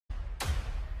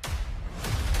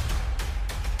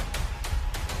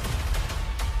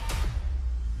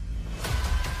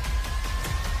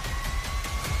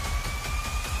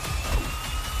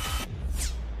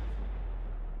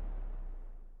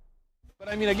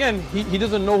I mean, again, he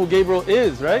doesn't know who Gabriel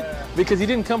is, right? Because he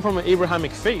didn't come from an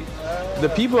Abrahamic faith. The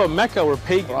people of Mecca were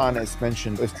pagan. The Quran is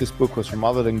mentioned, if this book was from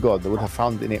other than God, they would have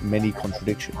found in it many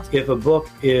contradictions. If a book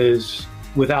is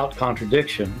without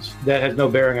contradictions, that has no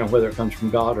bearing on whether it comes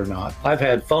from God or not. I've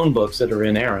had phone books that are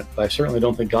inerrant, but I certainly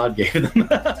don't think God gave them.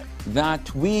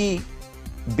 That we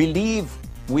believe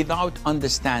without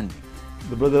understanding.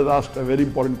 The brother asked a very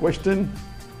important question,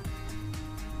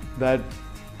 that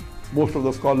most of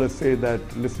the scholars say that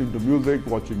listening to music,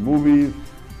 watching movies,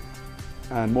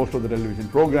 and most of the television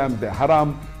programs, they're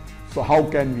haram. So how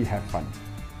can we have fun?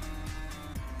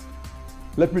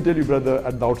 Let me tell you, brother,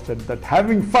 at the outset, that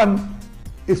having fun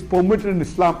is permitted in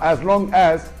Islam as long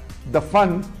as the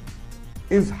fun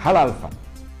is halal fun.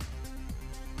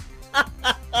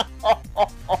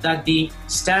 That the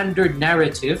standard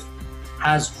narrative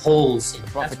has holes in it.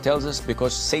 The Prophet tells us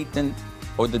because Satan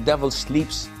or the devil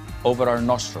sleeps over our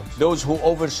nostrils. Those who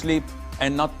oversleep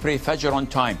and not pray Fajr on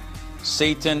time,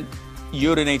 Satan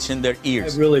urinates in their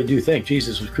ears. I really do think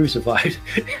Jesus was crucified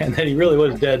and that he really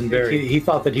was dead and buried. He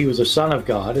thought that he was a son of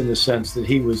God in the sense that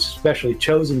he was specially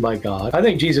chosen by God. I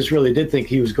think Jesus really did think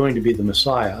he was going to be the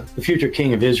Messiah, the future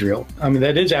king of Israel. I mean,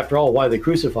 that is, after all, why they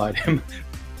crucified him.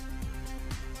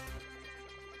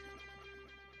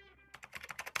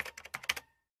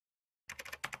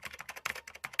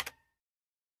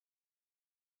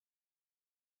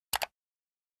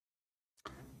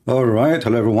 All right,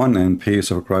 hello everyone, and peace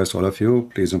of Christ all of you.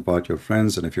 Please invite your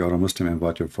friends, and if you are a Muslim,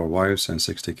 invite your 4 wives and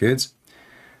 60 kids.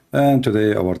 And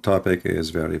today our topic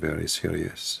is very, very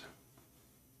serious.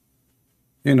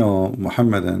 You know,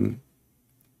 Muhammadan,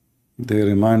 they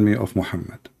remind me of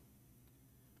Muhammad.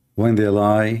 When they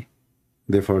lie,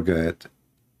 they forget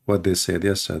what they said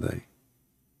yesterday.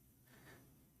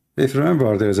 If you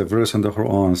remember, there is a verse in the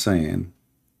Quran saying,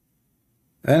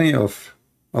 any of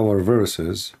our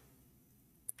verses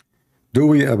do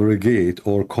we abrogate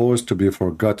or cause to be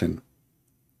forgotten,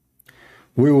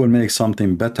 we will make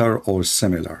something better or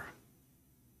similar.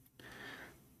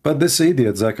 But this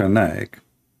idiot Zakir Naik,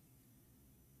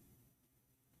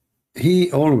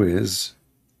 he always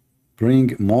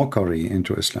bring mockery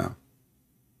into Islam.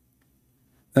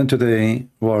 And today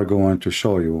we are going to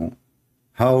show you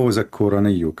how Zakir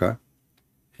Naik,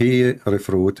 he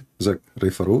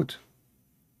refute.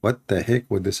 What the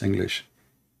heck with this English?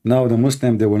 Now the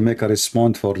Muslim, they will make a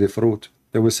response for the fruit.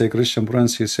 They will say, Christian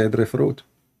Prince, he said refute.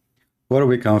 Where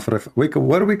we can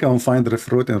find the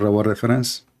fruit in our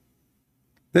reference?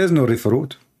 There's no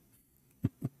refute.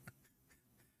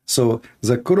 So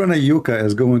Zakir Naik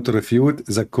is going to refute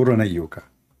Zakir Naik.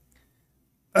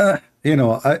 You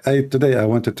know, today I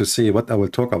wanted to see what I will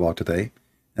talk about today,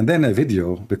 and then a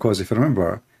video, because if you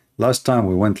remember, last time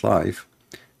we went live,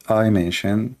 I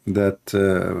mentioned that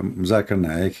Zakir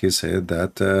Naik, he said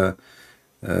that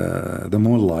the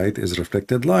moonlight is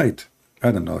reflected light.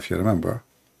 I don't know if you remember.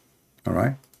 All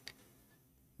right.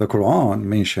 The Quran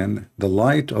mentioned the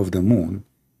light of the moon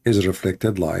is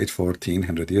reflected light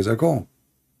 1400 years ago.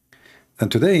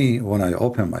 And today, when I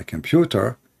open my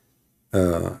computer,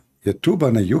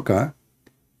 YouTube Naik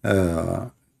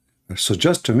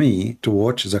suggests to me to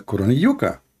watch Zakir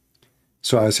Naik.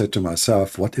 So I said to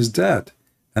myself, what is that?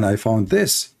 And I found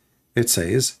this. It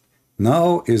says,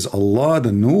 now is Allah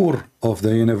the Nur of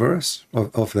the universe,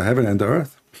 of the heaven and the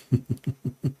earth.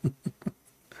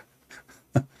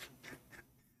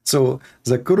 So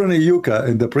Zakir Naik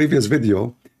in the previous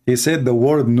video, he said the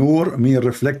word Nur means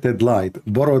reflected light,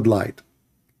 borrowed light.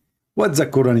 What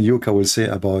Zakir Naik will say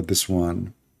about this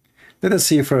one? Let us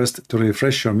see first, to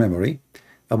refresh your memory,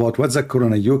 about what Zakir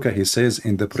Naik he says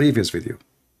in the previous video.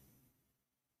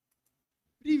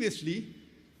 Previously,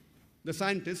 the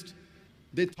scientists,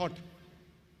 they thought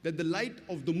that the light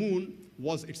of the moon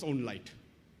was its own light.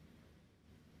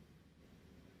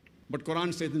 But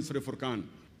Quran says in Surah Furqan,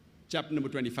 chapter number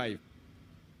 25,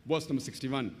 verse number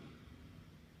 61,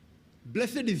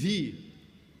 blessed is he,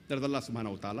 that is Allah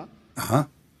subhanahu wa ta'ala,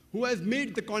 who has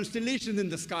made the constellations in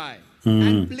the sky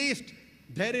and placed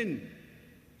therein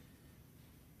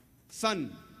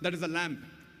sun, that is a lamp,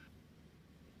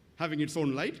 having its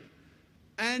own light,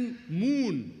 and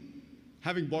moon,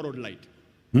 having borrowed light.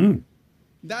 The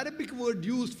Arabic word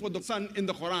used for the sun in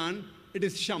the Quran, it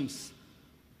is Shams.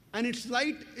 And its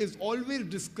light is always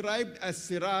described as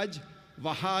Siraj,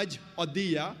 Wahaj, or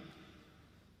Diya,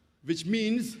 which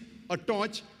means a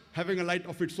torch having a light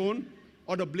of its own,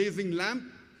 or a blazing lamp,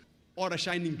 or a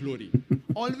shining glory.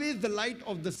 Always the light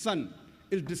of the sun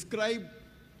is described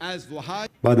as Wahaj.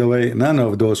 By the way, none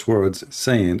of those words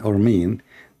saying or mean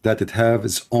that it has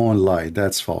its own light.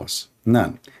 That's false.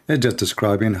 None. It's just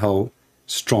describing how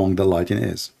strong the lighting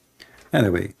is.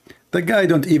 Anyway, The guy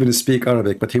don't even speak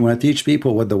Arabic, but he want to teach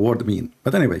people what the word mean.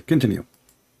 But anyway, continue.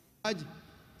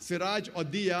 Siraj or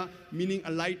diya, meaning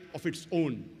a light of its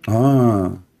own.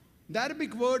 Ah. The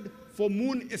Arabic word for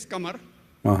moon is qamar,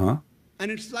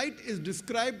 and its light is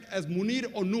described as munir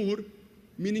or nur,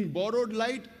 meaning borrowed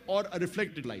light or a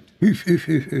reflected light.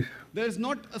 There is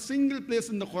not a single place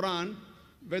in the Quran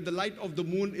where the light of the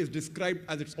moon is described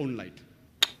as its own light.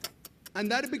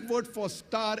 And the Arabic word for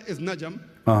star is najam,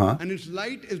 and its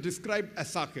light is described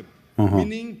as saqib,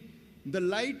 meaning the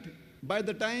light, by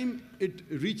the time it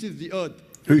reaches the earth,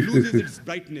 loses its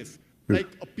brightness, like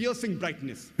a piercing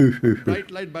brightness.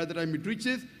 Bright light, by the time it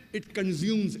reaches, it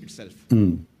consumes itself.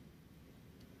 And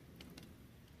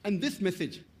this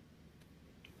message,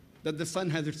 that the sun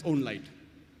has its own light,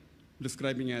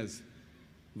 describing as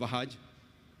Wahaj,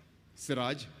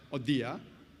 Siraj or Diya,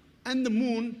 and the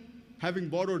moon having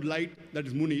borrowed light, that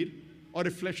is Munir, or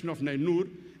reflection of Nur,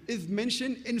 is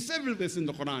mentioned in several places in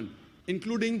the Quran,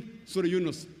 including Surah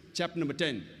Yunus, chapter number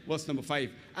 10, verse number 5,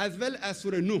 as well as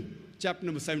Surah Nuh, chapter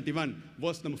number 71,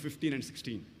 verse number 15 and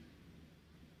 16.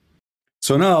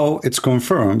 So now it's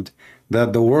confirmed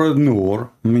that the word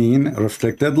Nur mean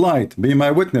reflected light. Be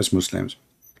my witness, Muslims.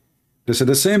 This is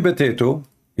the same potato.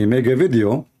 He make a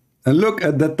video and look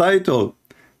at the title.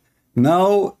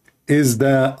 Now is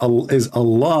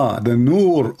Allah the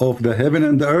Nur of the heaven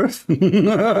and the earth?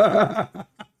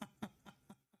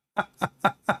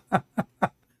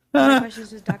 My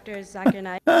questions with Dr. Zakir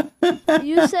Naik.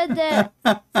 You said that.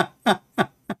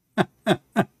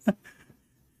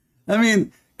 I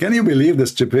mean, can you believe the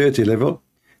stupidity level?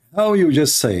 How you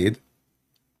just said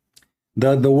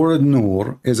that the word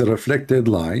Nur is a reflected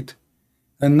light,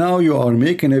 and now you are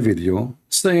making a video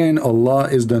saying Allah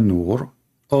is the Nur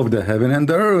of the heaven and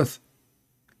the earth.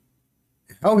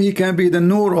 How he can be the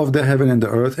Nur of the heaven and the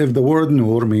earth if the word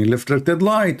Nur mean reflected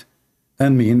light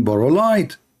and mean borrow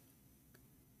light?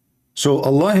 So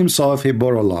Allah himself, he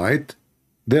borrow light,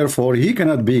 therefore he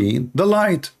cannot be the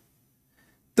light.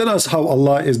 Tell us how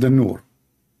Allah is the Nur.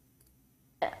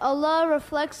 Allah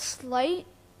reflects light,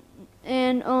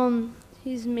 and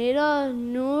he's made a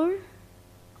Nur.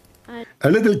 A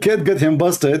little kid got him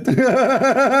busted.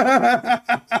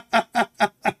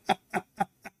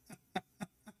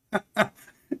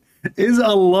 Is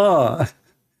Allah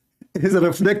is a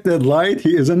reflected light?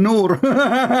 He is a Nur.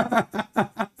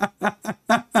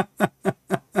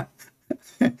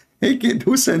 Hey kid,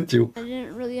 who sent you? I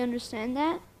didn't really understand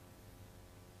that.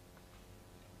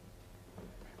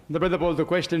 The brother posed the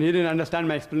question, he didn't understand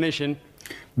my explanation.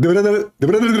 He didn't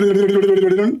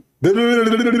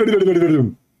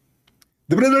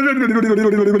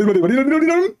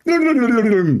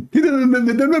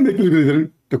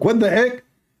what the heck?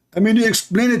 I mean, you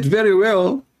explained it very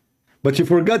well, but you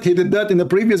forgot he did that in the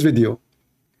previous video.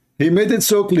 He made it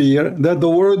so clear that the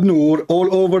word Nur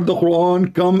all over the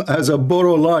Quran come as a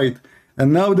borrow light.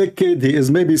 And now the kid, he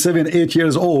is maybe 7, 8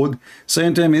 years old,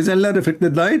 saying to him, is Allah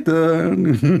reflected light?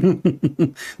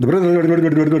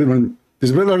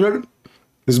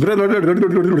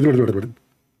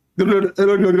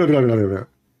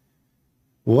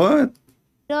 What?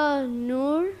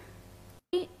 Nur,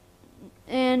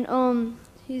 and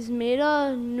he's made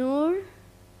a Nur.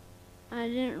 I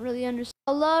didn't really understand.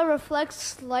 Allah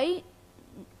reflects light,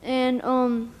 and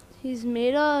he's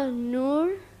made a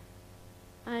Nur.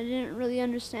 I didn't really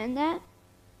understand that.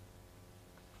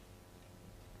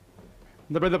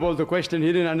 The brother posed the question,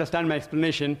 he didn't understand my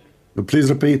explanation. Please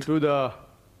repeat. Through the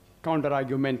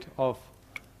counter-argument of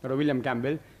Dr. William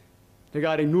Campbell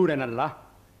regarding Nur and Allah.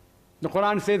 The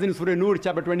Quran says in Surah Nur,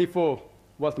 chapter 24,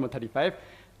 verse number 35,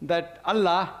 that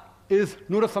Allah is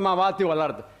Nur samawati wal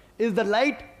ard, is the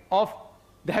light of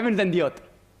the heavens and the earth.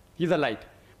 He is a light.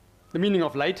 The meaning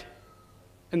of light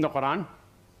in the Quran,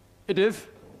 it is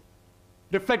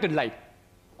reflected light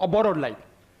or borrowed light.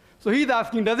 So he is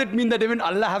asking, does it mean that even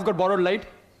Allah has got borrowed light?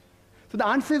 So the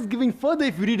answer is giving further.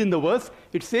 If you read in the verse,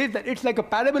 it says that it's like a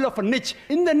parable of a niche.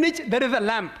 In the niche, there is a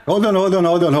lamp. Hold on.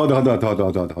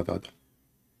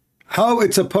 How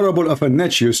it's a parable of a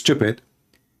niche, you stupid?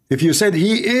 If you said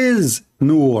he is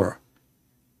Nur.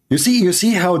 You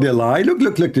see how they lie?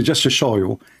 Look, just to show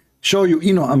you,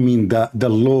 you know, I mean, the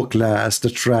low class, the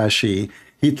trashy.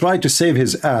 He tried to save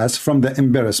his ass from the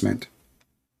embarrassment.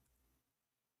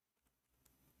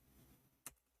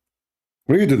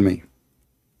 Read with me.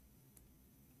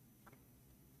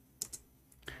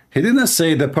 He didn't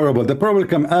say the parable. The parable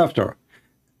come after.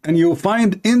 And you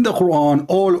find in the Quran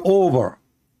all over.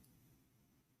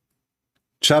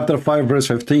 Chapter 5, verse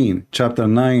 15. Chapter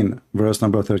 9, verse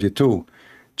number 32.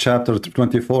 Chapter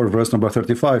 24, verse number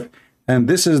 35. And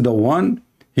this is the one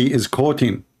he is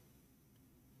quoting.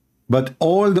 but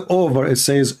all over it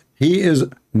says he is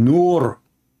Nur.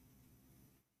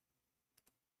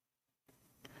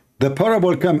 The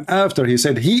parable come after. He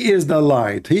said he is the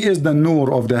light, he is the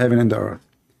Nur of the heaven and the earth.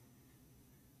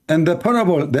 And the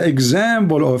parable, the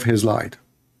example of his light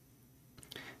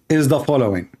is the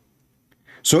following.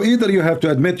 So either you have to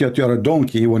admit that you are a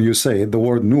donkey when you say the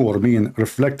word Nur mean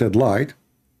reflected light,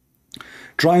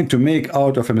 trying to make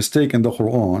out of a mistake in the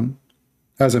Quran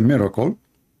as a miracle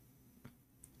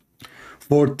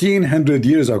 1400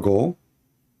 years ago,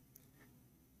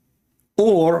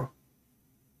 or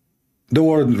the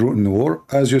word Nur,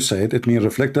 as you said, it means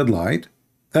reflected light,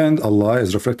 and Allah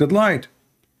is reflected light.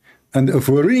 And if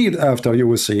we read after, you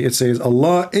will see it says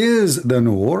Allah is the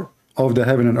Nur of the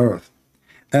heaven and earth.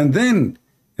 And then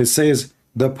it says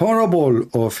the parable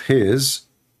of his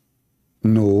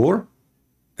Nur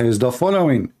is the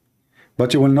following.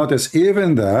 But you will notice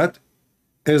even that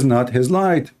is not his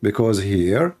light, because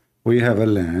here we have a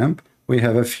lamp, we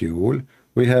have a fuel,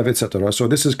 we have etc. So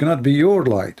this cannot be your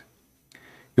light.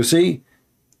 You see,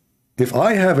 if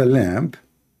I have a lamp,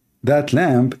 that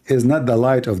lamp is not the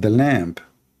light of the lamp.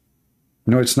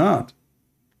 No, it's not.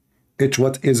 It's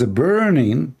what is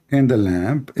burning in the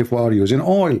lamp if we are using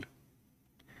oil.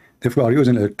 If we are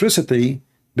using electricity,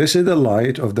 this is the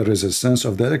light of the resistance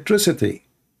of the electricity.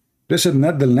 This is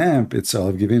not the lamp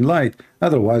itself giving light.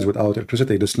 Otherwise, without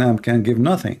electricity, this lamp can give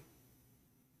nothing.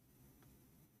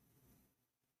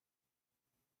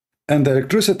 And the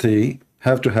electricity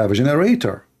have to have a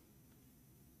generator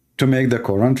to make the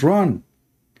current run.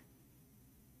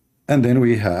 And then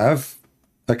we have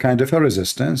a kind of a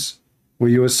resistance.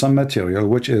 We use some material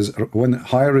which is, when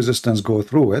high resistance go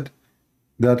through it,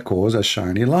 that cause a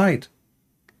shiny light.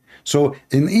 So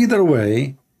in either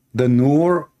way, the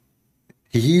Nur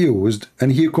he used,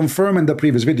 and he confirmed in the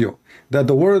previous video that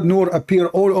the word Nur appear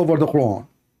all over the Quran.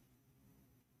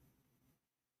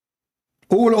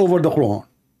 All over the Quran.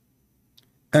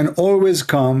 And always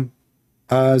come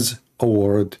as a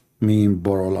word mean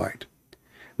borrow light.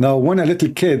 Now when a little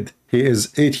kid, he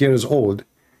is 8 years old,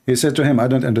 he said to him, I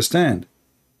don't understand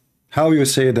how you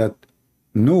say that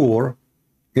Nur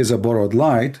is a borrowed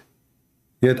light,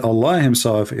 yet Allah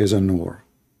himself is a Nur.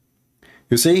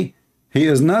 You see, he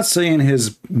is not saying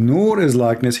his Nur is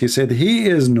likeness, he said he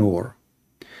is Nur.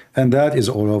 And that is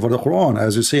all over the Quran.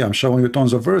 As you see, I'm showing you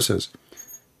tons of verses.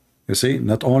 You see,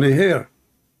 not only here.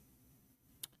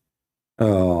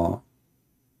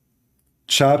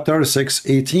 Chapter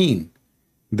 6:18.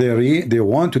 They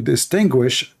want to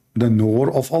distinguish the Nur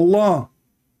of Allah.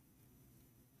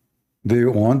 They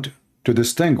want to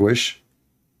distinguish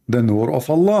the Nur of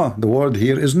Allah. The word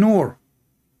here is Nur.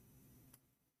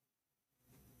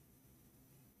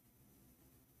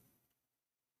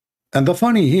 And the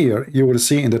funny here, you will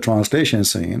see in the translation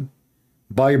saying,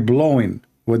 by blowing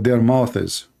with their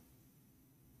mouths.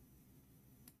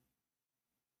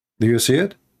 Do you see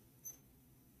it?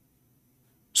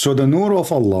 So the Nur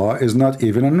of Allah is not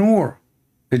even a Nur.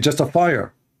 It's just a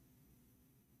fire.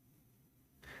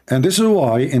 And this is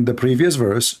why in the previous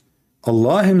verse,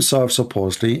 Allah himself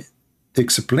supposedly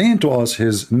explained to us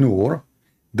his Nur,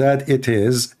 that it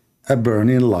is a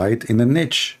burning light in a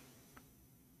niche.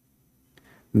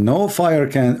 No fire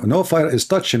is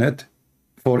touching it,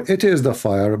 for it is the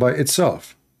fire by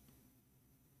itself.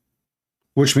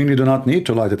 Which means you do not need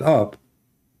to light it up.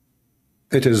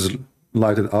 It is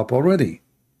lighted up already.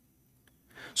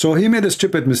 So he made a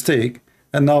stupid mistake,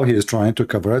 and now he is trying to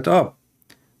cover it up.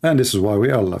 And this is why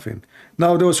we are laughing.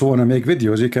 Now those who want to make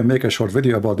videos, you can make a short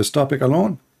video about this topic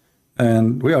alone,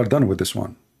 and we are done with this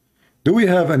one. Do we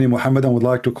have any Muhammadan would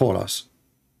like to call us?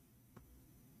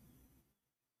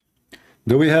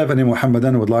 Do we have any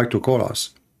Muhammadan would like to call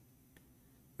us?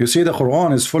 You see, the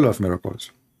Quran is full of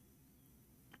miracles.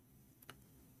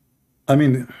 I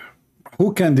mean,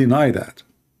 who can deny that?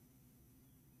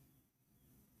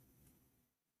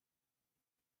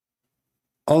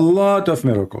 A lot of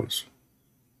miracles.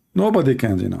 Nobody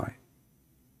can deny.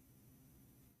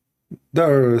 The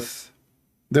earth,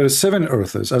 there are 7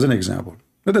 earths as an example.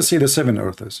 Let us see the 7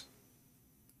 earths.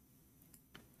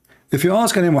 If you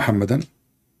ask any Muhammadan,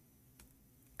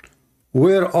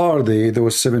 where are they,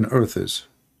 those 7 earths?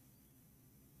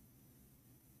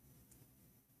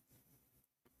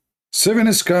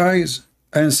 7 skies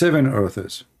and 7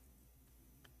 earths.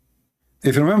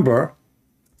 If you remember,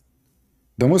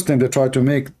 the Muslim, they try to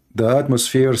make the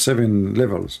atmosphere 7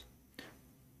 levels.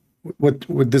 What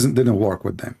didn't work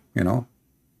with them, you know.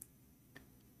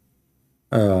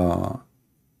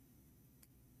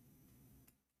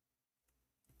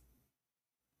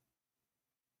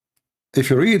 If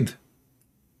you read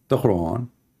the Quran,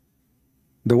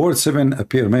 the word 7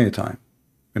 appear many times.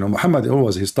 You know, Muhammad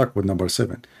always, he stuck with number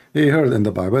 7. He heard in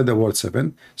the Bible the word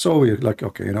 7. So we like,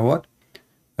 okay, you know what?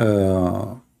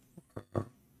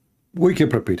 We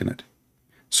keep repeating it.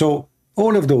 So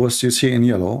all of those you see in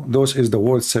yellow, those is the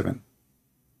word 7.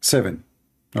 7.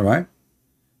 All right?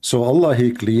 So Allah,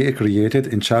 he created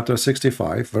in chapter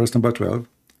 65, verse number 12,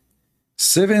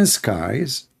 7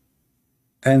 skies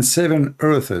and 7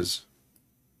 earths.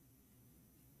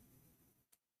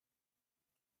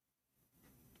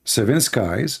 7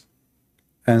 skies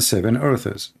and 7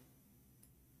 earths.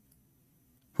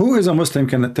 Who is a Muslim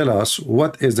can tell us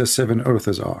what is the 7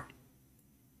 earths are?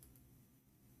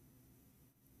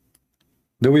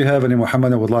 Do we have any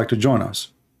Muhammad that would like to join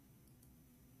us?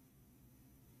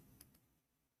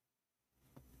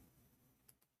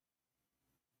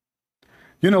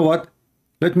 You know what?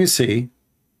 Let me see.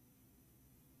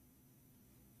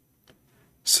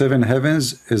 7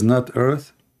 heavens is not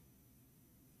earth.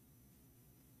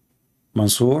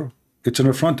 Mansour, it's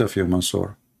in front of you,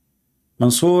 Mansour.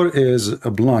 Mansour is a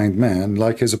blind man,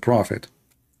 like he's a prophet.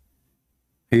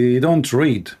 He don't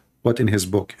read what in his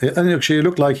book. And actually, it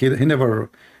looked like he never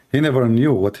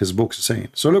knew what his book is saying.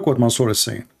 So look what Mansour is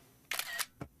saying.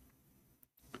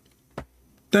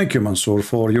 Thank you, Mansour,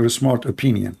 for your smart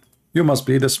opinion. You must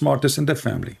be the smartest in the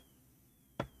family.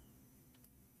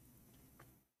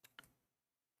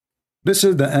 This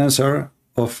is the answer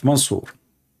of Mansour.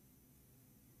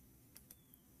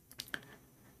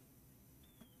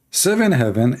 7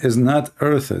 heaven is not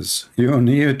earths. You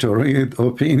need to read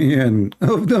opinion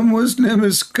of the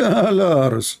Muslim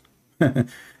scholars.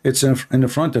 It's in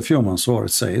front of you, Mansour. It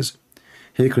says,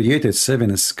 he created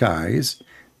 7 skies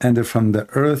and from the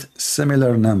earth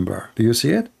similar number. Do you see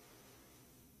it?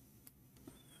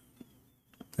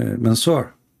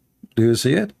 Mansour, do you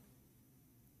see it?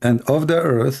 And of the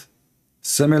earth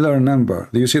similar number.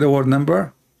 Do you see the word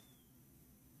number?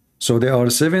 So there are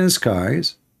 7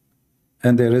 skies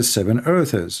and there is 7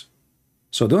 earths.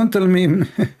 So don't tell me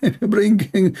you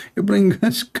bring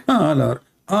a scholar.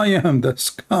 I am the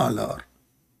scholar.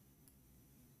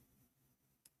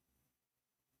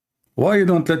 Why you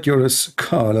don't let your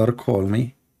scholar call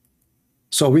me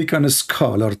so we can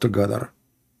scholar together?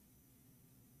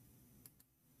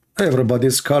 Everybody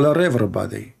scholar,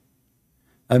 everybody.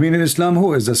 I mean, in Islam,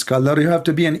 who is a scholar? You have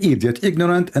to be an idiot,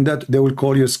 ignorant, and that they will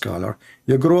call you scholar.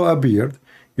 You grow a beard.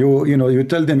 You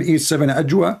tell them eat 7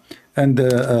 ajwa and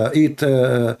eat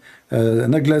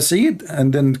nagla seed,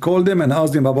 and then call them and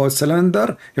ask them about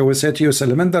salamander. He will say to you,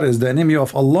 salamander is the enemy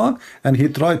of Allah, and he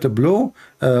tried to blow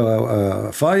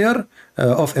fire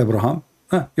of Abraham.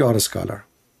 You are a scholar.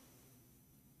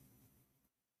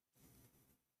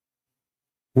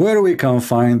 Where we can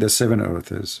find the 7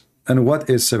 earths, and what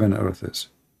is 7 earths?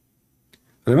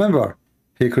 Remember,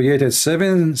 he created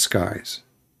 7 skies.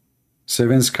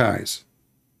 7 skies.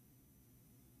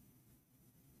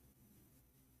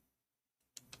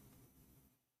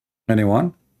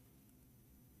 Anyone?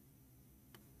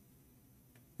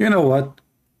 You know what?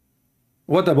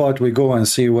 What about we go and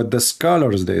see what the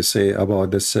scholars they say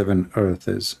about the 7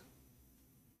 earths?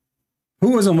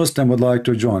 Who is a Muslim would like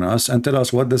to join us and tell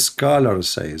us what the scholar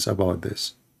says about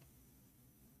this?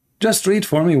 Just read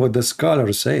for me what the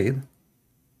scholar said.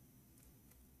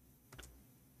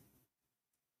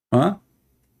 Huh?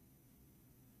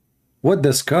 What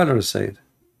the scholar said.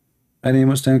 Any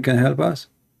Muslim can help us?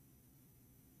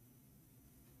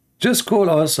 Just call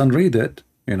us and read it.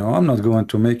 You know, I'm not going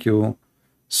to make you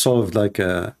solve like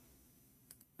a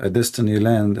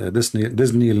Disneyland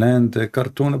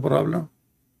cartoon problem.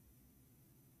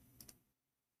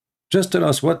 Just tell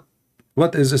us what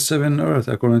is the 7 earth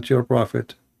according to your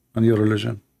prophet and your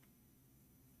religion.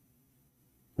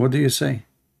 What do you say?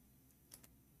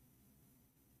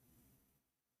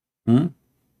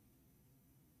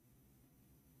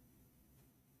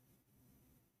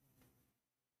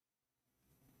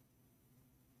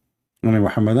 Any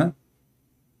Muhammadan?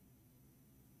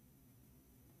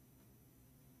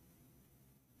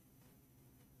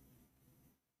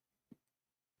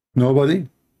 Nobody?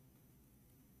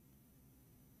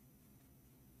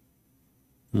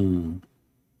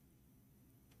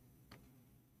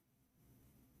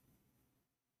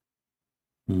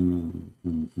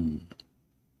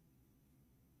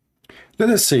 Let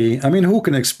us see. I mean, who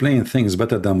can explain things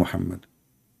better than Muhammad?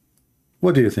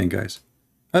 What do you think, guys?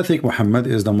 I think Muhammad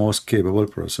is the most capable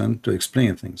person to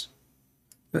explain things.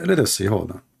 Let us see.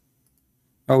 Hold on.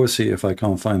 I will see if I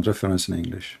can find reference in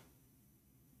English.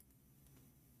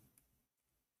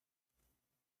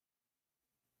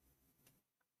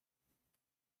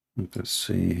 Let's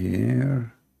see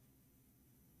here.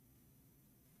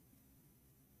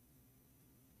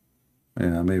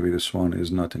 Yeah, maybe this one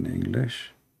is not in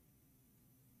English.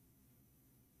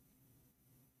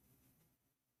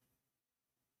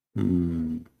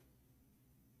 Okay,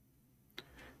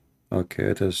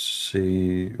 let us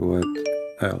see what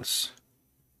else.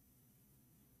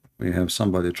 We have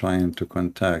somebody trying to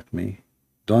contact me.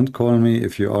 Don't call me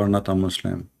if you are not a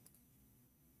Muslim.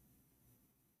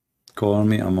 Call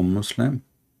me, I'm a Muslim.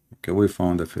 Okay, we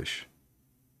found a fish.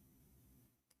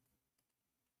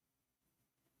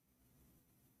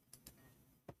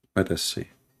 Let us see.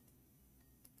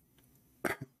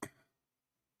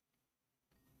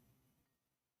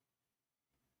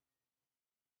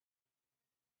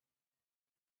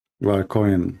 You are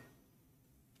calling.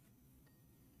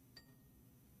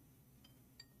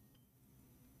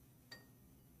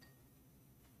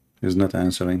 He's not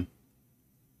answering.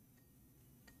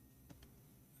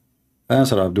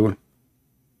 Answer, Abdul.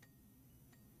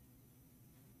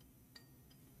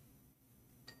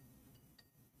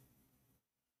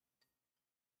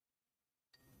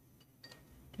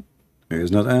 He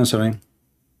is not answering.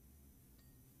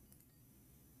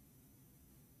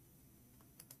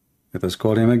 Let us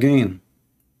call him again.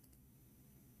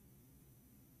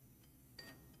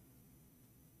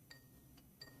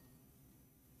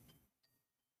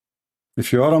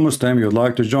 If you are a Muslim, you'd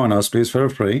like to join us, please feel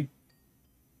free.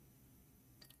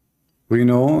 We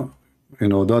know,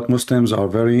 that Muslims are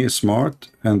very smart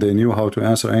and they knew how to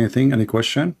answer anything, any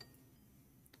question.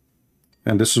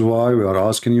 And this is why we are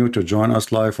asking you to join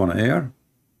us live on air,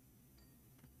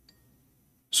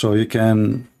 so you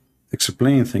can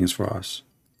explain things for us.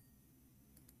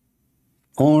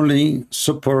 Only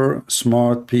super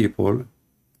smart people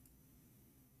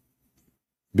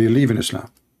believe in Islam.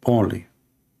 Only.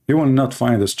 You will not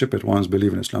find the stupid ones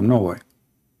believe in Islam. No way.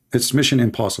 It's mission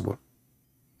impossible.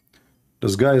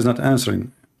 This guy is not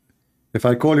answering. If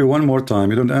I call you one more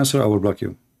time, you don't answer, I will block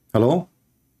you. Hello?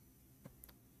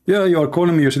 Yeah, you are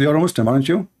calling me. You said you are a Muslim, aren't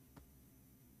you?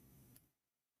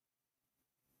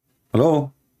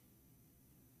 Hello?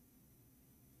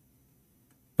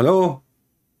 Hello?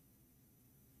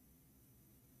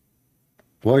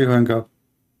 Why you hang up?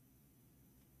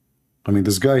 I mean,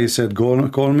 this guy, he said,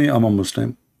 call me, I'm a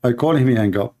Muslim. I call him, he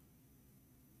hang up.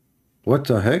 What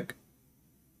the heck?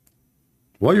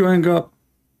 Why you hang up?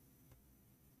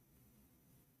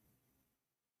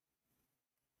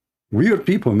 Weird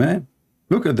people, man.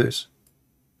 Look at this.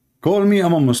 Call me,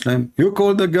 I'm a Muslim. You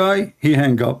call the guy, he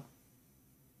hang up.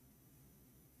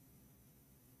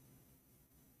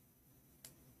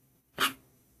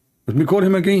 Let me call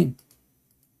him again.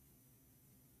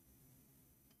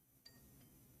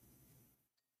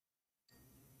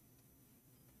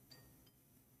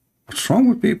 What's wrong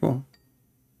with people?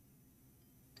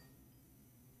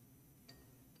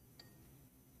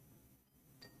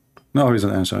 No, he's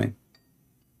not answering.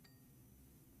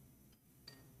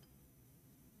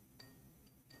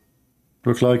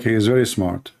 Looks like he is very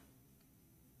smart.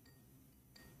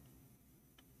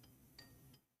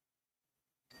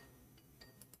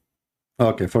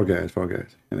 Okay, forget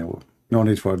it. Anyway, no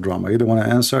need for drama. You don't want to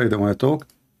answer, you don't want to talk.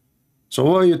 So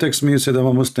why you text me, you said I'm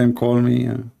a Muslim, call me.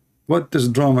 What this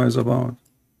drama is about?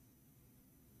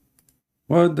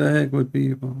 What the heck with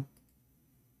people?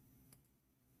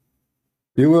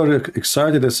 You were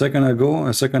excited a second ago,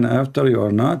 a second after, you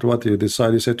are not. What you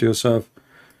decide, you said to yourself,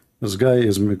 this guy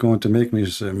is going to make me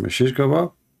shish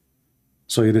kebab,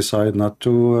 so you decide not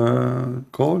to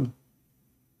call.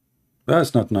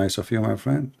 That's not nice of you, my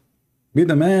friend. Be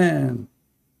the man.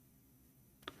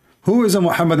 Who is a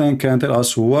Muhammadan can tell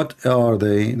us what are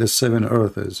they, the 7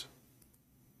 earths?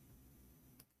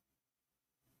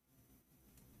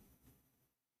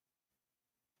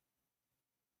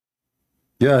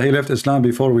 Yeah, he left Islam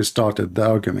before we started the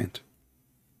argument.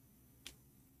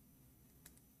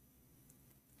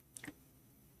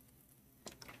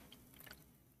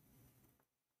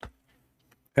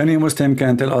 Any Muslim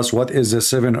can tell us what is the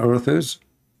 7 earths?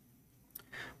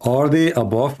 Are they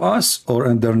above us or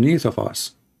underneath of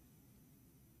us?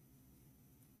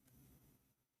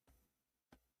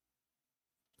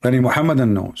 Any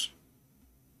Muhammadan knows.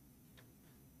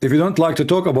 If you don't like to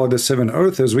talk about the 7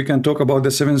 earths, we can talk about the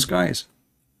 7 skies.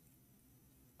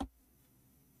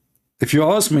 If you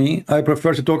ask me, I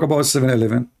prefer to talk about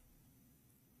 7-Eleven.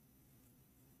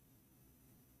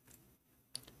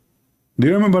 Do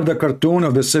you remember the cartoon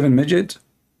of the 7 midgets?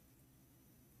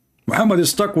 Muhammad is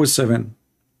stuck with 7.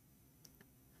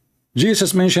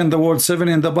 Jesus mentioned the word 7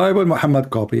 in the Bible,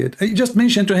 Muhammad copied it. He just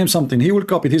mentioned to him something, he will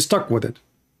copy it, he's stuck with it.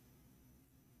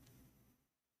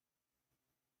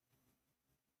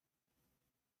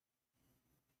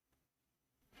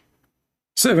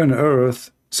 Seven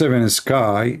earth, 7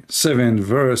 sky, 7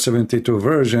 verse, 72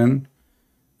 version,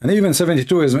 and even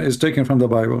 72 is taken from the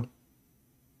Bible.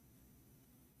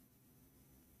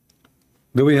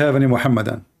 Do we have any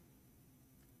Muhammadan?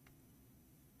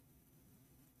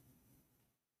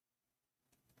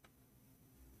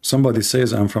 Somebody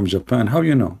says I'm from Japan. How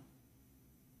you know?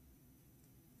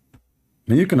 I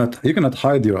mean, you cannot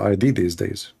hide your ID these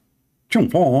days. You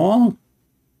know,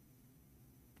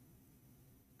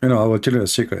 I will tell you a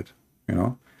secret. You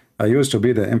know, I used to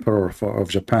be the emperor of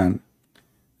Japan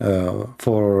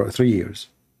for 3 years,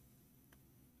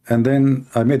 and then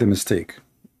I made a mistake.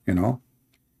 You know,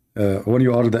 when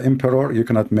you are the emperor, you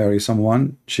cannot marry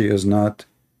someone she is not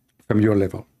from your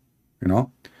level. You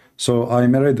know, so I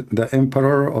married the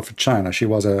emperor of China. She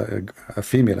was a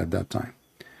female at that time,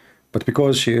 but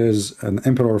because she is an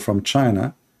emperor from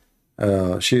China,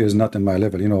 she is not in my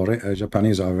level. You know,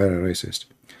 Japanese are very racist.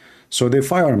 So they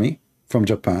fire me from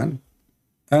Japan,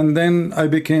 and then I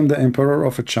became the emperor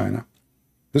of China.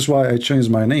 This is why I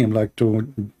changed my name, like to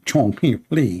Chong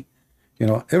Li. You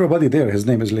know, everybody there, his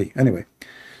name is Li. Anyway,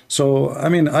 so I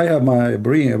mean, I have my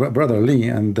brother Li,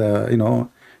 and you know,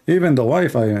 even the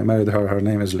wife I married her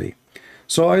name is Li.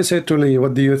 So I said to Li,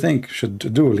 "What do you think should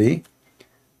do, Li?"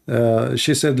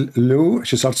 She said, "Lou."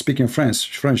 She started speaking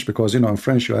French because, you know, in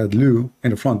French you add Lou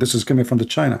in the front. This is coming from the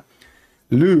China.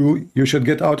 Lou, you should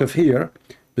get out of here,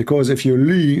 because if you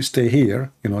Li, stay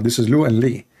here, you know, this is Lou and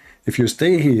Li. If you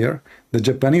stay here, the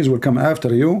Japanese will come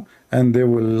after you and they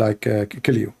will like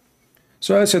kill you.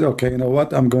 So I said, okay, you know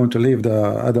what? I'm going to leave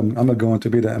I'm not going to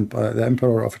be the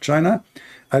emperor of China.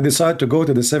 I decided to go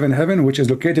to the seventh heaven, which is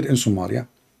located in Somalia.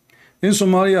 In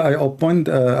Somalia, I opened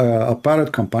a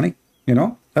pirate company. You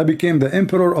know, I became the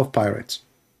emperor of pirates.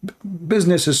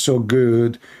 Business is so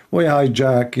good. We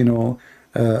hijack, you know,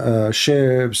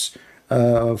 ships,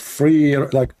 free,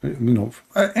 like, you know,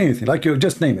 anything, like you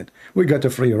just name it. We got a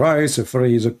free rice, a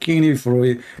free zucchini,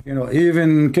 free, you know,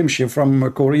 even kimchi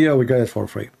from Korea, we got it for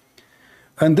free.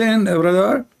 And then,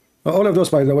 brother, all of those,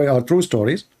 by the way, are true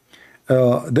stories.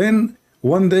 Then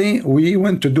one day we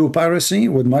went to do piracy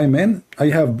with my men. I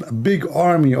have a big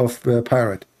army of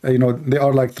pirate. You know, they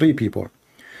are like 3 people.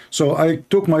 So I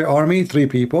took my army, 3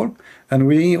 people, and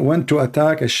we went to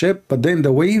attack a ship, but then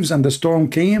the waves and the storm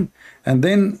came, and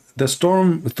then the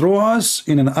storm threw us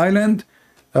in an island,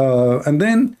 and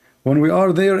then when we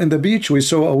are there in the beach, we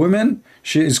saw a woman.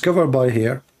 She is covered by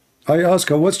hair. I asked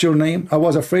her, "What's your name?" I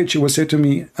was afraid she would say to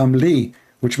me, "I'm Li,"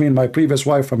 which means my previous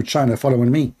wife from China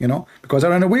following me, you know, because I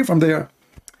ran away from there.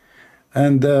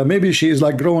 And maybe she is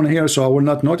like growing hair, so I will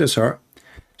not notice her.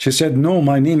 She said, "No,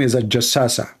 my name is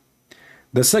Jassasa."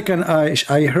 The second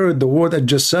I heard the word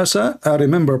Jassasa, I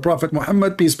remember Prophet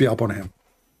Muhammad, peace be upon him.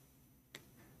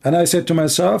 And I said to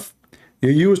myself, you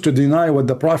used to deny what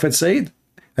the Prophet said,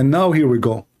 and now here we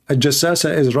go.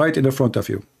 Jassasa is right in the front of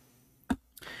you.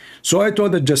 So I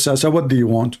told the Jassasa, "What do you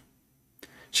want?"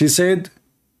 She said,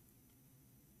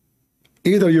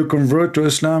 "Either you convert to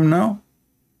Islam now,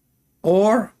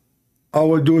 or I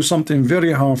will do something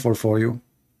very harmful for you."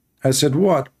 I said,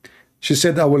 "What?" She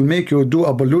said, "I will make you do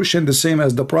ablution the same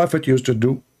as the Prophet used to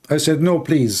do." I said, "No,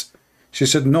 please." She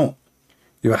said, "No.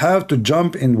 You have to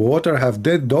jump in water, have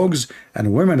dead dogs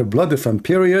and women blood from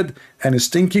period and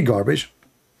stinky garbage.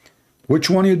 Which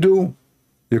one you do?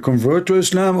 You convert to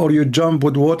Islam, or you jump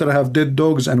with water, have dead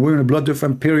dogs and women blood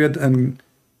from period and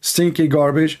stinky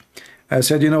garbage?" I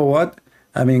said, "You know what?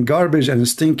 I mean, garbage and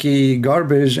stinky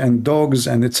garbage and dogs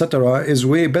and etc.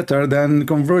 is way better than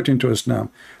converting to Islam.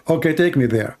 Okay, take me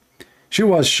there." She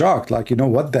was shocked, like, you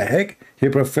know, what the heck? He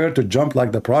preferred to jump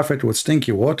like the Prophet with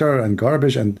stinky water and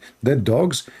garbage and dead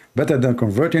dogs, better than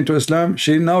converting to Islam.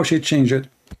 Now she changed it.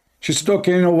 She said,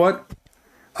 "Okay, you know what?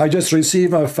 I just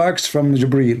received a fax from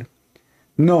Jibreel.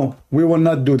 No, we will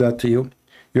not do that to you.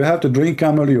 You have to drink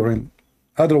camel urine.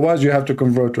 Otherwise, you have to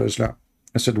convert to Islam."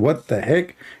 I said, "What the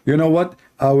heck? You know what?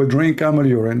 I will drink camel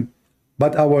urine,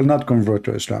 but I will not convert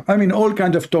to Islam." I mean, all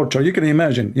kinds of torture. You can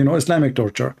imagine, you know, Islamic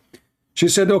torture. She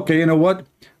said, "Okay, you know what?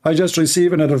 I just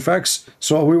received another fax,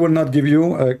 so we will not give you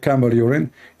camel urine.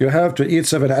 You have to eat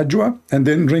 7 ajwa and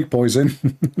then drink poison."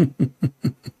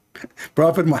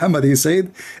 Prophet Muhammad, he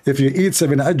said, if you eat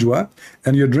 7 ajwa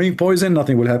and you drink poison,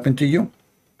 nothing will happen to you.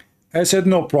 I said,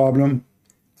 "No problem.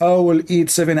 I will eat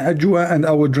 7 ajwa and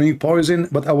I will drink poison,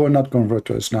 but I will not convert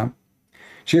to Islam."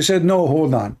 She said, "No,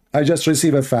 hold on. I just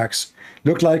received a fax.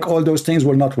 Look like all those things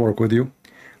will not work with you.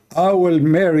 I will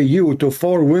marry you to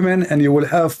 4 women and you will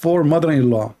have 4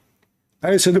 mother-in-law."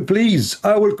 I said, "Please,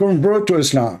 I will convert to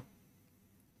Islam.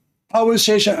 I will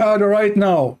say Shahada right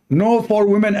now. No 4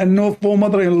 women and no 4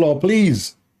 mother-in-law, please.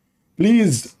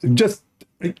 Please, just,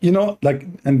 you know, like,"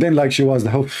 and then like she was,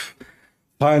 oh,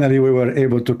 finally we were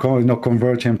able to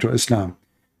convert him to Islam.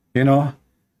 You know,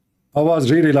 I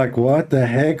was really like, what the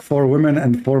heck, 4 women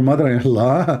and 4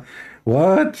 mother-in-law?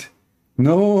 What?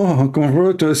 No,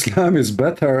 convert to Islam is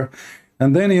better.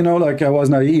 And then, you know, like I was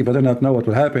naive, I did not know what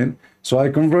would happen. So I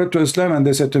convert to Islam, and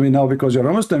they said to me, now because you're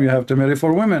a Muslim, you have to marry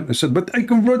 4 women. I said, but I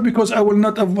convert because I will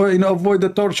not avoid, you know, avoid the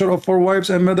torture of 4 wives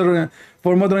and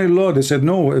mother-in-law. They said,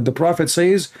 no, the Prophet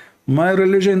says, my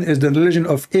religion is the religion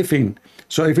of ifing.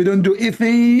 So if you don't do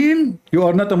ifing, you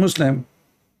are not a Muslim.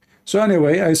 So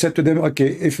anyway, I said to them, okay,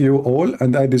 if you all,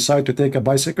 and I decide to take a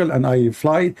bicycle and I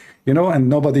fly, you know, and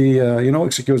nobody, you know,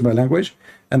 excuse my language.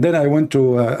 And then I went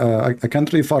to a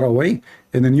country far away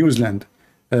in the New Zealand.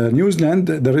 New Zealand,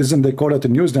 the reason they call it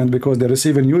New Zealand, because they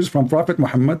receive news from Prophet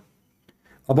Muhammad.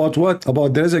 About what?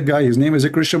 About there's a guy, his name is a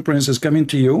Christian prince, is coming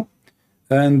to you.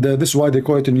 And this is why they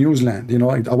call it New Zealand. You know,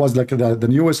 I was like the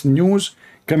newest news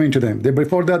coming to them.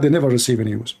 Before that, they never received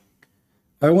news.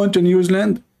 I went to New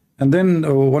Zealand. And then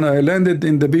when I landed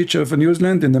in the beach of New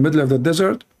Zealand, in the middle of the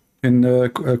desert, in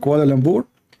Kuala Lumpur,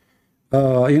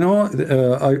 you know,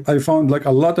 I found like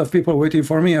a lot of people waiting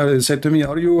for me. They said to me,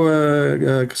 are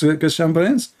you Christian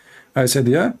Prince? I said,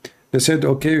 yeah. They said,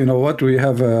 okay, you know what, we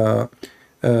have a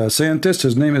scientist,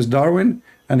 his name is Darwin,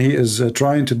 and he is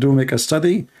trying to make a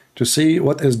study to see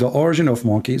what is the origin of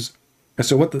monkeys. I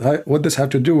said, what does have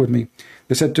to do with me?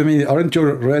 They said to me, aren't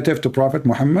you relative to Prophet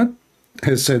Muhammad?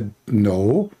 I said,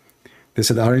 no. They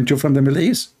said, aren't you from the Middle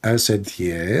East? I said,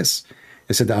 yes.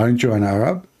 They said, aren't you an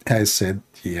Arab? I said,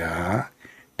 yeah.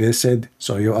 They said,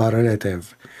 so you are a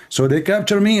relative. So they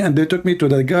captured me and they took me to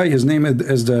the guy. His name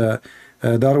is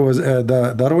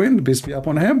Darwin, peace be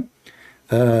upon him.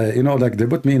 You know, like they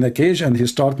put me in a cage and he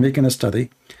started making a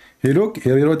study. He wrote,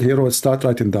 start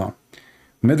writing down.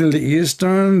 Middle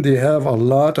Eastern, they have a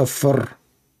lot of fur.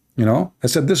 You know, I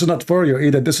said, this is not fur you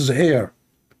eat it, this is hair.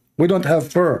 We don't have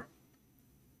fur.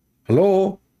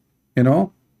 Hello, you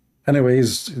know. Anyway,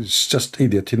 he's just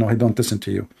idiot, you know, he don't listen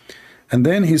to you. And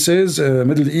then he says,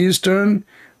 Middle Eastern,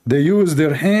 they use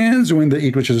their hands when they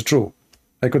eat, which is true.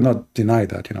 I could not deny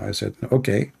that, you know. I said,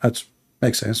 okay, that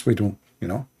makes sense, we do, you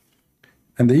know.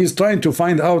 And he's trying to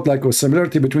find out like a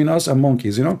similarity between us and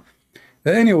monkeys, you know.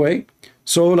 Anyway,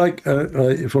 so like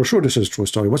for sure this is a true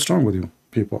story. What's wrong with you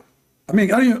people? I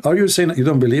mean, are you saying you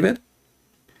don't believe it?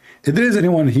 If there is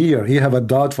anyone here, he have a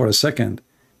doubt for a second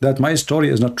that my story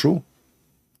is not true.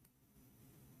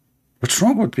 What's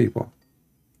wrong with people?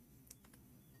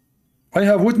 I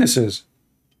have witnesses.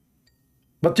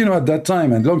 But you know, at that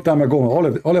time and long time ago, all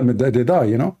of them they die,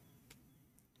 you know.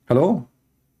 Hello?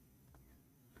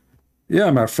 Yeah,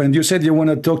 my friend, you said you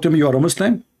want to talk to me. You are a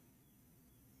Muslim?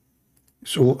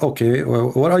 So, okay,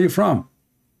 well, where are you from?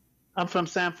 I'm from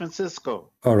San Francisco.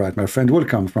 All right, my friend,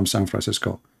 welcome from San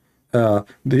Francisco. Are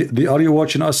you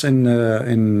watching us in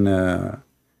I'm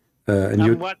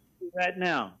watching right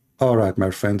now. All right,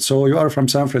 my friend. So you are from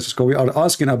San Francisco. We are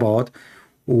asking about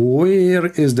where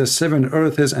is the 7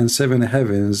 earths and 7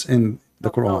 heavens in the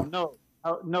Quran?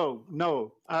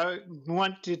 No. I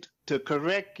wanted to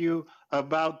correct you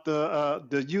about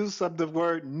the use of the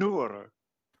word nur.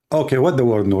 Okay, what the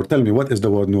word nur? Tell me, what is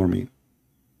the word nur mean?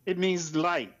 It means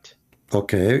light.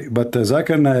 Okay, but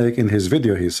Zakir Naik in his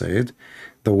video, he said,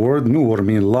 the word nur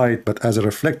mean light, but as a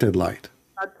reflected light.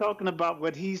 I'm not talking about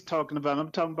what he's talking about.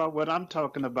 I'm talking about what I'm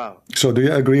talking about. So do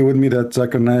you agree with me that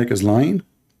Zakir Naik is lying?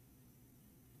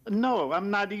 No, I'm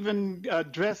not even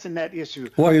addressing that issue.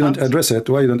 Why you don't address it?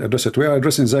 Why you don't address it? We are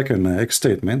addressing Zakir Naik's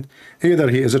statement. Either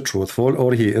he is a truthful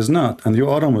or he is not. And you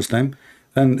are a Muslim.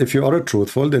 And if you are a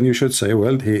truthful, then you should say,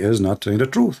 well, he is not telling the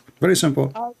truth. Very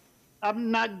simple.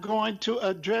 I'm not going to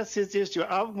address his issue.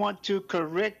 I want to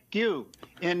correct you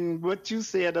in what you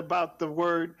said about the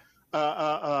word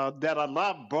that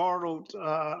Allah borrowed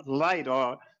light,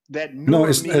 or that nur. No,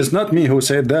 it's not me who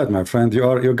said that, my friend.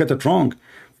 You get it wrong.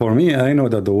 For me, I know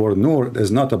that the word nur is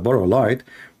not a borrowed light,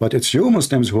 but it's you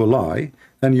Muslims who lie,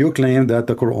 and you claim that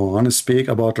the Quran speak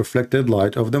about reflected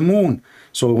light of the moon.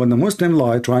 So when the Muslim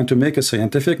lie, trying to make a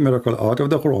scientific miracle out of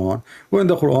the Quran, when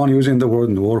the Quran using the word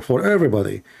nur for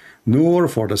everybody, nur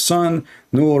for the sun,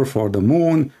 nur for the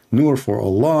moon, nur for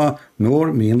Allah,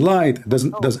 nur mean light.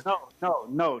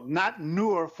 No, not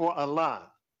nur for Allah.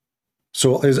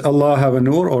 So is Allah have a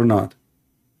nur or not?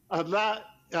 Allah,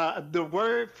 the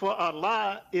word for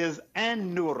Allah is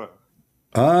an-nur.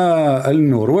 Ah,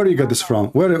 al-nur. Where do you get this from?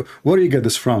 Where do you get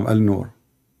this from, al-nur?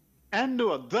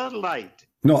 An-nur, the light.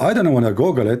 No, I don't want to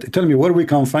Google it. Tell me where we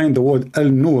can find the word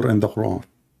al-nur in the Quran.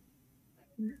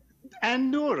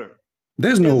 An-nur.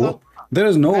 There is no word. There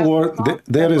is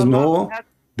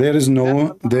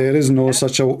no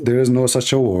such a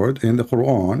word in the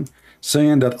Quran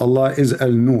saying that Allah is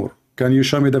al-nur. Can you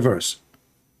show me the verse?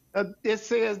 It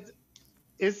says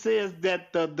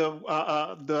that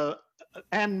the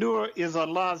An-Nur is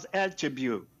Allah's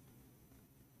attribute.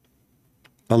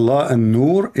 Allah and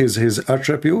Nur is his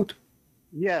attribute?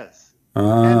 Yes.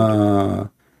 No,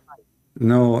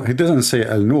 he doesn't say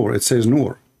Al-Nur, it says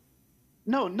Nur.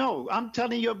 No, I'm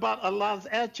telling you about Allah's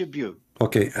attribute.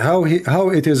 Okay, how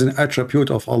it is an attribute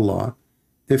of Allah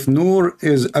if Nur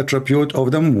is attribute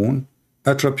of the moon,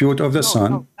 attribute of the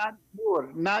sun? No,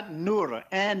 not Nur,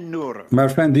 and Nur. My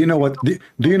friend, do you know what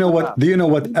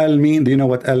Al mean? Do you know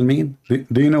what Al mean?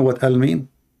 Do you know what Al mean?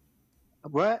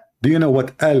 What? Do you know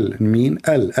what Al mean?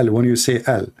 Al when you say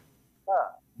Al.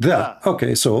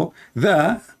 Okay, so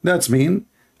that's mean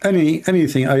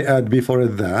anything I add before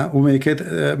the will make it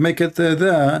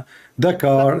the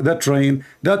car, the train.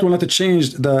 That will not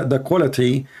change the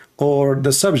quality or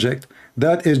the subject.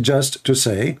 That is just to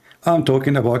say I'm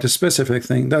talking about a specific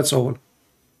thing. That's all.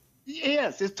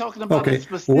 Yes, it's talking about okay.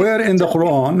 Where in the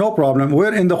Quran? No problem.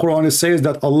 Where in the Quran it says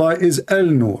that Allah is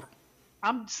Al-Nur?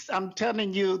 I'm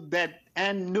telling you that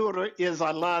An-Nur is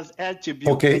Allah's attribute.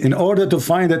 Okay, in order to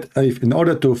find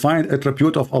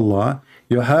attribute of Allah,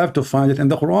 you have to find it in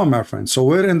the Quran, my friend. So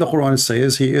where in the Quran it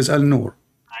says he is Al-Nur?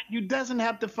 You doesn't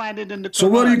have to find it in the Quran. So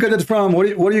where do you get it from? Where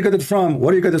do you get it from?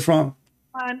 Where do you get it from?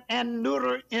 Find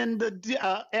An-Nur in the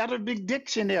Arabic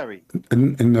dictionary.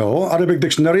 No, Arabic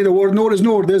dictionary, the word Nur is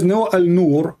Nur. There's no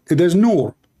Al-Nur. There's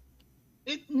Nur.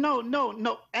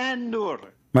 No, An-Nur.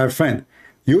 My friend,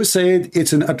 you said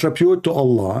it's an attribute to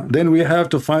Allah. Then we have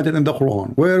to find it in the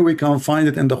Quran. Where we can find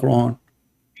it in the Quran?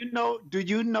 Do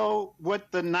you know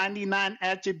what the 99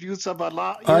 attributes of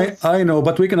Allah is? I know,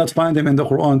 but we cannot find them in the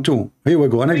Quran too. Here we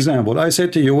go. An example. I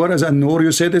said to you, where is An-Nur?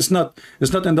 You said it's not in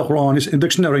the Quran, it's in the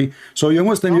dictionary. So you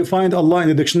Muslim, you find Allah in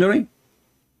the dictionary?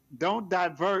 Don't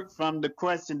divert from the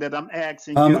question that I'm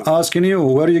asking I'm you. asking you,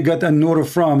 where you get An-Nur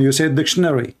from? You said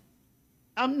dictionary.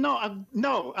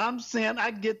 No, I'm saying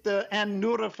I get the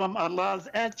An-Nur from Allah's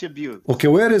attribute. Okay,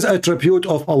 where is attribute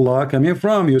of Allah coming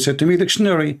from? You said to me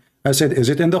dictionary. I said, is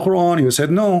it in the Quran? You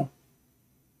said no.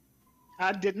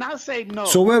 I did not say no.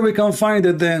 So where we can find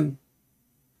it then?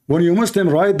 When you Muslim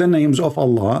write the names of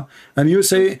Allah and you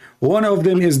say one of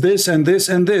them is this and this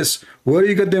and this, where do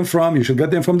you get them from? You should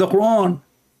get them from the Quran.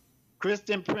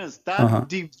 Christian Prince, stop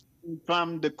diverting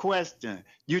from the question.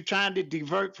 You're trying to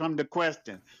divert from the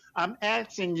question. I'm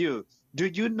asking you, do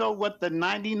you know what the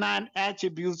 99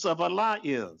 attributes of Allah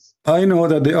is? I know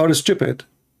that they are stupid.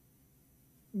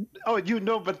 Oh, you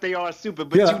know, but they are stupid.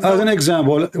 But yeah, as an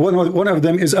example, one of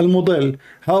them is Al-Mudil.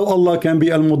 How Allah can be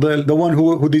Al-Mudil, the one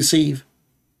who deceive?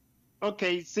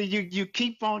 Okay, so you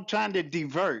keep on trying to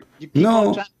divert.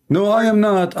 No, I am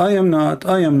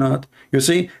not. You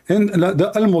see, in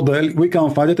the Al-Mudil, we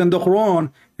can find it in the Quran.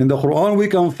 In the Quran, we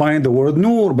can find the word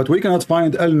Nur, but we cannot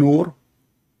find Al-Nur.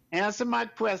 Answer my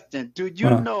question. Do you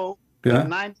know the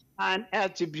 99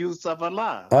 attributes of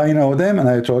Allah? I know them, and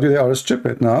I told you they are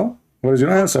stupid. Now, what is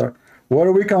your answer?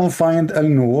 Where we can find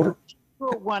Al-Nur?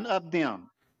 One of them.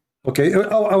 Okay,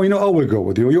 I will go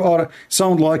with you. You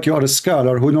sound like you are a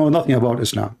scholar who know nothing about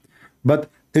Islam. But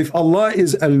if Allah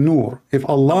is Al-Nur, if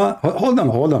Allah, hold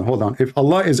on. If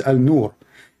Allah is Al-Nur,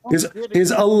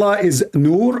 is Allah is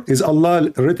Nur? Is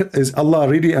Allah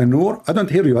really a Nur? I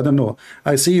don't hear you. I don't know.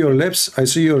 I see your lips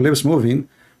moving,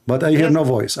 but I hear no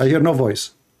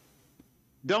voice.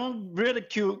 Don't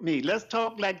ridicule me. Let's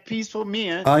talk like peaceful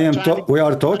men. We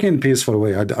are talking peaceful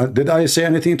way. Did I say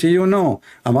anything to you? No.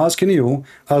 I'm asking you,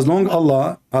 as long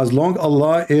Allah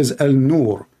is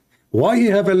Al-Nur, why he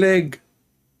have a leg?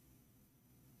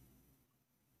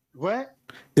 What?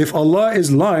 If Allah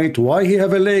is light, why he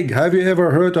have a leg? Have you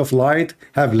ever heard of light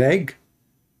have leg?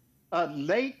 A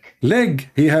leg? Leg.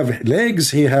 He have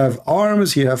legs, he have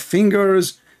arms, he have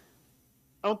fingers.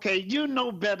 Okay, you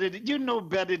know better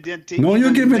than to. No,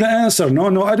 you give me the answer.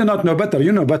 No, I do not know better.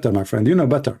 You know better, my friend. You know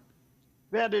better.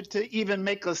 Better to even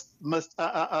make a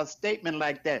statement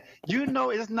like that. You know,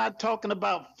 it's not talking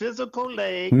about physical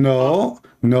leg. No,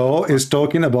 it's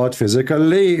talking about physical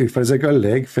leg,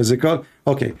 physical.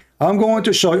 Okay, I'm going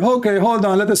to show you. Okay, hold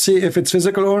on. Let us see if it's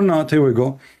physical or not. Here we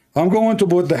go. I'm going to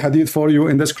put the hadith for you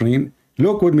in the screen.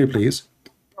 Look with me, please.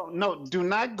 No, do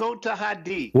not go to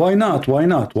hadith. Why not? Why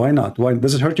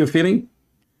does it hurt your feeling?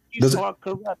 Does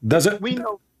it? We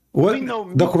know.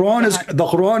 The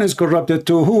Quran is corrupted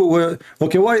too. Who?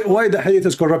 Okay, why the hadith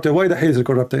is corrupted? Why the hadith is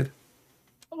corrupted?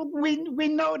 We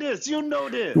know this. You know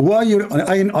this. Why you?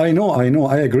 I know.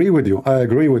 I agree with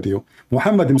you.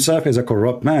 Muhammad himself is a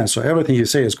corrupt man, so everything he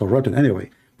says is corrupted anyway.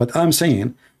 But I'm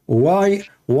saying, why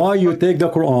you take the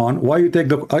Quran? Why you take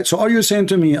the? So are you saying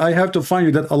to me, I have to find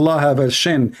you that Allah have a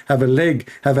shin, have a leg,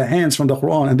 have a hands from the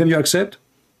Quran, and then you accept?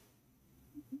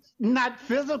 Not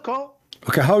physical.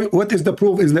 Okay, how? What is the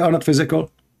proof? Is they are not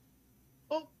physical?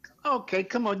 Oh, okay,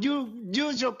 come on. You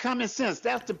use your common sense.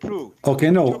 That's the proof.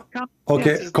 Okay, no.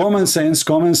 Okay, common sense.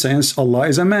 Common sense. Allah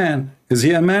is a man. Is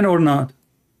he a man or not?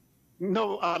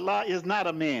 No, Allah is not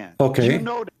a man. Okay. You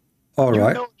know that. All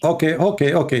right. Okay.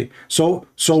 Okay. Okay. So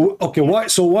okay. Why?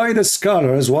 So why the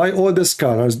scholars? Why all the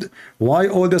scholars? Why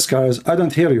all the scholars? I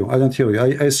don't hear you. I don't hear you.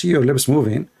 I see your lips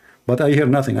moving, but I hear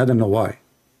nothing. I don't know why.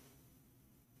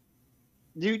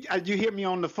 You hear me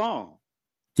on the phone?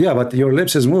 Yeah, but your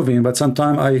lips is moving. But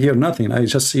sometimes I hear nothing. I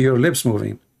just see your lips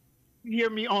moving. You hear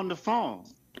me on the phone?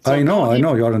 So I know.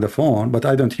 You're on the phone, but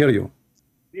I don't hear you.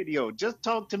 Video. Just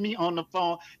talk to me on the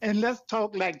phone, and let's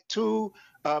talk like two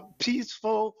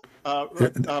peaceful.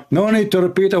 No need to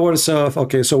repeat ourselves.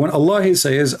 Okay, so when Allah he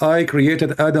says, I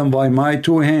created Adam by my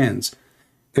two hands,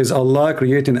 is Allah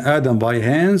creating Adam by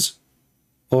hands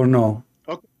or no?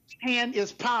 Okay. Hand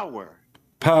is power.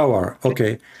 Power.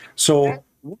 Okay. So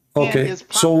okay.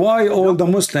 So why all the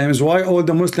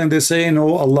Muslims they say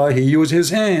no, Allah he used his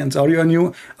hands? Are you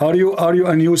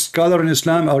a new scholar in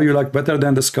Islam? Are you like better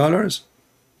than the scholars?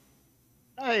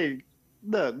 Hey,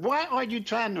 look, why are you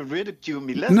trying to ridicule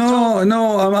me?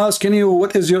 No, I'm asking you,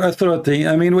 what is your authority?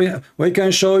 I mean, we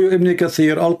can show you Ibn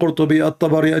Kathir, Al-Qurtubi,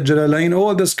 Al-Tabari, Al-Jalalain,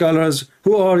 all the scholars.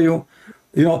 Who are you?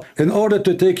 You know, in order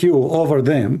to take you over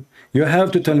them, you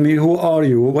have to tell me who are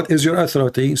you, what is your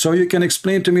authority, so you can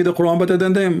explain to me the Quran better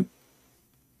than them.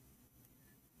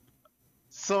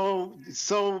 So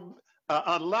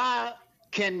Allah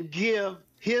can give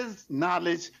his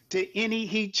knowledge to any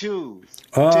he choose.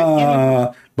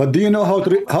 But do you know how to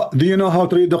read? Do you know how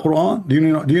to read the Quran?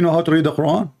 Do you know how to read the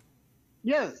Quran?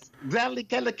 Yes.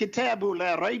 ذلك الكتاب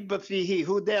لا ريب فيه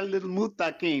هدى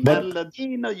للمتقين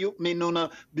الذين يؤمنون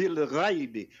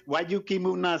بالغيب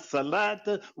ويقيمون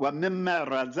الصلاة ومما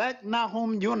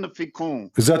رزقناهم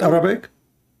ينفقون. Is that Arabic?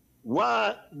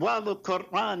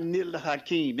 والقرآن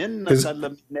الحكيم إنك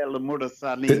لمن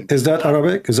المرسلين. Is that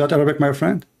Arabic? Is that Arabic, my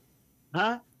friend?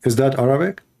 Huh? Is that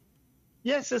Arabic?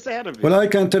 Yes, it's Arabic. Well, I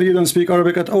can tell you don't speak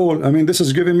Arabic at all. I mean, this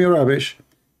is giving me rubbish.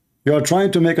 You are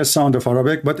trying to make a sound of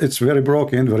Arabic, but it's very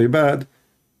broken, very bad.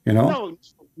 You know?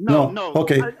 No.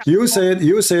 Okay. You said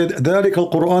ذلك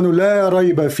القرآن لا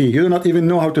ريب فيه. You do not even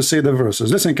know how to say the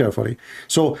verses. Listen carefully.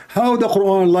 So how the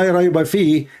Quran لا ريب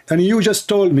فيه, and you just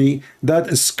told me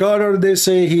that a scholar, they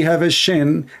say he have a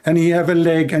shin and he have a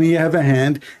leg and he have a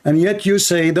hand, and yet you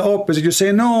say the opposite. You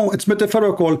say no, it's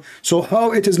metaphorical. So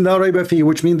how it is لا ريب فيه,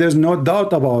 which means there's no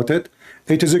doubt about it.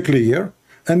 It is clear.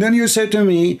 And then you say to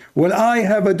me, well, I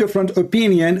have a different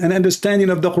opinion and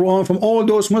understanding of the Quran from all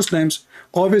those Muslims.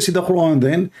 Obviously the Quran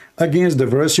then against the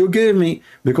verse you gave me,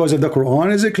 because if the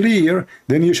Quran is clear,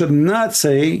 then you should not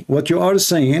say what you are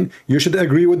saying. You should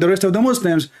agree with the rest of the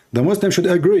Muslims. The Muslims should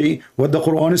agree what the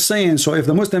Quran is saying. So if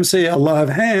the Muslims say Allah have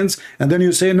hands, and then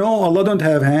you say no, Allah don't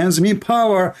have hands, mean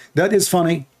power, that is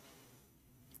funny.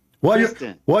 Why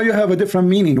you have a different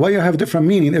meaning? Why you have different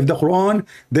meaning if the Quran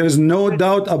there is no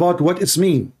doubt about what it's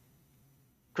mean?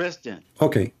 Christian.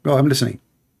 Okay, go. I'm listening.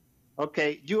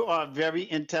 Okay, you are a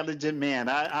very intelligent man.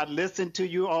 I listen to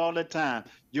you all the time.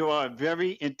 You are a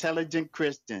very intelligent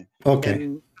Christian. Okay.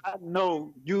 And I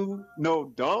know you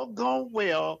know doggone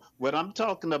well what I'm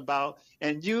talking about,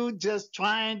 and you just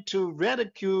trying to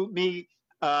ridicule me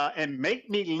and make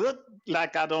me look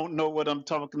like I don't know what I'm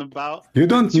talking about. You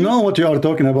don't know what you are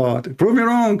talking about. Prove me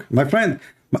wrong, my friend.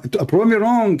 Prove me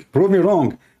wrong. Prove me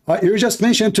wrong. You just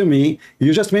mentioned to me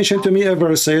a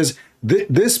verse says,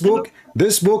 this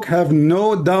book have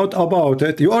no doubt about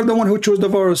it. You are the one who chose the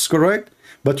verse, correct?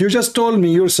 But you just told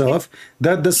me yourself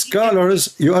that the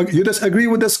scholars, you disagree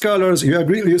with the scholars, you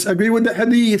disagree with the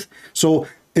hadith. So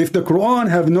if the Quran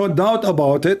have no doubt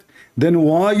about it, then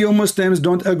why you Muslims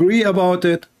don't agree about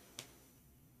it?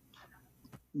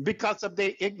 Because of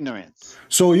their ignorance.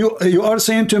 So you are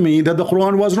saying to me that the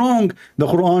Quran was wrong. The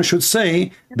Quran should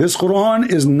say this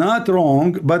Quran is not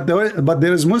wrong, but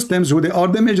there is Muslims who they are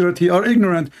the majority are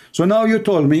ignorant. So now you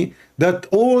told me that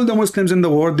all the Muslims in the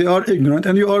world they are ignorant,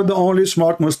 and you are the only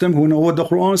smart Muslim who know what the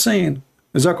Quran is saying.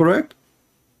 Is that correct?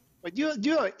 But you're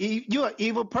an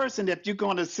evil person that you're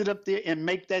going to sit up there and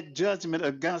make that judgment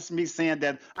against me, saying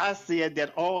that I said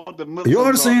that all the Muslims you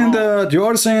are saying that. You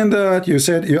are saying that. You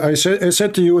said I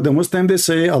said to you the Muslims they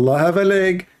say Allah have a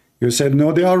leg. You said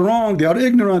no, they are wrong. They are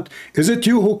ignorant. Is it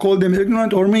you who called them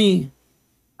ignorant or me?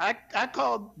 I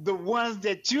called the ones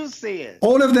that you said.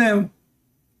 All of them.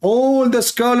 All the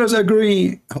scholars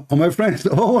agree, oh, my friends,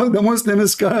 all the Muslim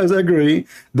scholars agree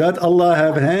that Allah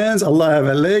have hands, Allah have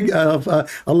a leg,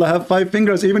 Allah have 5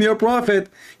 fingers, even your prophet.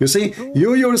 You see,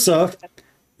 you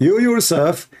You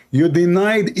yourself, you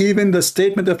denied even the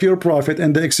statement of your prophet,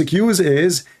 and the excuse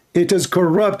is it is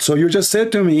corrupt. So you just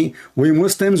said to me, we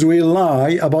Muslims, we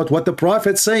lie about what the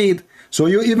prophet said. So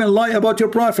you even lie about your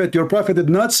prophet. Your prophet did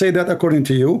not say that according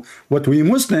to you. What we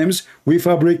Muslims, we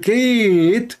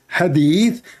fabricate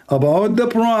hadith about the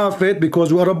prophet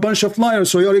because we are a bunch of liars.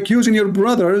 So you're accusing your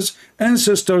brothers and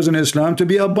sisters in Islam to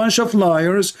be a bunch of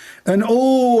liars, and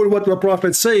all what the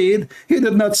prophet said, he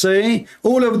did not say.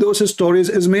 All of those stories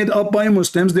is made up by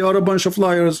Muslims. They are a bunch of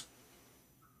liars.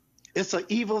 It's an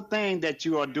evil thing that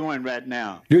you are doing right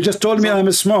now. You just told me I'm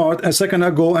smart a second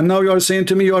ago, and now you are saying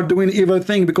to me you are doing evil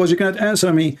thing because you cannot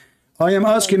answer me. I am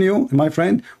asking you, my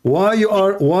friend, why you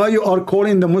are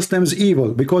calling the Muslims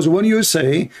evil? Because when you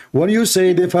say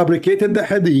they fabricated the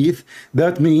hadith,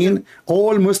 that mean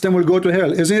all Muslim will go to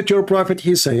hell. Isn't it your prophet?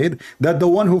 He said that the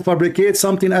one who fabricates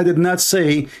something I did not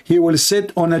say, he will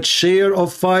sit on a chair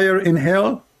of fire in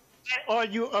hell. Are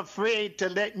you afraid to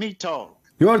let me talk?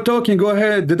 You are talking. Go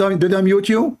ahead. Did I mute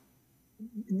you?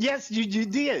 Yes, you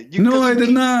did. No, I did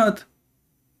not.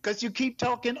 Because you keep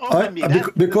talking over me.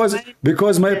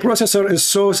 Because my processor is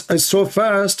so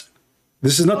fast.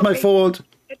 This is not my fault.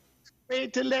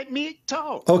 Afraid to let me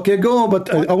talk. Okay, go.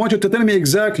 But I want you to tell me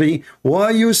exactly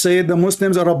why you say the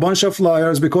Muslims are a bunch of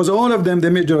liars. Because all of them, the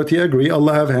majority, agree.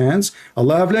 Allah have hands.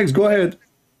 Allah have legs. Go ahead.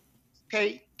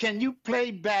 Okay, can you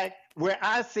play back where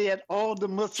I said all the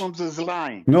Muslims is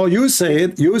lying? No, you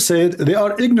said they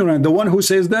are ignorant, the one who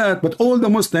says that, but all the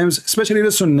Muslims, especially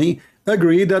the Sunni,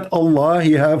 agree that Allah,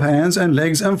 he have hands and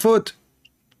legs and foot.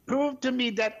 Prove to me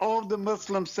that all the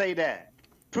Muslims say that.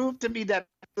 Prove to me that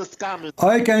the scholars.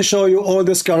 I can show you all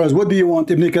the scholars. What do you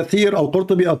want? Ibn Kathir,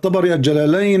 Al-Qurtubi, Al-Tabari,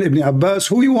 Al-Jalalain, Ibn Abbas,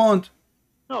 who you want?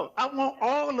 No, I want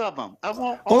all of them. I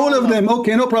want all of them.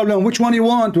 Okay, no problem. Which one you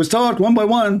want? We start one by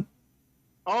one.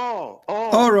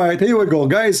 All right, here we go,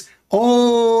 guys.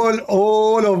 All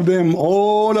of them.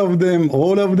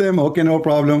 Okay, no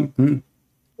problem.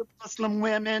 The Muslim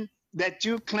women that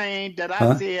you claim that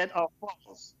I said are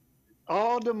false.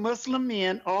 All the Muslim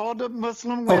men, all the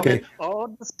Muslim women, all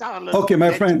the scholars. Okay,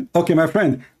 my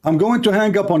friend. I'm going to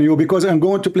hang up on you because I'm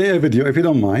going to play a video. If you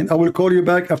don't mind, I will call you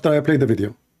back after I play the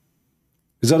video.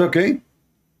 Is that okay?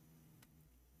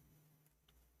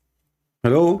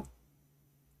 Hello?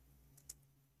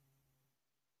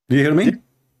 Do you hear me?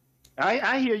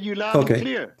 I hear you loud and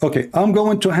clear. Okay, I'm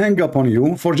going to hang up on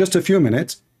you for just a few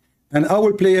minutes, and I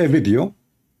will play a video,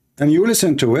 and you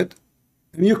listen to it,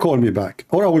 and you call me back,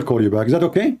 or I will call you back. Is that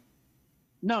okay?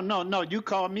 No, you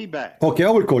call me back. Okay, I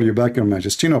will call you back, Your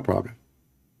Majesty, no problem.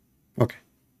 Okay.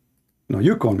 No,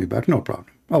 you call me back, no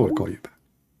problem. I will call you back.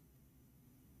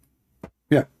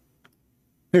 Yeah.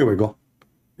 Here we go.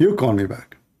 You call me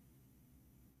back.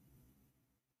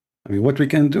 I mean, what we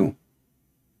can do.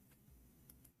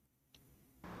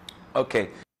 Okay.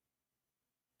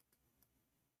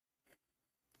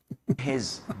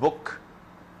 His book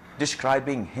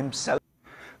describing himself.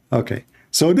 Okay.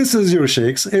 So this is your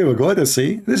sheikhs. Here we go. Let's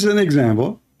see. This is an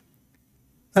example.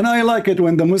 And I like it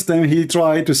when the Muslim, he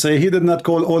tried to say he did not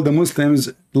call all the Muslims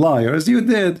liars. You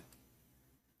did.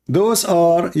 Those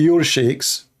are your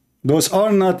sheikhs. Those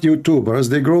are not YouTubers.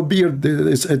 They grow beard.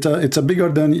 It's a bigger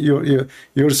than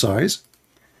your size.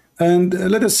 And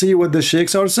let us see what the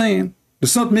sheikhs are saying.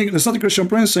 It's not me. It's not Christian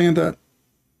Prince saying that.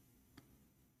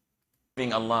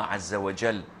 Allah Azza wa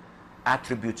Jal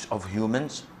attributes of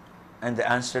humans, and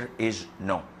the answer is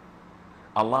no.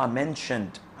 Allah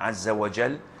mentioned Azza wa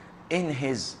Jal in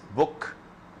his book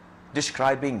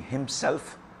describing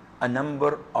himself a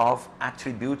number of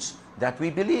attributes that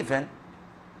we believe in.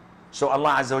 So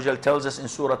Allah Azza wa Jal tells us in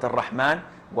Surah Ar-Rahman,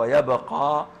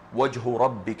 وَيَبَقَى وَجْهُ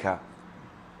رَبِّكَ.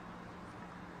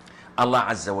 Allah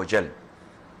Azza wa Jal.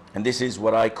 And this is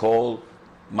what I call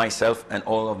myself and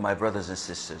all of my brothers and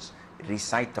sisters.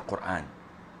 Recite the Quran.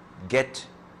 Get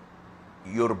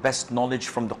your best knowledge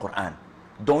from the Quran.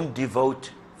 Don't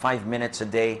devote 5 minutes a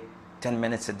day, 10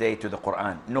 minutes a day to the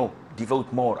Quran. No,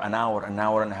 devote more, an hour and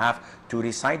a half to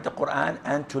recite the Quran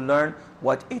and to learn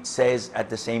what it says at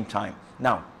the same time.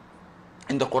 Now,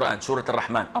 in the Quran, Surah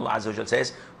Ar-Rahman, Allah Azza wa Jal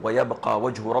says, وَيَبْقَى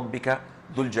وَجْهُ رَبِّكَ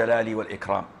ذُو الْجَلَالِ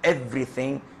وَالْإِكْرَامِ.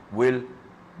 Everything will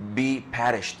be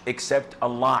perished except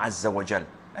Allah Azza wa Jal.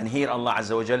 And here Allah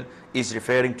Azza wa Jal is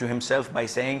referring to himself by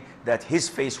saying that his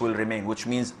face will remain, which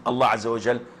means Allah Azza wa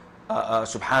Jal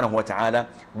subhanahu wa ta'ala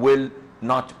will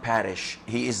not perish.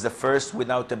 He is the first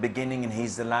without a beginning, and he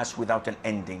is the last without an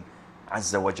ending.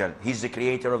 Azza wa Jal. He's the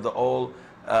creator of the all,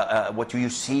 what you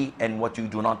see and what you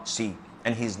do not see.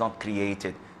 And he's not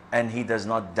created, and he does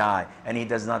not die, and he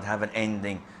does not have an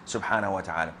ending, subhanahu wa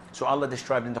ta'ala. So Allah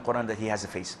described in the Quran that he has a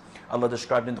face. Allah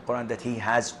described in the Quran that he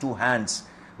has 2 hands.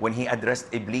 when he addressed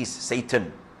Iblis,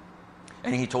 Satan,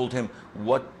 and he told him,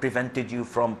 what prevented you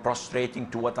from prostrating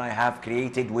to what I have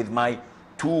created with my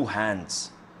 2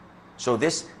 hands? So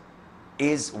this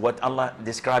is what Allah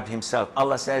described himself.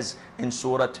 Allah says in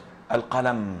Surah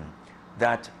Al-Qalam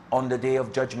that on the day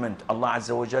of judgment, Allah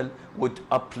Azza wa Jal would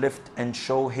uplift and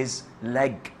show his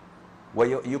leg.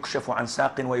 وَيُكْشَفُ عَنْ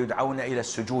سَاقٍ وَيُدْعَوْنَ إِلَى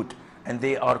السُّجُودِ, and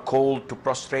they are called to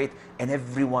prostrate, and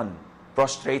everyone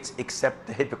prostrates except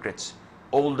the hypocrites.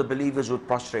 All the believers would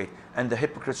prostrate, and the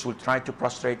hypocrites will try to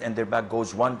prostrate, and their back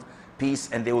goes one piece,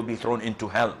 and they will be thrown into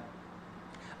hell.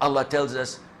 Allah tells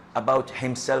us about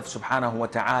himself subhanahu wa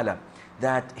ta'ala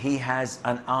that he has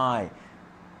an eye.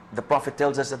 The Prophet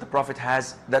tells us that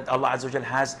Allah Azza wa Jal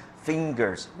has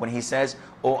fingers. When he says,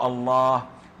 "Oh Allah,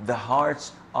 the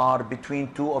hearts are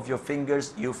between 2 of your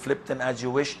fingers, you flip them as you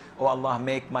wish. Oh Allah,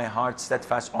 make my heart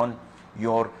steadfast on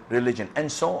your religion,"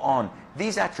 and so on.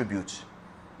 These attributes,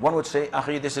 one would say,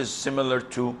 "Akhi, this is similar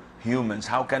to humans.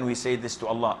 How can we say this to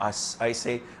Allah?" I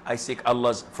say, I seek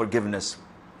Allah's forgiveness.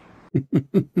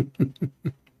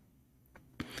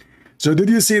 So did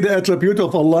you see the attribute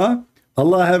of Allah?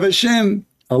 Allah have a shin,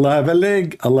 Allah have a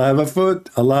leg, Allah have a foot,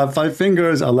 Allah have 5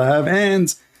 fingers, Allah have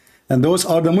hands. And those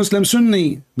are the Muslim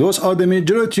Sunni. Those are the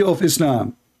majority of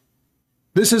Islam.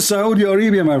 This is Saudi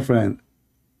Arabia, my friend.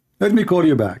 Let me call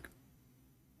you back.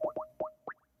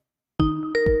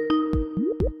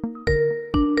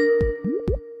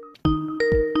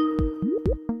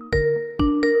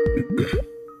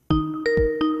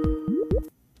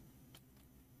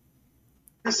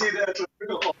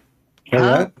 All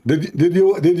right. Did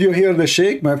you hear the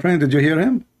sheikh, my friend? Did you hear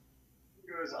him?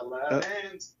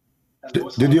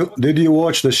 Did you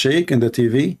watch the sheikh in the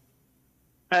TV?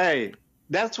 Hey,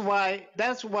 that's why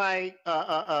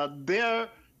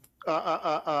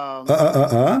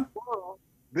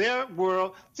their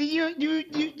world. See,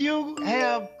 you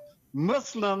have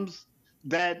Muslims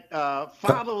that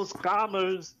follow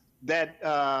scholars that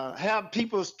have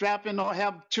people strapping on,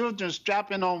 have children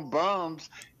strapping on bombs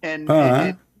and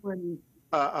doing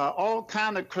all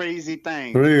kind of crazy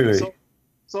things. Really?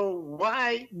 So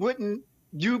why wouldn't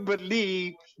you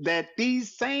believe that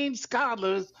these same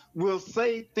scholars will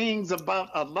say things about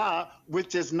Allah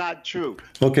which is not true?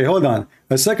 Okay, hold on.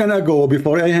 A second ago,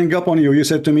 before I hang up on you, you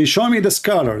said to me, "Show me the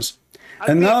scholars."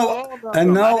 And now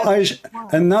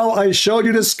I showed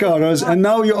you the scholars, and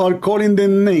now you are calling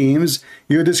them names.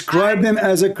 You describe them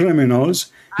as a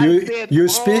criminals. You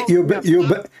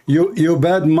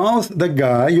bad mouth the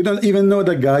guy. You don't even know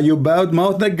the guy. You bad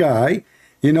mouth the guy.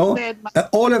 You know,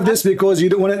 all of this because you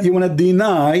want to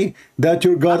deny that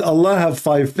your God Allah have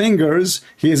 5 fingers.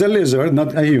 He is a lizard,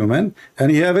 not a human,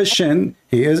 and he have a shin.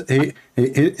 You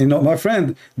know, my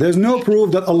friend, there's no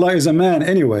proof that Allah is a man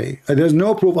anyway. There's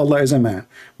no proof Allah is a man.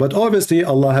 But obviously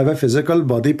Allah have a physical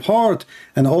body part,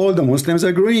 and all the Muslims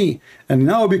agree. And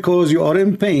now because you are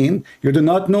in pain, you do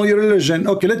not know your religion.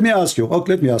 Okay, let me ask you.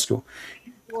 Okay, let me ask you.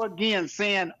 Go again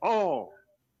saying all.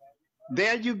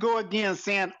 There you go again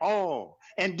saying all.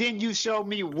 And then you show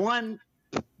me one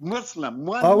Muslim.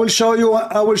 I will show you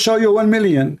 1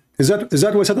 million. Is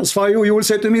that what satisfy you? You will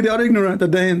say to me they are ignorant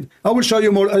at the end. I will show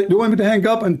you more. Do you want me to hang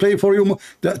up and play for you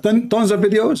tons of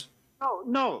videos?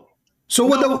 No. So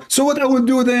what I will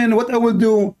do then? What I will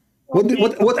do?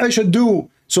 What I should do?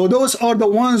 So those are the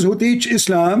ones who teach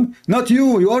Islam, not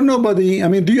you. You are nobody. I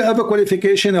mean, do you have a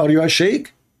qualification? Are you a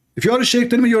sheikh? If you are a sheikh,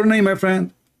 tell me your name, my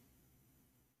friend.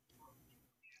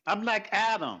 I'm like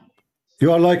Adam.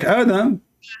 You are like Adam?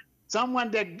 Someone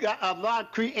that Allah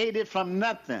created from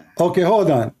nothing. Okay,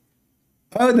 hold on.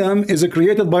 Adam is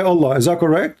created by Allah. Is that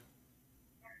correct?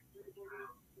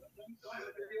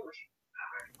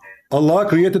 Allah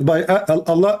created by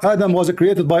Allah. Adam was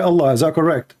created by Allah. Is that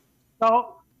correct?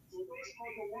 No.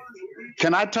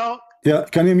 Can I talk? Yeah.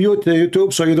 Can you mute the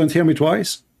YouTube so you don't hear me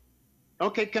twice?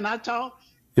 Okay. Can I talk?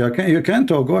 Yeah. You can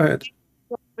talk. Go ahead.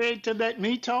 Afraid to let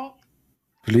me talk?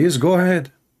 Please go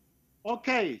ahead.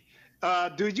 Okay.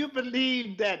 Do you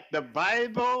believe that the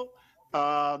Bible,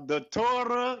 the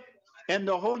Torah, and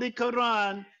the Holy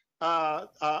Quran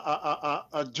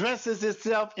addresses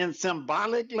itself in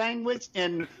symbolic language,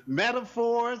 in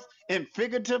metaphors, in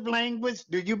figurative language?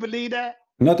 Do you believe that?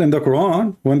 Not in the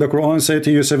Quran. When the Quran say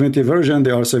to you 70 versions,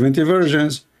 there are 70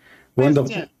 versions. When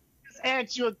Just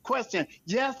ask you a question.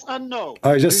 Yes or no?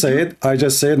 I just said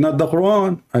not the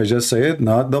Quran. I just said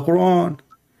not the Quran.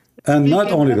 And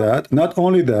not only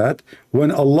that,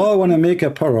 when Allah want to make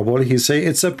a parable, he say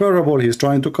it's a parable. He's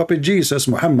trying to copy Jesus.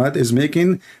 Muhammad is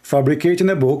fabricating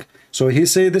a book. So he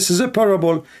say this is a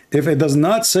parable. If it does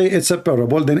not say it's a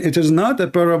parable, then it is not a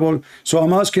parable. So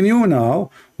I'm asking you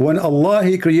now, when Allah,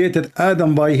 he created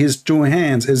Adam by his 2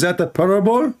 hands, is that a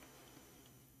parable?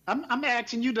 I'm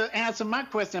asking you to answer my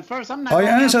question first. I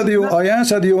answered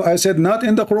you. I said not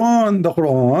in the Quran. The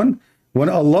Quran, when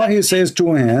Allah, he says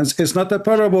 2 hands, it's not a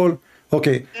parable.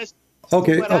 Okay.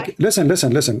 Listen.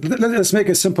 Let's make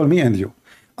it simple, me and you.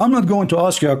 I'm not going to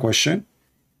ask you a question,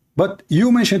 but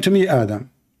you mentioned to me Adam,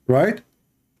 right?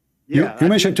 Yeah, you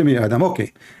mentioned to me Adam.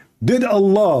 Okay. Did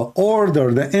Allah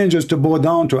order the angels to bow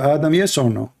down to Adam? Yes or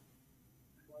no?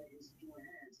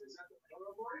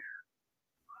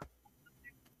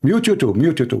 Mute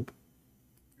YouTube.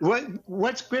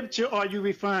 What scripture are you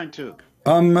referring to?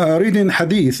 I'm reading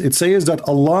hadith. It says that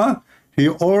Allah, he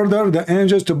ordered the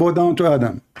angels to bow down to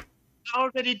Adam. I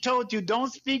already told you,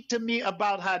 don't speak to me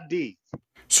about hadith.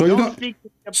 So you don't speak to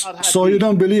me about hadith. So you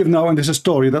don't believe now in this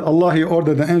story that Allah, he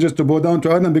ordered the angels to bow down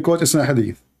to Adam because it's a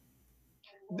hadith?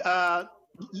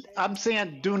 I'm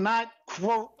saying do not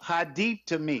quote hadith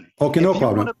to me. Okay, no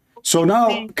problem. So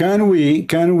now, can we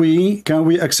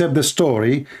accept the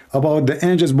story about the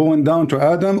angels bowing down to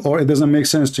Adam, or it doesn't make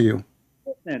sense to you?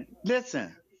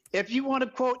 Listen. If you want to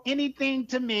quote anything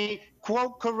to me,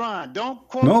 quote Quran. Don't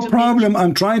quote. No problem.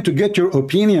 I'm trying to get your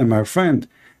opinion, my friend.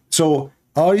 So,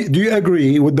 do you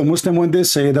agree with the Muslim when they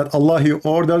say that Allah, he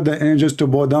ordered the angels to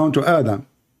bow down to Adam?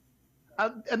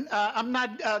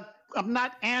 I'm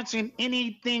not answering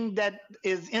anything that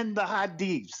is in the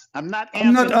hadiths. I'm not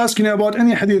asking you about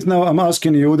any hadith now. I'm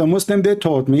asking you, the Muslim, they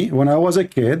taught me when I was a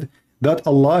kid that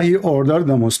Allah, he ordered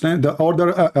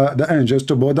the angels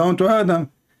to bow down to Adam.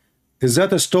 Is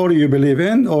that a story you believe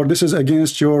in, or this is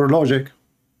against your logic?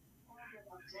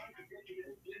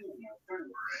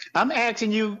 I'm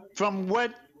asking you from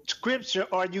what scripture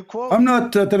are you quoting? I'm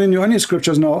not telling you any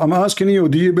scriptures now. I'm asking you,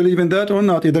 do you believe in that or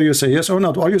not? Either you say yes or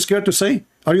not. Are you scared to say?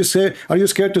 Are you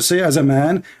scared to say as a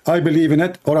man, I believe in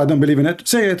it or I don't believe in it?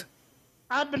 Say it.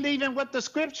 I believe in what the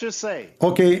scriptures say.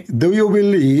 Okay, do you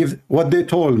believe what they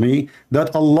told me,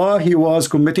 that Allah, he was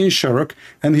committing shirk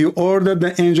and he ordered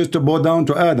the angels to bow down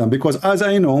to Adam? Because as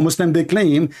I know, Muslim, they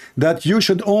claim that you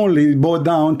should only bow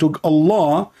down to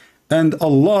Allah and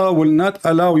Allah will not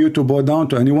allow you to bow down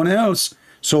to anyone else.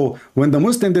 So when the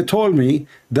Muslim, they told me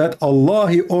that Allah,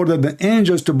 he ordered the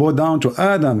angels to bow down to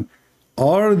Adam,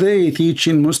 are they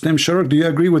teaching Muslim shirk? Do you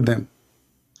agree with them?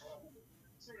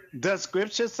 Does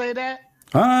scripture say that?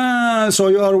 So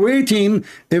you are waiting.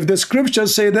 If the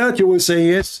scriptures say that, you will say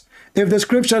yes. If the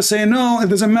scriptures say no, it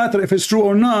doesn't matter if it's true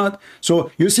or not.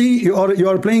 So you see, you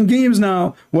are playing games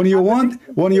now. When you want,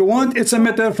 it's a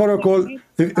metaphorical.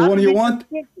 When you want,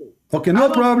 okay,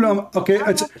 no problem. Okay,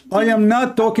 I am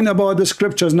not talking about the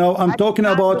scriptures now. I'm talking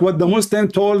about what the Muslim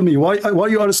told me. Why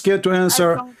you are scared to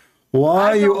answer?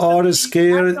 Why you are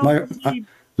scared?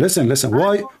 Listen.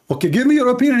 Why? Okay, give me your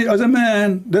opinion as a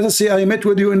man. Let us say I met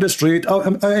with you in the street.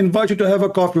 I invite you to have a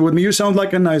coffee with me. You sound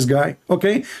like a nice guy.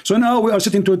 Okay, so now we are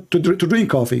sitting to drink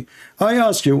coffee. I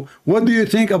ask you, what do you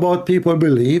think about people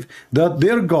believe that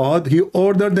their God, he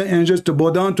ordered the angels to bow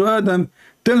down to Adam?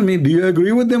 Tell me, do you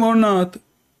agree with them or not?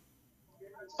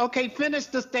 Okay, finish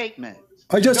the statement.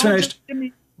 I just finished.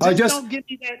 I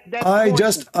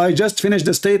just finished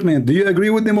the statement. Do you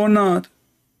agree with them or not?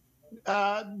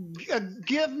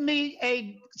 Give me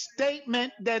a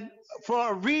statement that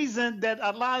for a reason that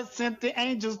Allah sent the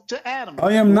angels to Adam.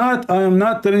 I am not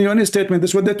telling you any statement.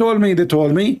 This is what they told me. They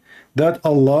told me that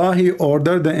Allah, he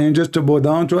ordered the angels to bow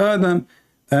down to Adam.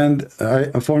 And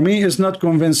for me, it's not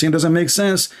convincing. Doesn't make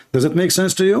sense. Does it make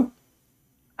sense to you?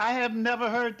 I have never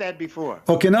heard that before.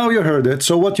 Okay, now you heard it.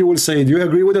 So what you will say, do you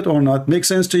agree with it or not? Make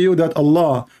sense to you that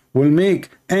Allah will make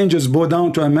angels bow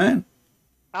down to a man?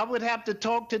 I would have to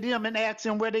talk to them and ask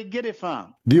them where they get it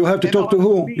from. Do you have to talk to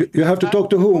who? You have to talk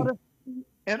to who?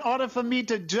 In order for me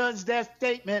to judge that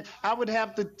statement, I would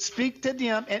have to speak to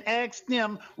them and ask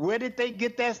them where did they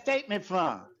get that statement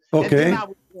from. Okay.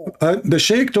 The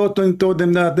sheikh taught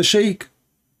them that, the sheikh.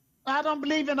 I don't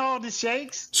believe in all the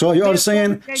sheikhs. So you are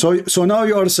saying, so now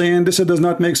you are saying this does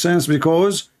not make sense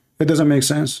because it doesn't make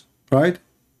sense, right?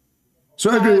 So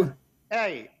I agree.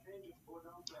 Hey,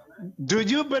 do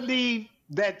you believe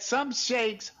that some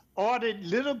sheikhs ordered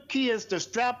little kids to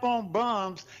strap on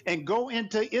bombs and go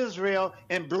into Israel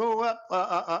and blow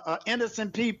up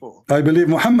innocent people? I believe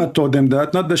Muhammad taught them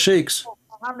that, not the sheikhs.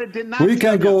 We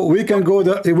can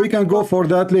go for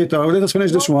that later. Let us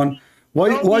finish this one.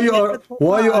 Why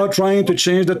you are trying to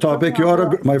change the topic? You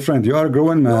are my friend. You are a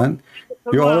grown man.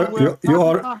 You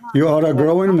are a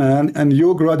grown man, and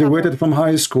you graduated from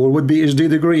high school with PhD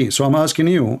degree. So I'm asking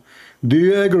you, do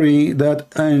you agree that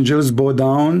angels bow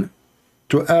down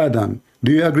to Adam?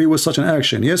 Do you agree with such an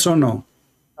action? Yes or no?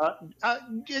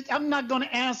 I'm not going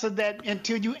to answer that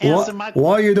until you answer my question.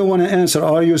 Why you don't want to answer?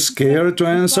 Are you scared to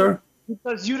answer?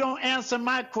 Because you don't answer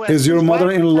my question. Is your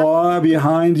mother-in-law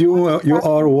behind you? You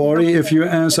are worried if you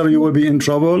answer you will be in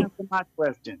trouble?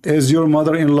 Is your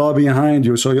mother-in-law behind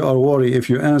you? So you are worried if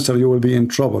you answer you will be in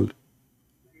trouble.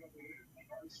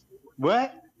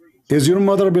 What? Is your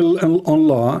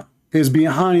mother-in-law is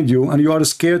behind you and you are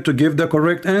scared to give the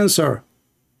correct answer?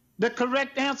 The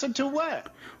correct answer to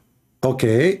what?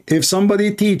 Okay, if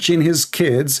somebody teaching his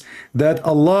kids that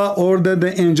Allah ordered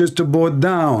the angels to bow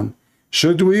down,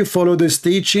 should we follow this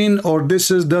teaching, or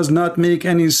does not make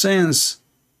any sense?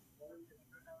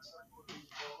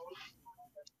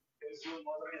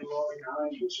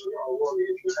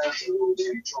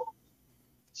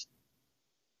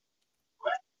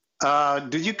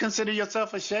 Do you consider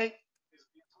yourself a sheikh?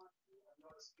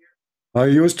 I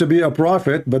used to be a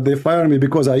prophet, but they fired me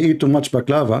because I eat too much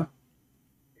baklava.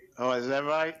 Oh, is that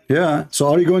right? Yeah,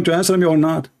 so are you going to answer me or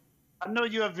not? I know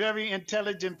you're a very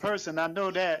intelligent person. I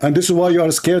know that. And this is why you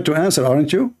are scared to answer,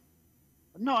 aren't you?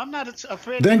 No, I'm not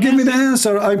afraid. Then give me the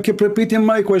answer. I keep repeating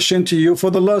my question to you for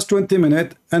the last 20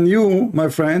 minutes, and you, my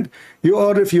friend, you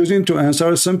are refusing to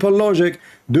answer simple logic.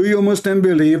 Do you Muslim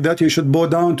believe that you should bow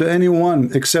down to anyone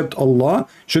except Allah?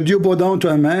 Should you bow down to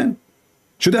a man?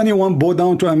 Should anyone bow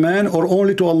down to a man or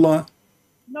only to Allah?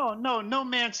 No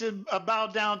man should bow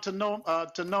down to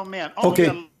no man.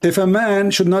 Okay, if a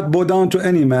man should not bow down to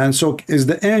any man, so is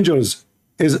the angels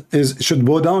should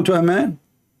bow down to a man?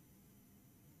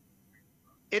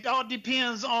 It all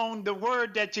depends on the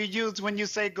word that you use when you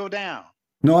say go down.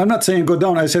 No, I'm not saying go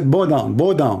down. I said bow down,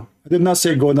 bow down. I did not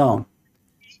say go down.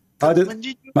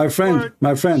 My friend,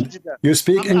 you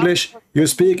speak English. You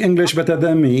speak English better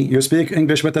than me. You speak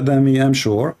English better than me, I'm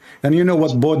sure. And you know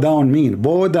what bow down mean.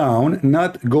 Bow down,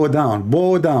 not go down.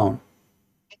 Bow down.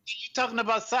 You're talking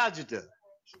about sajda.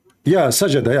 Yeah,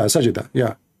 sajda. Yeah, sajda.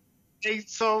 Yeah. Okay,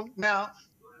 so now,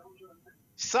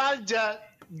 sajda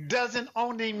doesn't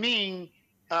only mean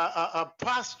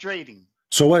prostrating.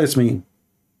 So what does it mean?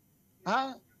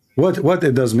 Huh? What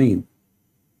it does mean?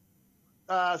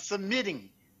 Submitting.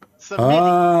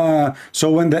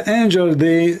 So when the angel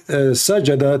they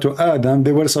sajada to Adam,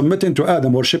 they were submitting to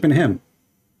Adam, worshiping him.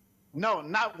 No,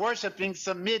 not worshiping,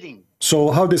 submitting.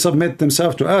 So how they submit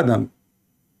themselves to Adam?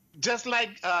 Just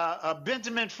like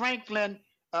Benjamin Franklin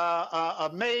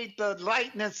made the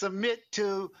lightning submit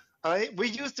to. We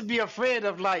used to be afraid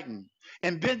of lightning,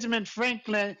 and Benjamin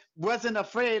Franklin wasn't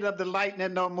afraid of the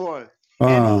lightning no more.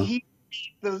 And he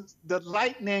made the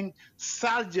lightning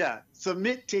sajda,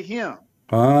 submit to him.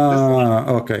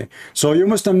 Okay. So you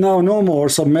Muslim now no more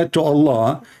submit to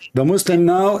Allah. The Muslim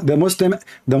now, the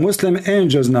Muslim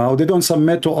angels now, they don't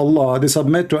submit to Allah, they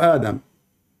submit to Adam.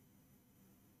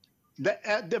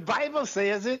 The Bible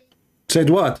says it. Said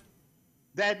what?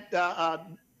 That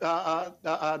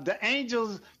the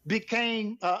angels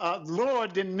became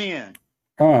Lord than men.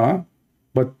 But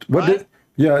what? Right?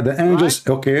 The angels.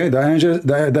 Right? Okay, the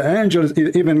angels.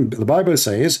 Even the Bible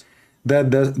says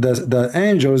that the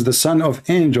angels, the son of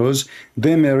angels,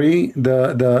 they marry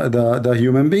the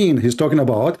human being. He's talking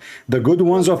about the good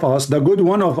ones of us, the good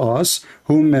one of us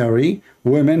who marry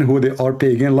women who they are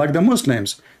pagan like the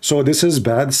Muslims. So this is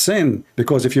bad sin,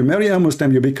 because if you marry a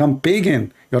Muslim, you become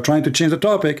pagan. You're trying to change the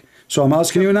topic. So I'm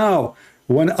asking you now,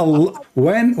 when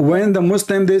the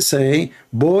Muslim they say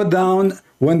bow down,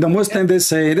 when the Muslim they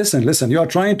say listen, you are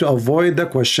trying to avoid the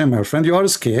question, my friend. You are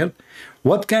scared.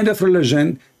 What kind of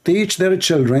religion teach their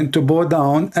children to bow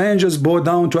down and just bow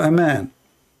down to a man?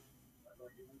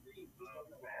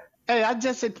 Hey, I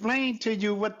just explained to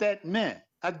you what that meant.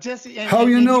 How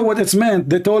you know what it's meant?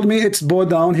 They told me it's bow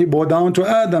down. He bowed down to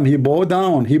Adam. He bowed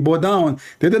down. He bowed down.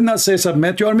 They did not say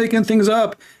submit. You are making things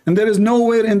up. And there is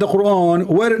nowhere in the Quran,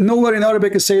 nowhere in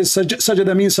Arabic it says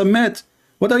sajda means submit.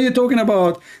 What are you talking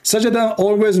about? Sajda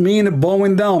always mean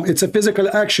bowing down. It's a physical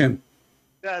action.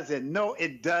 Doesn't. No,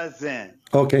 it doesn't.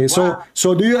 Okay, wow.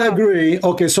 so do you agree?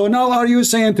 Okay, so now are you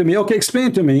saying to me, okay,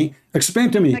 explain to me.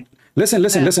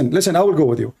 Listen, I will go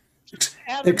with you.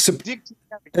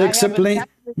 Explain.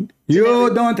 You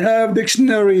don't have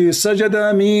dictionary.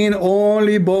 Sajada mean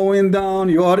only bowing down.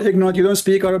 You are ignorant. You don't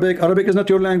speak Arabic. Arabic is not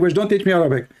your language. Don't teach me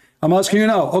Arabic. I'm asking you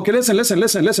now. Okay,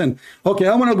 listen. Okay,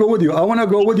 I want to go with you. I want to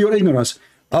go with your ignorance.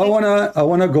 I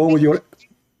wanna go with your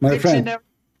my friend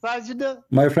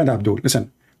Abdul.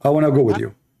 Listen, I want to go with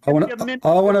you. I want to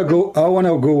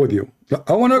go with you.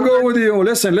 I want to go with you.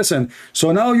 Listen.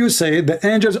 So now you say the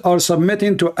angels are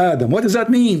submitting to Adam. What does that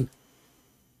mean?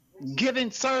 Giving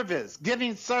service.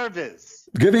 Giving service?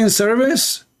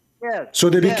 Yes. So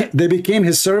they became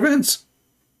his servants?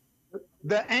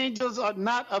 The angels are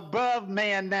not above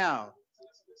man now.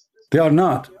 They are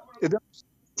not.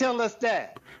 Tell us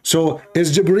that. So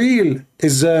is Jibreel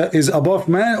is above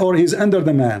man or he's under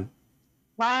the man?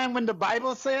 Fine when the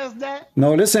Bible says that?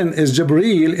 No, listen, is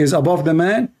Jibreel is above the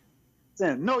man?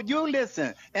 No, you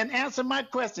listen and answer my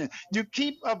question. You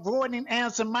keep avoiding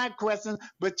answering my question,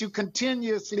 but you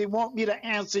continuously want me to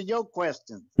answer your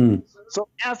question. So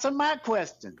answer my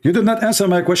question. You did not answer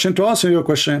my question to answer your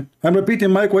question. I'm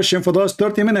repeating my question for the last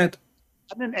 30 minutes.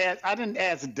 I didn't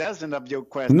ask a dozen of your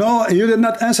questions. No, you did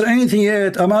not answer anything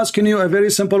yet. I'm asking you a very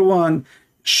simple one.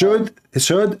 Should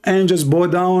angels bow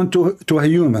down to a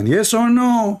human? Yes or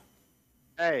no?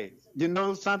 Hey, you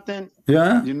know something?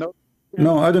 Yeah? You know?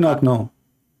 No, I do not know.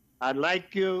 I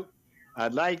like you.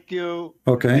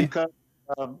 Okay. Because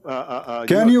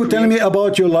can you tell me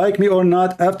about you like me or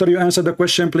not after you answer the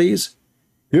question, please?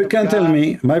 You can tell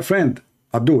me, my friend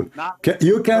Abdul.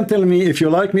 You can tell me if you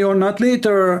like me or not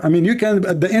later. I mean, you can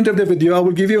at the end of the video. I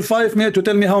will give you 5 minutes to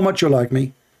tell me how much you like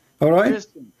me. All right?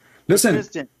 Listen,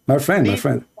 my friend.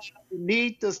 You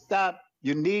need to stop.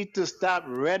 You need to stop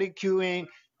ridiculing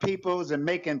peoples and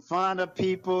making fun of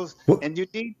peoples, and you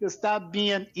need to stop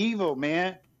being evil,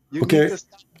 man. You need to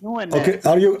stop doing that.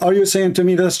 Okay, are you saying to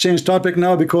me let's change topic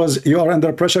now because you are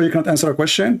under pressure? You can't answer a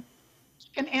question.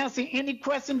 You can answer any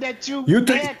question that you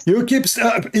ask. You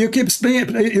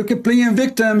keep playing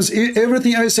victims.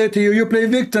 Everything I say to you, you play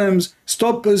victims.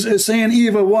 Stop saying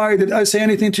evil. Why did I say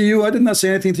anything to you? I did not say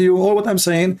anything to you. All what I'm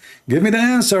saying, give me the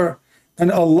answer. And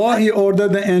Allah, He ordered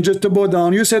the angels to bow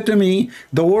down. You said to me,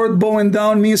 the word bowing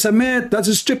down means submit.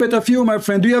 That's stupid of you, my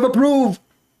friend. Do you have a proof?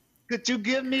 Could you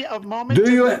give me a moment?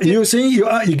 You see,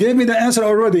 you gave me the answer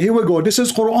already. Here we go. This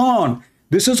is Quran.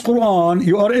 This is Quran.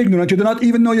 You are ignorant. You do not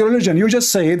even know your religion. You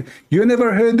just said you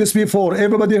never heard this before.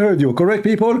 Everybody heard you. Correct,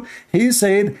 people? He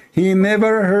said he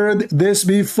never heard this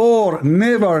before.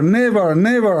 Never, never,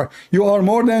 never. You are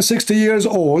more than 60 years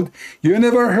old. You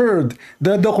never heard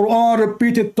that the Quran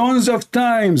repeated tons of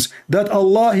times that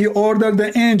Allah, He ordered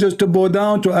the angels to bow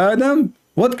down to Adam?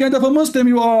 What kind of a Muslim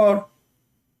you are?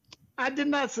 I did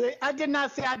not say I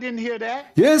didn't hear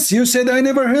that. Yes, you said I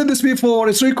never heard this before.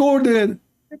 It's recorded.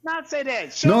 I did not say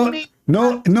that. Show me.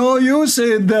 No, you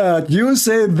said that. You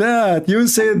said that. You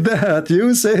said that.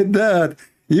 You said that.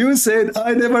 You said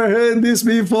I never heard this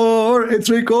before. It's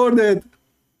recorded.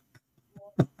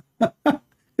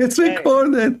 It's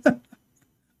recorded.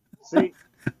 See,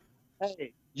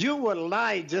 hey, you will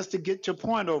lie just to get your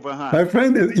point over, huh? My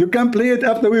friend, you can play it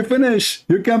after we finish.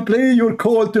 You can play your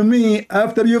call to me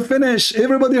after you finish.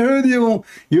 Everybody heard you.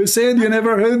 You said you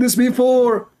never heard this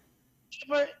before.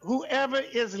 Whoever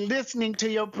is listening to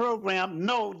your program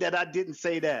know that I didn't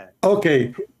say that.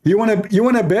 Okay. You wanna bet? You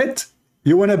wanna bet?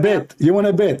 You wanna bet? You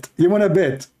wanna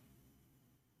bet?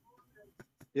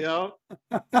 You know?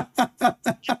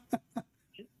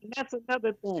 That's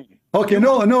another thing. Okay,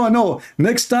 no.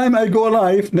 Next time I go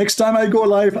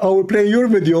live, I will play your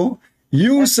video.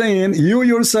 You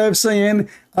yourself saying,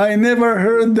 I never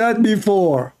heard that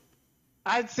before.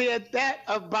 I said that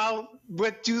about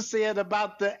what you said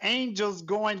about the angels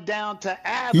going down to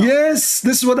Adam. Yes,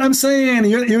 this is what I'm saying.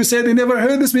 You said you never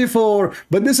heard this before,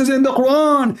 but this is in the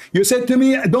Quran. You said to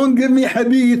me, don't give me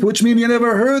hadith, which means you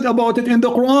never heard about it in the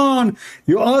Quran.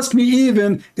 You asked me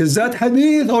even, is that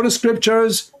hadith or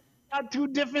scriptures? Are two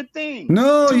different things.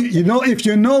 No, if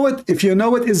you know it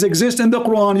exists in the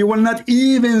Quran, you will not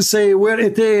even say where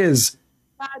it is.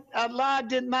 Allah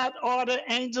did not order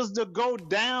angels to go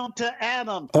down to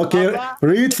Adam. Okay,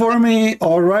 read for me.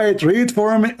 All right, read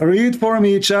for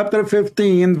me chapter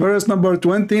 15, verse number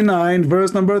 29,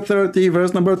 verse number 30,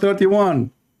 verse number 31.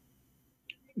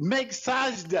 Make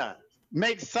sajda.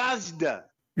 Make sajda.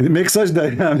 Make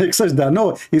sajda. Yeah, make sajda.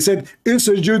 No, he said,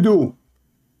 isjudu.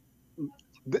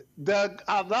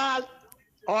 Allah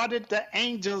ordered the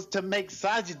angels to make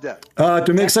sajda.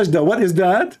 To make sajda. What is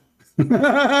that?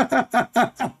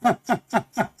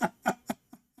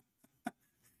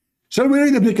 Shall we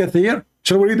read Ibn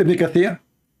Kathir?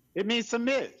 It means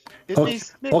submit.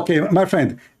 Okay, my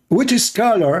friend, which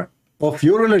scholar of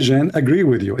your religion agree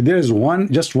with you? There is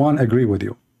just one agree with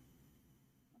you.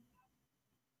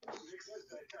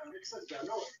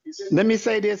 Let me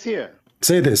say this here.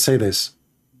 Say this.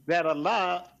 That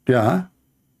Allah. Yeah.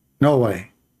 No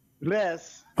way.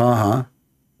 Bless.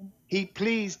 He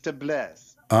pleased to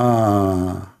bless.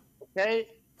 Okay.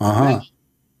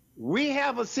 We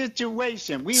have a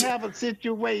situation. We have a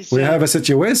situation. We have a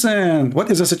situation. What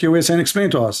is a situation?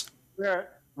 Explain to us. Where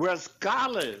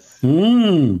scholars,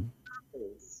 you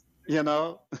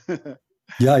know.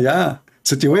 Yeah.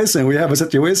 Situation. We have a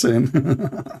situation.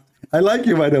 I like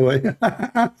you, by the way.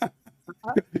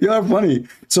 You are funny.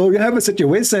 So we have a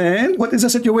situation. What is a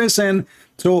situation?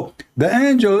 So the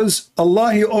angels,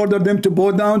 Allah, He ordered them to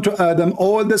bow down to Adam.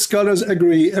 All the scholars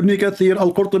agree. Ibn Kathir,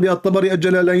 Al-Qurtubi, Al-Tabari,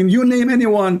 Al-Jalalain, you name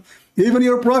anyone. Even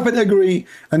your prophet agree.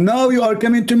 And now you are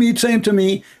coming to me, saying to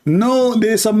me, no,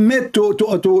 they submit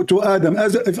to Adam,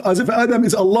 as if Adam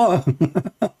is Allah.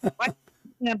 Why do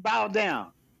you keep bow down?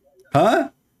 Huh?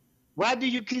 Why do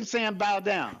you keep saying bow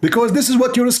down? Because this is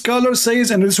what your scholar says,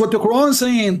 and this is what the Quran is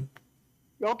saying.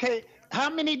 Okay, how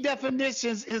many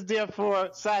definitions is there for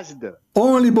sajda?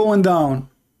 Only bowing down.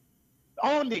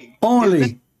 Only.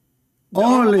 Only.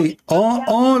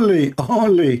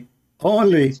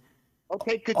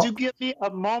 Okay, could you give me a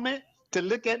moment to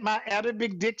look at my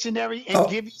Arabic dictionary and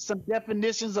give you some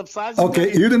definitions of sajda?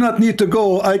 Okay, you do not need to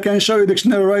go. I can show you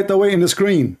dictionary right away in the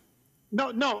screen.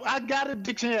 No, I got a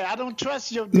dictionary. I don't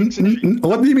trust your dictionary.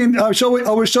 What do you mean? I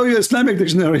will show you Islamic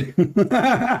dictionary.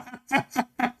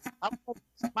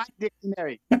 My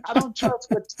dictionary. I don't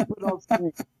trust what you put on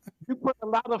screen. You put a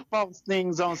lot of false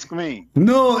things on screen.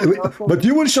 No, but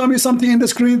you will show me something in the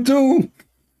screen too.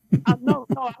 No,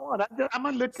 I won't. I'm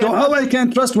gonna look. So how I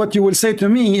can trust what you will say to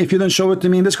me if you don't show it to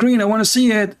me in the screen? I want to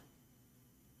see it.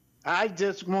 I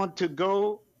just want to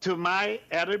go to my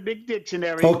Arabic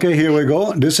dictionary. Okay, here we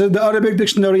go. This is the Arabic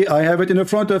dictionary. I have it in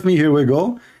front of me. Here we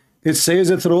go. It says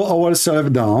throw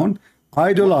ourselves down,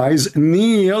 idolize,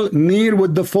 kneel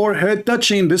with the forehead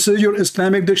touching. This is your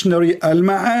Islamic dictionary,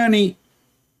 Al-Ma'ani.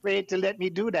 Afraid to let me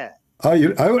do that.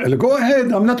 Go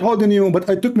ahead. I'm not holding you, but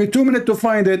it took me 2 minutes to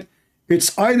find it.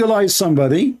 It's idolize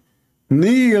somebody,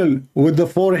 kneel with the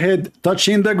forehead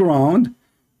touching the ground,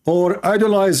 or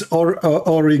idolize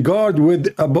or regard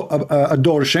with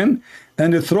adoration,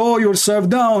 and throw yourself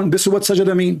down. This is what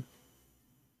sajda mean.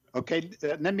 Okay,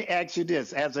 let me ask you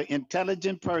this. As an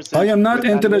intelligent person... I am not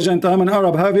intelligent. I'm an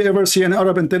Arab. Have you ever seen an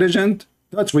Arab intelligent?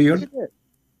 That's weird.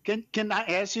 Can I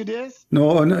ask you this?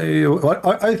 No,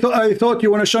 I thought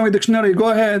you want to show me dictionary.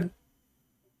 Go ahead.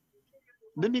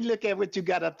 Let me look at what you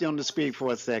got up there on the screen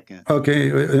for a second.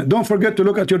 Okay, don't forget to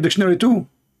look at your dictionary too.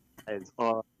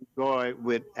 Or joy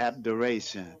with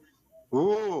adoration.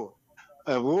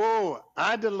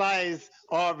 Idolize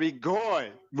or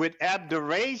regard with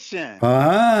adoration.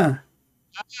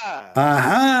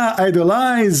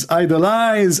 Idolize.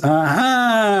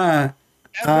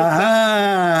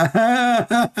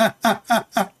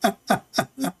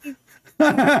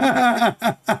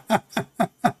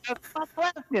 That's my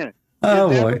question. Oh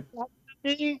boy.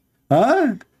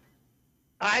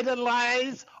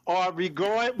 Idolize or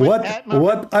regard with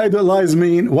what idolize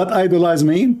mean? What idolize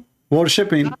mean?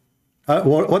 Worshipping.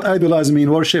 What idolize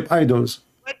mean? Worship idols.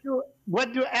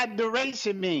 What do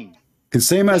adoration mean? It's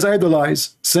same as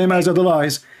idolize. Same as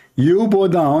idolize. You bow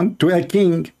down to a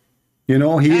king. You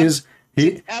know, you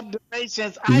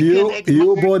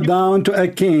bow down to a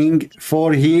king,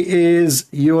 for he is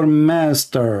your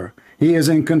master. He is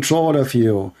in control of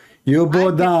you. You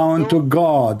bow down to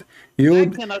God.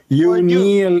 You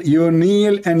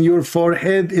kneel and your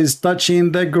forehead is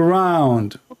touching the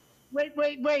ground. Wait.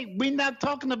 We're not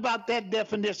talking about that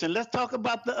definition. Let's talk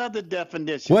about the other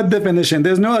definition. What definition?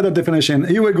 There's no other definition.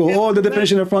 Here we go. All the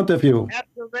definition in front of you.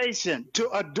 Adoration, to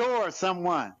adore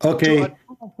someone. Okay. To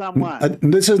adore someone.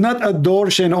 This is not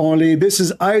adoration only. This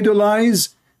is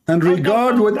idolize and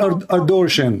regard with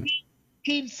adoration.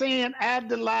 Keep saying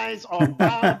idolize or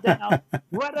bow down.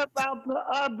 What about the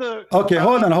other? Okay,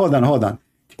 hold on.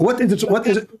 What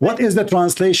is the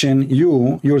translation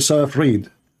you yourself read?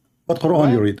 What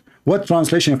Quran you read? What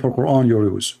translation for Quran you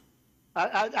use?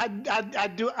 I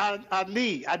do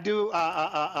Ali. I do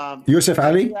Yusuf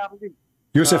Ali?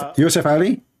 Yusuf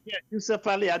Ali? Yeah, Yusuf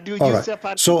Ali. I do All Yusuf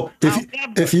right. Ali. So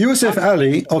if Yusuf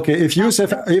Ali, okay, if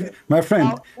my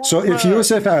friend, so if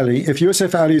Yusuf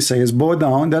Ali says bow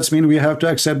down, that's mean we have to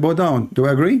accept bow down. Do you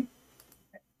agree?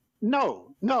 No.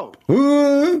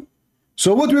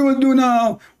 So what we will do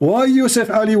now? Why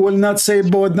Yusuf Ali will not say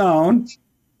bow down?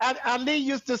 Ali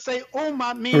used to say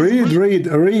Ummah means read.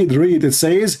 It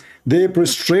says they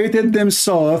prostrated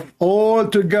themselves all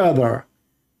together.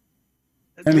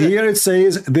 And here it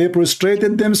says they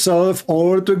prostrated themselves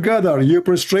all together. You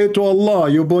prostrate to Allah.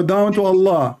 You bow down to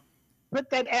Allah. Put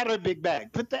that Arabic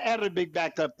back. Put the Arabic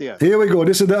back up there. Here we go.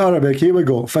 This is the Arabic. Here we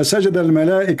go. فَسَجَدَ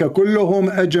الْمَلَائِكَ كُلُّهُمْ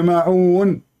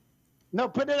أَجْمَعُونَ. No,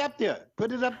 put it up there.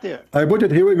 Put it up there. I put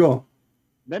it. Here we go.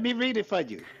 Let me read it for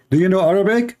you. Do you know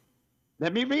Arabic?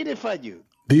 Let me read it for you.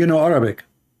 Do you know Arabic?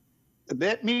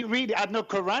 Let me read it. I know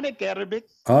Quranic Arabic.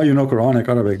 Oh, you know Quranic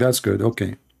Arabic. That's good.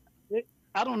 Okay.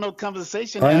 I don't know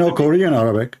conversation I know Arabic. Korean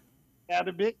Arabic.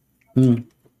 Arabic. Mm.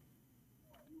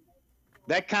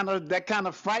 That kind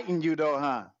of frightened you though,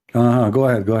 huh? Go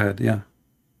ahead. Go ahead. Yeah.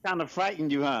 Kind of frightened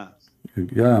you, huh?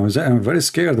 Yeah, I'm very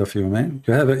scared of you, man.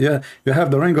 You have it. Yeah, you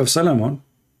have the ring of Solomon.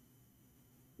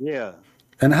 Yeah.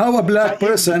 And how a black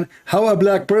person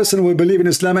will believe in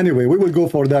Islam anyway? We will go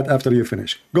for that after you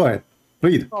finish. Go ahead.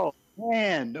 Read. Oh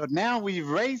man, now we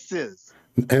racist.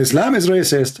 Islam is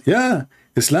racist. Yeah.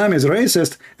 Islam is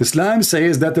racist. Islam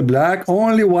says that the black,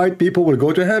 only white people will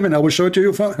go to heaven. I will show it to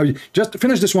you. Just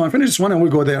finish this one, and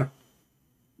we'll go there.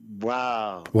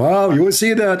 Wow. Wow, you will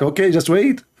see that. Okay, just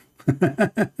wait.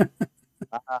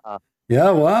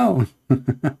 Yeah, wow.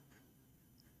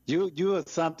 You are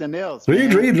something else.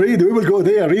 Read. We will go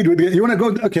there. Read. You want to go?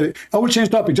 Okay, I will change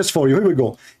topic just for you. Here we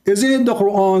go. Isn't the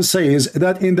Quran says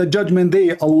that in the judgment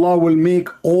day, Allah will make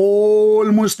all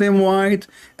Muslim white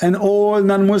and all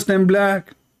non-Muslim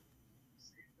black?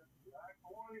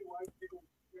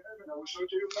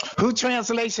 Who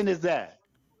translation is that?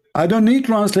 I don't need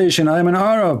translation. I am an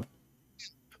Arab.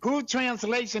 Who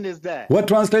translation is that? What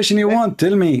translation you want?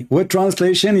 Tell me. What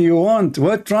translation you want?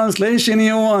 What translation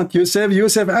you want?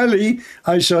 Yusuf Ali.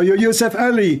 I show you Yusuf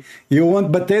Ali. You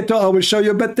want potato? I will show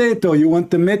you potato. You want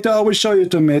tomato? I will show you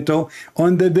tomato.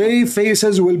 On the day,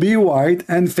 faces will be white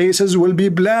and faces will be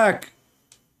black.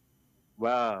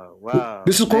 Wow.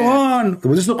 This is Quran.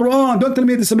 This is the Quran. Don't tell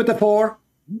me this is a metaphor.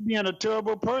 You being a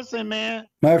terrible person, man.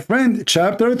 My friend,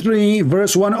 chapter 3,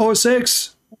 verse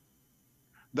 106.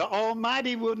 The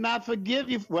Almighty will not forgive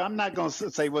you. Well, I'm not going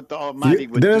to say what the Almighty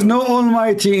would do. There's no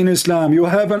Almighty in Islam. You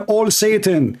have an all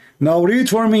Satan. Now read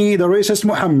for me the racist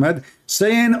Muhammad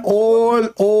saying all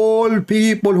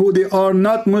people who they are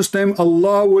not Muslim,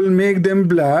 Allah will make them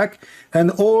black,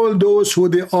 and all those who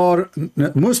they are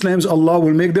Muslims, Allah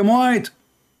will make them white.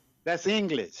 That's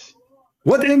English.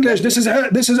 What English? This is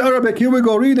Arabic. Here we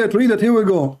go. Read it. Here we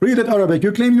go. Read it Arabic.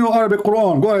 You claim you know Arabic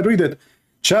Quran. Go ahead, read it.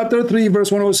 Chapter 3,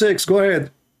 verse 106. Go ahead.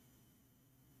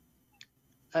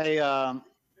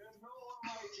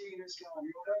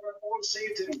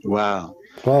 Wow.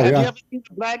 Oh, Have yeah. you ever seen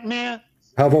a black man?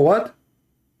 Have a what?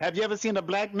 Have you ever seen a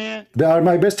black man? They are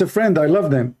my best friend. I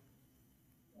love them.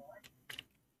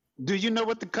 Do you know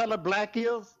what the color black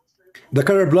is? The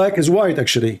color black is white,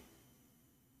 actually.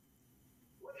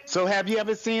 So have you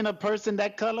ever seen a person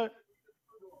that color?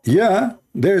 Yeah,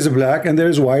 there is black and there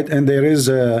is white and there is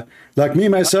like me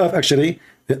myself actually.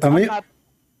 You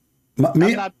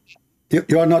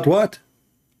are not what?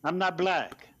 I'm not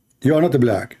black. You are not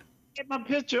black. Get my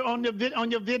picture on your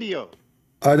video.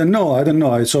 I don't know.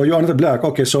 So you are not black.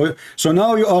 Okay, so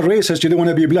now you are racist. You don't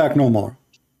want to be black no more.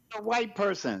 A white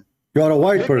person. You are a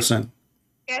white person.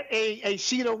 Get a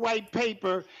sheet of white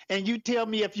paper and you tell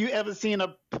me if you ever seen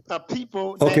a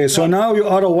people. Okay, so now you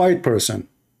are a white person.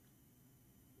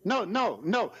 No.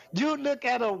 You look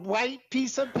at a white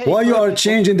piece of paper. Why you are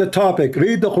changing the topic?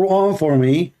 Read the Quran for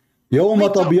me. يوم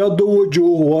تبيض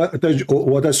وجوه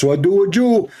وتسود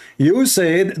وجوه. You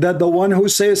said that the one who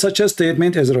says such a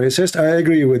statement is racist. I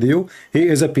agree with you. He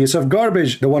is a piece of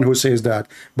garbage, the one who says that.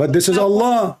 But this is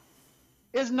Allah.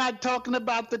 It's not talking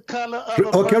about the color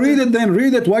of Okay, read it then.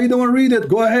 Read it. Why you don't want to read it?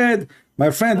 Go ahead. My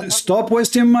friend, stop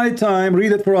wasting my time.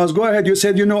 Read it for us. Go ahead. You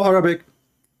said you know Arabic.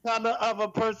 Color of a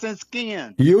person's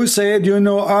skin. You said you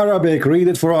know Arabic. Read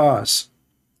it for us.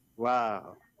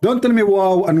 Wow. Don't tell me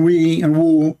wow and we and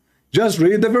woo. Just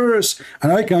read the verse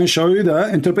and I can show you the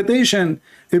interpretation.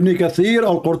 Ibn Kathir,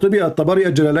 Al-Qurtubi, Al-Tabari,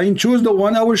 Al-Jalalain. Choose the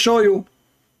one I will show you.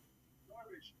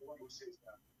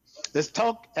 Let's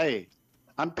talk. Hey,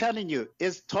 I'm telling you,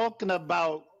 it's talking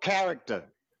about character.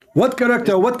 What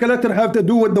character? What character have to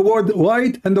do with the word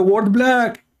white and the word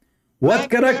black? What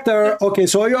character? Okay,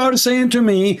 so you are saying to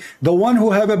me, the one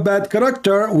who have a bad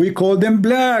character, we call them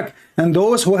black. And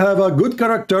those who have a good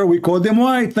character, we call them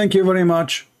white. Thank you very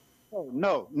much.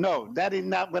 No, that is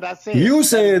not what I said. You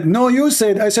said, no, you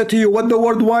said, I said to you what the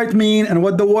word white mean and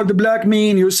what the word black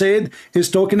mean. You said is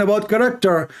talking about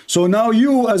character. So now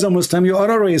you as a Muslim, you are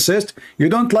a racist. You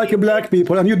don't like black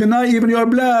people and you deny even you are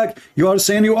black. You are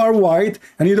saying you are white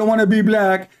and you don't want to be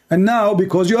black. And now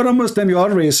because you are a Muslim, you are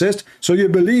racist. So you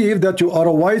believe that you are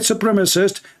a white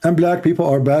supremacist and black people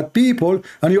are bad people.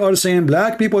 And you are saying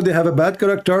black people, they have a bad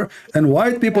character and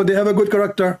white people, they have a good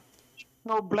character.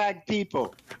 No black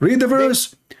people. Read the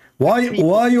verse. Why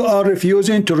you are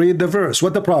refusing to read the verse?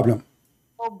 What the problem?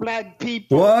 No black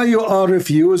people. Why you are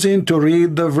refusing to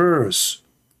read the verse?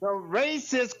 The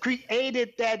racists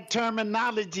created that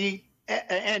terminology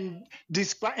and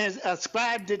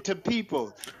ascribed it to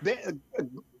people.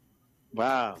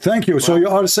 Wow. Thank you. So you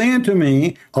are saying to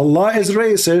me, Allah is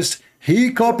racist.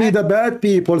 He copied the bad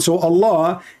people. So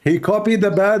Allah, he copied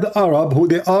the bad Arab, who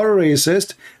they are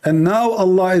racist. And now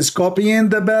Allah is copying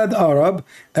the bad Arab.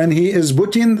 And he is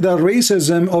putting the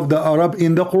racism of the Arab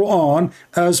in the Quran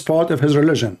as part of his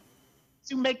religion.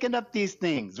 You making up these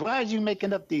things? Why are you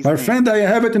making up these My things? friend, I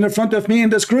have it in front of me in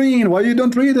the screen. Why you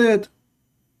don't read it?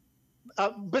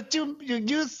 But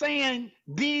you're saying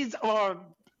these are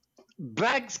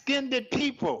black-skinned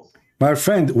people. My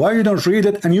friend, why you don't read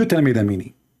it and you tell me the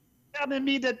meaning? Telling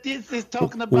me that this is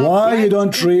talking about why you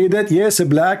don't read it? Yes, a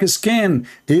black skin.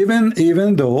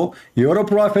 Even though your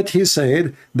prophet, he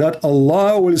said that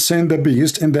Allah will send the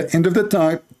beast in the end of the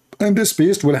time, and this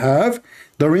beast will have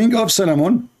the ring of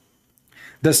Solomon,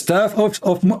 the staff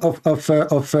of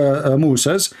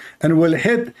Moses, and will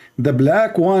hit the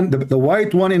black one, the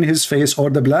white one in his face, or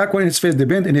the black one in his face,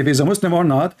 depending if he's a Muslim or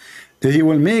not. He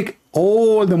will make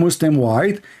all the Muslim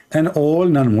white and all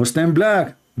non-Muslim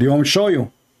black. Do you want me to show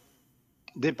you?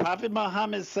 Did Prophet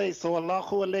Muhammad say,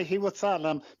 sallallahu alaihi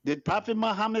wasallam, did Prophet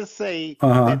Muhammad say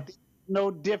that there's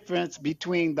no difference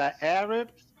between the Arab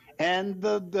and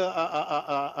the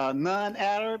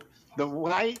non-Arab, the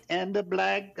white and the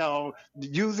black,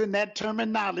 using that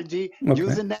terminology,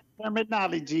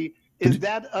 is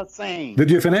that a saying? Did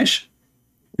you finish?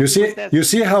 You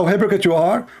see how hypocrite you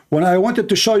are? When I wanted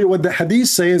to show you what the hadith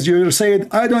says, you said,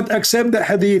 I don't accept the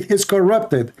hadith, it's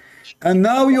corrupted. And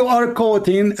now you are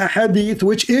quoting a hadith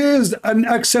which is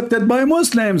unaccepted by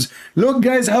Muslims. Look,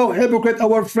 guys, how hypocrite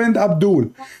our friend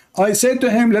Abdul. I said to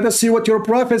him, let us see what your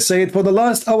prophet said. For the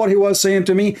last hour, he was saying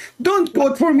to me, don't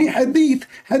quote for me hadith.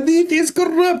 Hadith is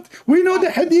corrupt. We know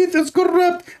the hadith is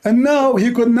corrupt. And now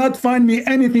he could not find me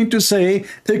anything to say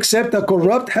except a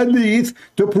corrupt hadith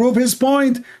to prove his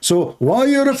point. So why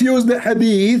you refuse the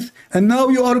hadith? And now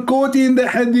you are quoting the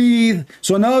hadith.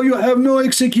 So now you have no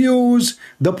excuse.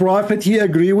 The prophet, he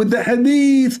agreed with the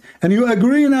hadith. And you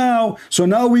agree now. So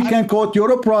now we can quote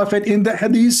your prophet in the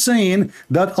hadith saying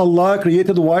that Allah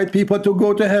created white people to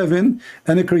go to heaven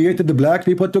and he created the black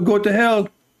people to go to hell.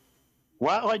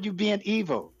 Why are you being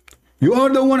evil? You are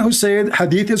the one who said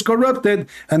hadith is corrupted,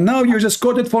 and now you just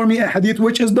quoted for me a hadith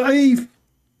which is da'if.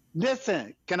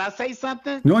 Listen, can I say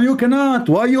something? No, you cannot.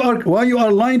 Why you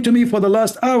are lying to me for the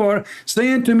last hour,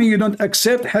 saying to me you don't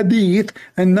accept hadith,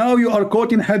 and now you are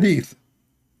quoting hadith.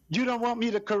 You don't want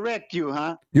me to correct you,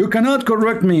 huh? You cannot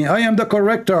correct me. I am the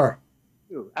corrector.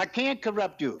 I can't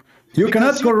corrupt you. You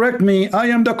cannot correct me. I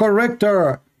am the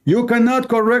corrector. You cannot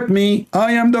correct me.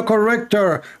 I am the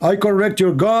corrector. I correct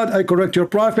your God. I correct your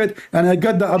prophet. And I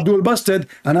got the Abdul busted.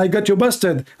 And I got you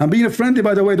busted. I'm being friendly,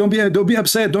 by the way. Don't be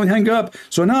upset. Don't hang up.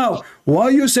 So now, why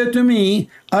you said to me,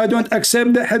 I don't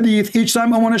accept the hadith. Each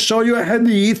time I want to show you a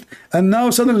hadith. And now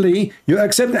suddenly you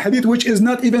accept the hadith which is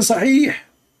not even sahih.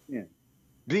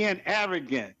 Being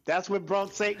arrogant. That's what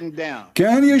brought Satan down.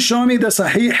 Can you show me the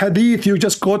sahih hadith you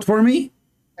just quote for me?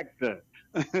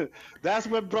 That's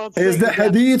what brought Is the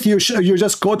hadith you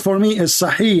just quote for me is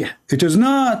sahih? It is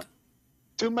not.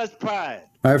 Too much pride.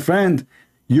 My friend,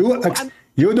 you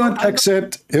don't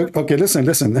accept. Okay, listen.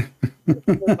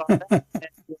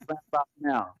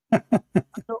 Now,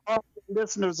 all the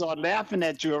listeners are laughing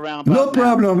at you around. No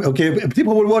problem. Okay,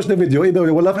 people will watch the video. Either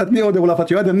they will laugh at me or they will laugh at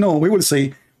you. I don't know. We will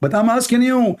see. But I'm asking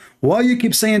you, why you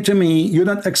keep saying to me, you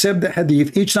don't accept the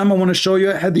hadith. Each time I want to show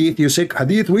you a hadith, you say,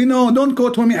 hadith, we know, don't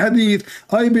quote for me hadith.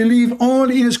 I believe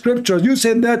only in scriptures. You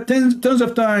said that tons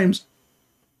of times.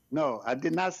 No, I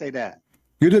did not say that.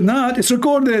 You did not. It's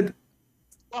recorded.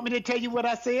 Want me to tell you what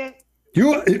I said?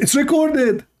 It's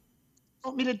recorded.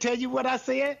 Want me to tell you what I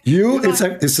said?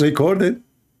 It's recorded.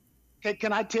 Okay,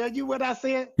 can I tell you what I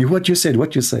said? What you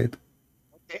said.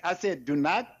 I said, do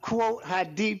not quote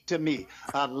hadith to me.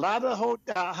 A lot of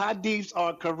hadiths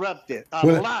are corrupted. A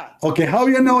lot. Okay, how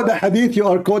you know the hadith you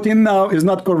are quoting now is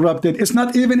not corrupted? It's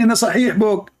not even in a sahih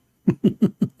book.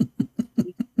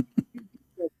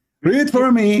 Read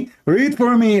for me.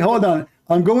 Hold on.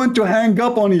 I'm going to hang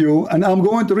up on you and I'm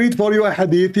going to read for you a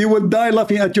hadith. You will die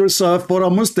laughing at yourself for a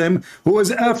Muslim who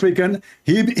is African.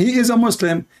 He is a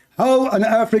Muslim. How an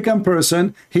African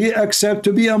person, he accept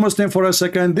to be a Muslim for a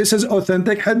second. This is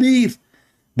authentic hadith.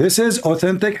 This is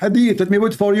authentic hadith. Let me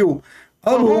read for you.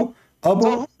 Abu,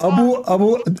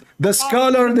 the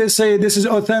scholar, they say this is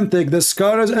authentic. The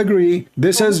scholars agree.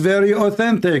 This is very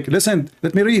authentic. Listen,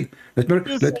 let me read. Let me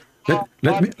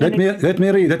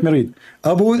read.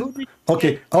 Abu,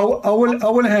 okay, I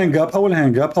will hang up. I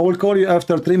will call you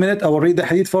after 3 minutes. I will read the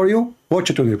hadith for you. Watch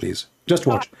it with me, please. Just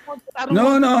watch.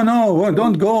 No,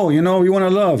 don't go. You know, you want to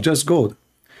love. Just go.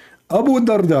 Abu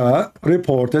Darda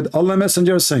reported Allah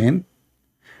Messenger saying,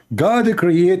 God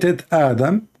created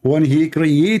Adam when he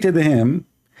created him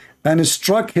and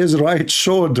struck his right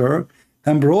shoulder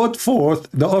and brought forth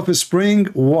the offspring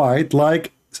white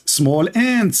like small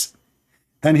ants.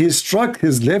 And he struck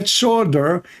his left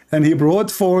shoulder and he brought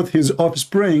forth his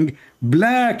offspring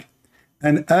black.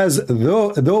 And as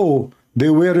though they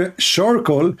were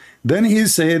charcoal, then he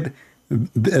said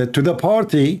to the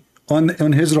party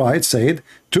on his right, said,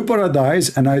 to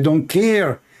paradise, and I don't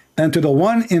care. And to the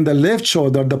one in the left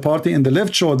shoulder, the party in the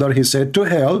left shoulder, he said, to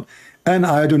hell, and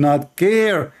I do not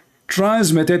care.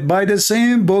 Transmitted by the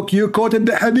same book you quoted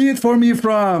the hadith for me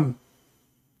from.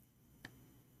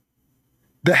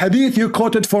 The hadith you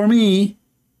quoted for me,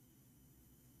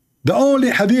 the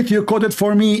only hadith you quoted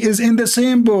for me is in the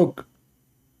same book.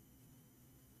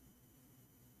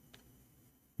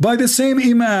 By the same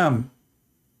Imam.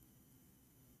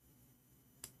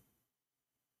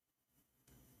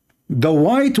 The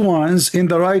white ones in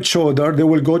the right shoulder, they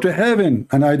will go to heaven,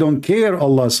 and I don't care,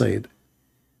 Allah said.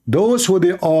 Those who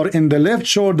they are in the left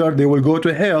shoulder, they will go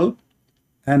to hell,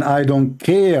 and I don't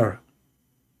care.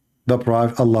 The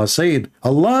Prophet, Allah said.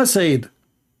 Allah said.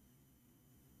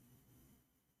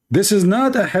 This is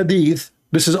not a hadith.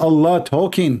 This is Allah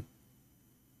talking.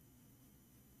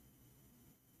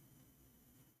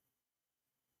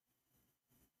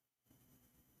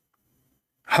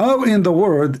 How in the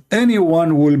world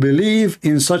anyone will believe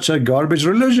in such a garbage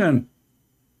religion?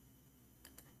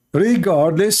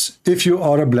 Regardless if you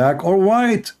are black or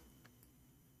white.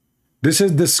 This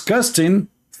is disgusting,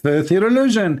 filthy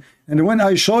religion. And when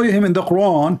I show you him in the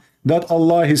Quran that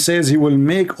Allah, he says he will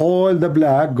make all the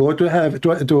black go to heaven,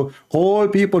 to all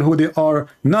people who they are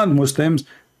non-Muslims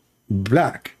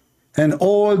black, and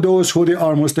all those who they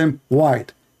are Muslim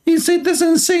white. He said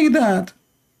doesn't say that.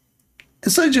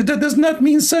 Sajda does not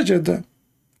mean sajda.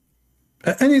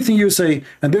 Anything you say,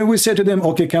 and then we say to them,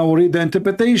 okay, can we read the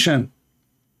interpretation?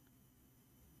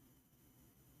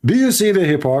 Do you see the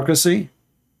hypocrisy?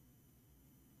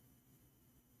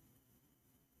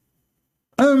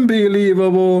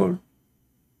 Unbelievable.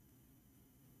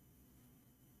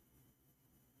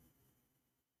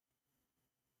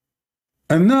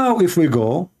 And now if we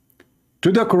go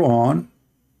to the Quran,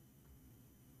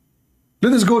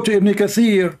 let us go to Ibn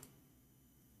Kathir.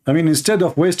 I mean, instead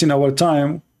of wasting our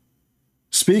time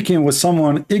speaking with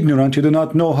someone ignorant who do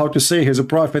not know how to say his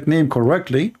prophet name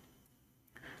correctly,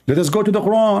 let us go to the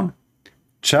Quran,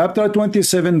 chapter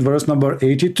 27, verse number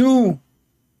 82.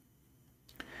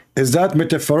 Is that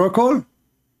metaphorical?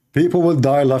 People will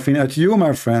die laughing at you,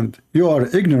 my friend. You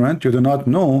are ignorant. You do not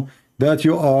know that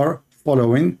you are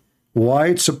following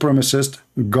white supremacist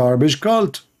garbage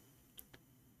cult.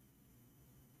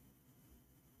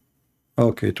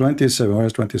 Okay, 27.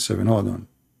 Where's 27? Hold on.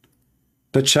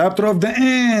 The chapter of the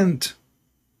ant.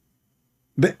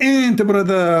 The ant,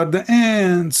 brother. The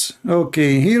ants.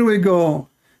 Okay, here we go.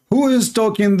 Who is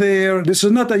talking there? This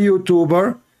is not a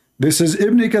YouTuber. This is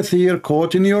Ibn Kathir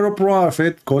quoting your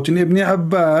prophet, quoting Ibn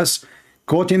Abbas,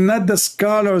 quoting not the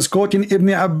scholars, quoting Ibn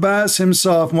Abbas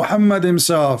himself, Muhammad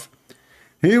himself.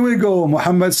 Here we go.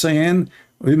 Muhammad saying,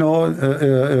 you know,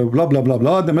 blah, blah, blah,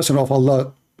 blah. The Messenger of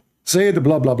Allah said,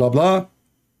 blah, blah, blah, blah.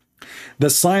 The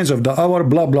signs of the hour,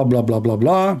 blah, blah, blah, blah, blah,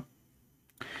 blah.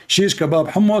 Shish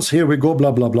kebab hummus, here we go,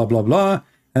 blah, blah, blah, blah, blah.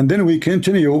 And then we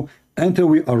continue until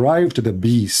we arrive to the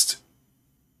beast.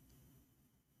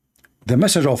 The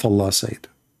Messenger of Allah said,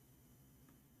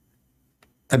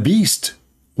 a beast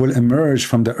will emerge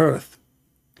from the earth,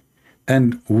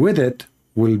 and with it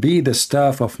will be the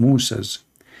staff of Moses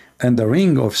and the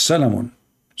ring of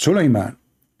Sulaiman.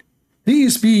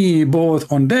 Peace be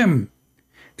both on them.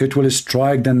 It will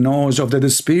strike the nose of the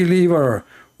disbeliever.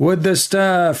 With the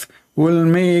staff will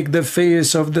make the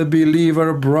face of the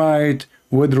believer bright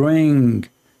with ring.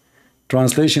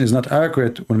 Translation is not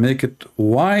accurate. Will make it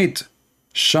white,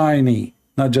 shiny,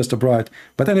 not just a bright.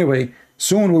 But anyway,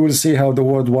 soon we will see how the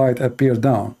word white appears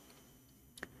down.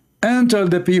 Until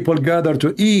the people gather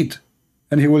to eat,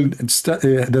 and he will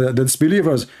the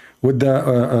disbelievers with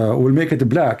the will make it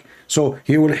black. So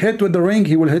he will hit with the ring,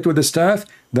 he will hit with the staff.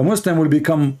 The Muslim will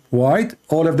become white,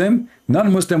 all of them.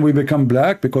 Non-Muslim will become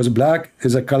black, because black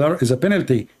is a color, is a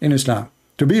penalty in Islam.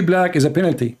 To be black is a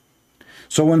penalty.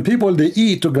 So when people they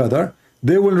eat together,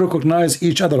 they will recognize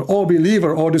each other, all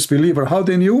believer or disbeliever. How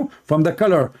they knew? From the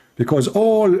color, because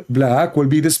all black will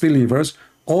be disbelievers,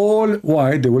 all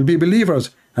white they will be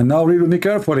believers. And now read with me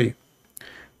carefully.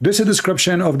 This is a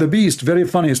description of the beast, very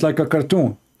funny, it's like a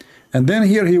cartoon. And then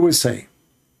here he will say,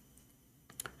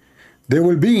 there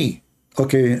will be,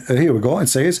 okay, here we go, it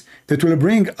says, it will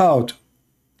bring out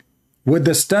with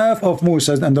the staff of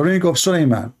Moses and the ring of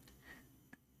Suleiman,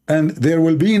 and there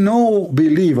will be no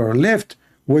believer left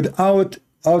without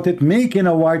it making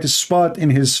a white spot in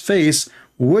his face,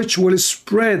 which will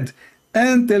spread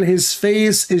until his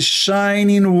face is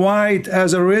shining white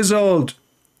as a result.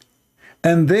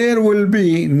 And there will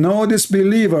be no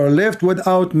disbeliever left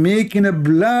without making a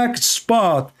black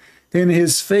spot in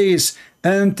his face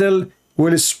until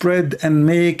will spread and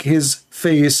make his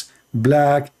face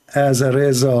black as a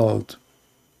result.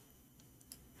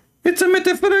 It's a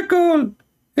metaphorical.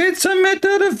 It's a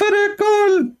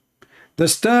metaphorical. The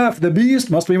staff, the beast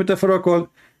must be metaphorical.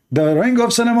 The ring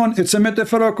of Solomon, it's a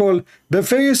metaphorical. The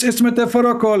face is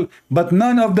metaphorical. But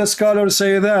none of the scholars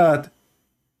say that,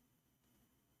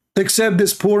 except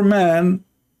this poor man,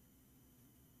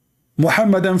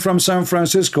 Muhammadan from San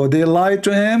Francisco. They lied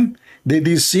to him. They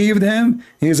deceived him.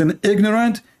 He is an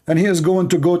ignorant, and he is going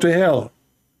to go to hell.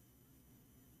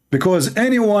 Because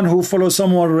anyone who follows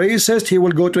someone racist, he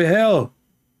will go to hell.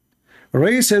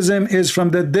 Racism is from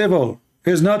the devil,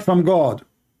 is not from God.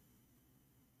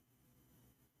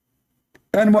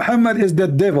 And Muhammad is the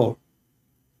devil.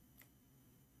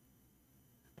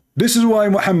 This is why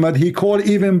Muhammad, he called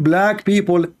even black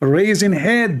people raising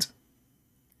head.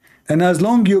 And as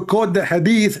long you quote the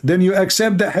hadith, then you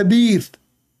accept the hadith.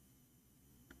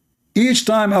 Each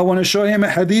time I want to show him a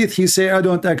hadith, he say, I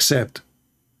don't accept.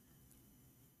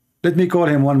 Let me call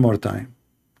him one more time.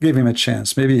 Give him a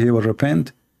chance. Maybe he will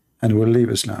repent and will leave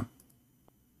Islam.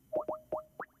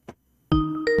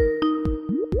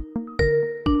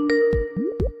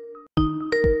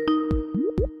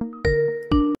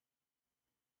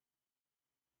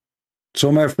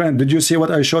 So my friend, did you see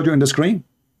what I showed you on the screen?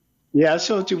 Yeah, I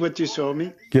showed you what you showed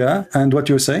me. Yeah, and what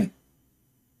you say?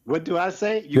 What do I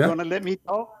say? You're going to let me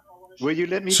talk? Will you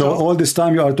let me talk? So all this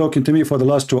time you are talking to me for the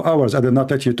last 2 hours. I did not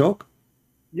let you talk?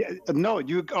 Yeah, no,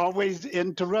 you always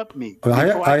interrupt me.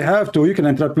 I have to. You can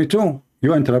interrupt me too.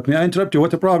 You interrupt me, I interrupt you.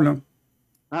 What the problem?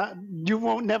 You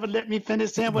won't never let me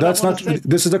finish saying what That's I want to say.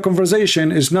 This is a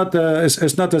conversation. It's not.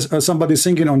 It's not somebody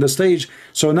singing on the stage.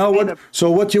 So now what? So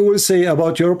what you will say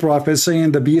about your prophet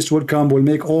saying the beast will come, will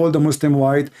make all the Muslim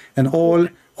white and all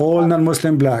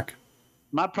non-Muslim black?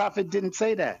 My prophet didn't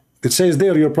say that. It says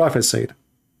there your prophet said.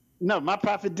 No, my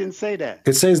prophet didn't say that.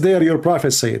 It says there your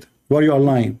prophet said. Why you are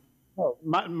lying? No,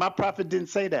 my prophet didn't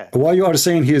say that. Why you are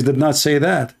saying he did not say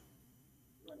that?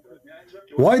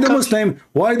 Why the Muslim?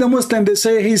 Why the Muslim? They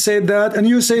say he said that, and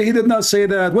you say he did not say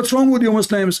that. What's wrong with you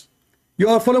Muslims? You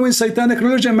are following satanic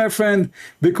religion, my friend,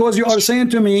 because you are saying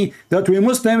to me that we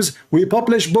Muslims, we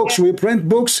publish books, we print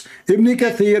books. Ibn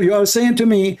Kathir, you are saying to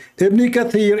me, Ibn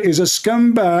Kathir is a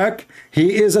scumbag.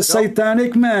 He is a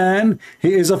satanic man.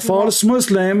 He is a false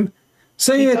Muslim.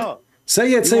 Say it.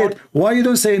 Say it. Say it. Why you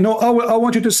don't say no? I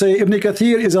want you to say Ibn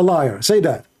Kathir is a liar. Say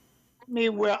that. Me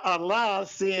where Allah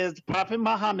says Prophet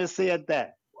Muhammad said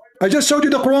that. I just showed you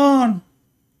the Quran.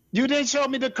 You didn't show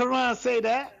me the Quran say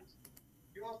that.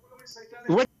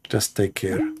 What? Just take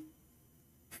care.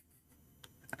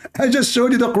 I just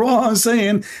showed you the Quran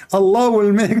saying Allah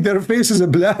will make their faces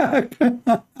black.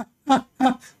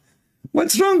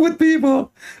 What's wrong with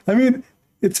people? I mean,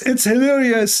 it's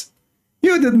hilarious.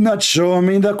 You did not show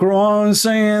me the Quran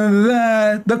saying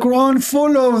that. The Quran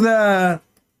full of that.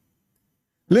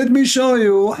 Let me show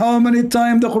you how many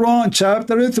times the Quran,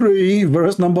 chapter 3,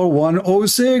 verse number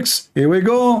 106. Here we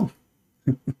go.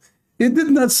 It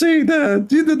did not say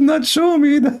that. You did not show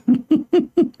me that.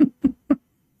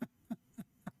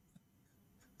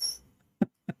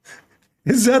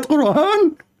 Is that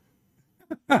Quran?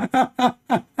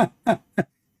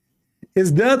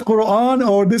 Is that Quran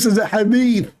or this is a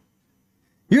hadith?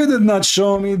 You did not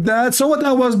show me that. So what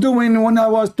I was doing when I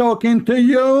was talking to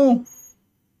you?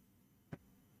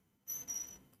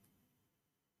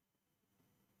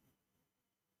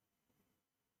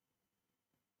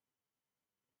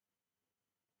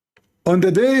 On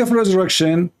the day of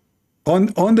resurrection,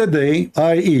 on the day,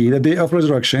 i.e. the day of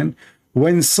resurrection,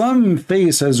 when some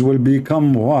faces will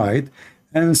become white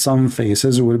and some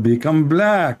faces will become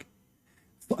black.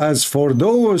 As for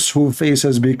those whose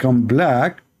faces become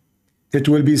black, it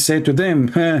will be said to them,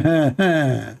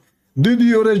 did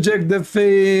you reject the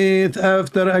faith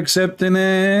after accepting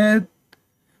it?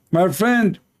 My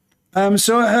friend, I'm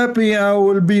so happy I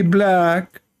will be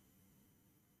black.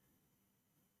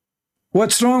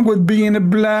 What's wrong with being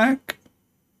black?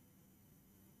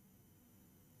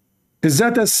 Is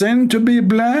that a sin to be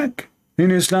black?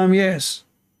 In Islam, yes.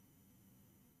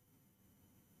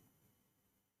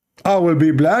 I will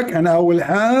be black and I will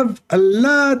have a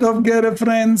lot of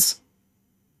girlfriends.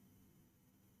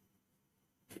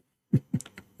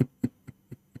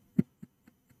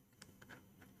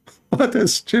 What a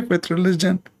stupid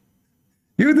religion.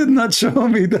 You did not show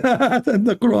me that in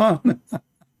the Quran.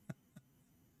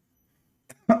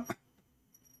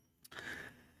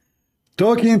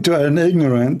 Talking to an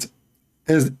ignorant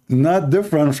is not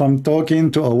different from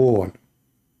talking to a wall.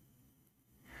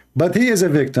 But he is a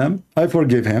victim. I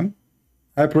forgive him.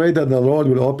 I pray that the Lord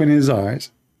will open his eyes.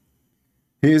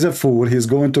 He is a fool. He's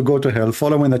going to go to hell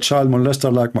following a child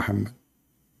molester like Muhammad.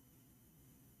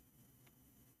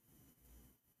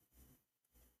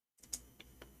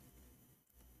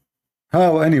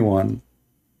 How anyone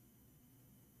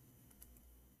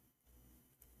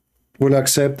will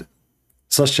accept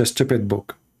such a stupid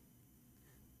book?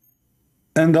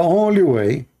 And the only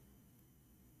way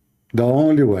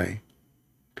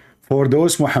for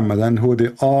those Muhammadan who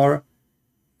they are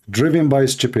driven by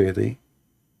stupidity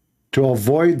to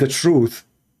avoid the truth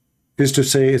is to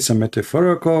say it's a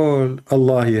metaphorical.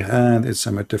 Allah has hand, it's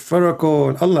a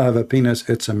metaphorical. Allah have a penis,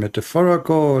 it's a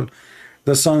metaphorical.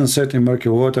 The sun set in murky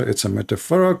water, it's a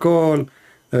metaphorical.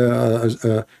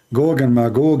 Gog and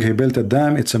Magog, he built a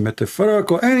dam, it's a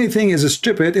metaphorical. Anything is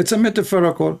stupid, it's a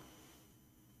metaphorical.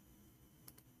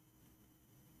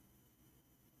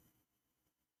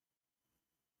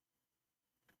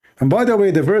 And by the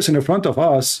way, the verse in front of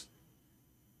us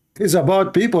is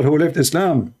about people who left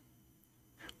Islam.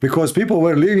 Because people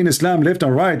were leaving Islam left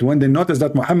and right when they noticed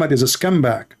that Muhammad is a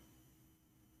scumbag.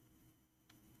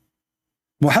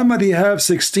 Muhammad, he have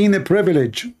 16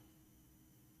 privilege.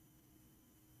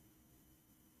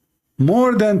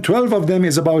 More than 12 of them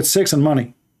is about sex and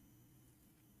money.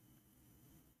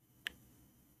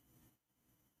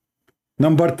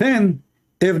 Number 10,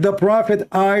 if the Prophet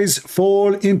eyes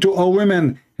fall into a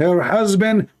woman, her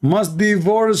husband must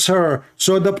divorce her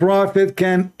so the Prophet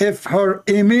can F her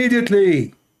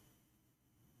immediately.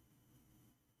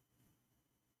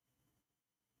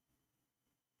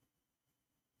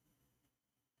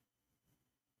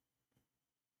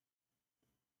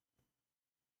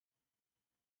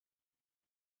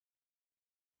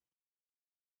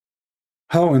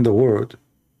 How in the world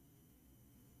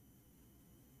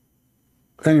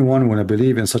anyone want to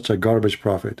believe in such a garbage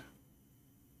prophet?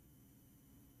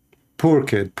 Poor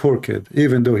kid,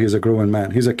 even though he's a grown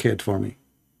man, he's a kid for me.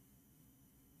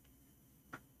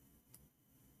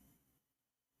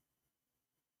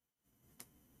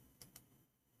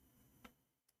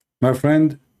 My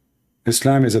friend,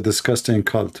 Islam is a disgusting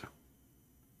cult.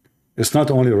 It's not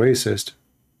only racist,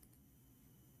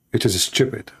 it is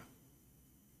stupid.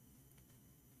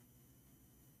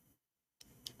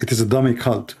 It is a dummy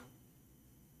cult.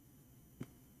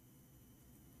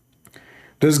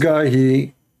 This guy,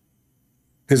 he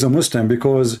is a Muslim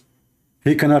because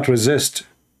he cannot resist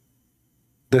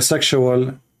the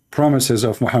sexual promises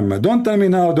of Muhammad. Don't tell me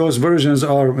now those versions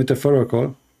are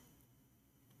metaphorical.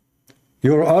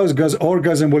 Your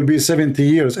orgasm will be 70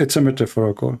 years. It's a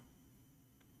metaphorical.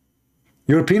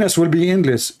 Your penis will be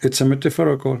endless. It's a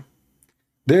metaphorical.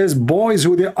 There's boys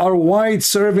who they are white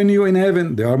serving you in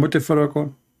heaven. They are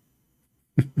metaphorical.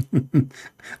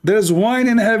 There's wine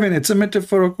in heaven. It's a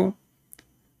metaphorical.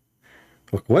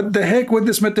 What the heck with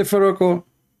this metaphorical?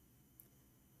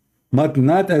 But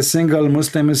not a single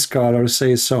Muslim scholar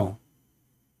says so.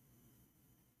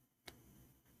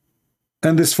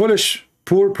 And this foolish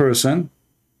poor person,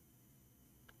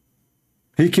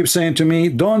 he keeps saying to me,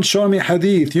 don't show me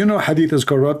hadith. You know hadith is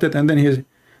corrupted. And then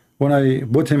when I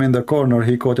put him in the corner,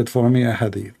 he quoted for me a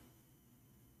hadith.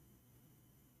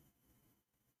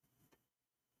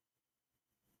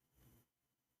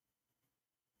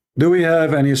 Do we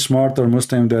have any smarter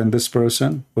Muslim than this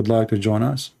person would like to join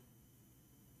us?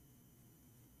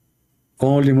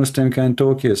 Only Muslim can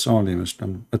talk? Yes, only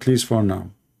Muslim, at least for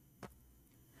now.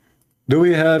 Do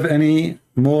we have any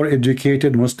more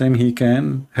educated Muslim he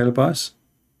can help us?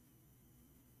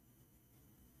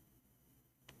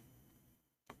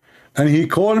 And he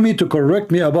called me to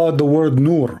correct me about the word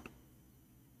Nur.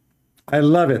 I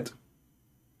love it.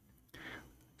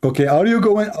 Okay, are you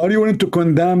going to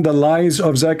condemn the lies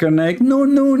of Zakir Naik? No,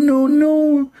 no, no,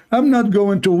 no. I'm not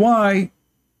going to. Why?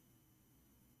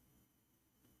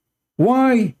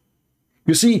 Why?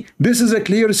 You see, this is a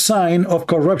clear sign of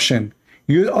corruption.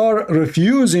 You are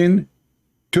refusing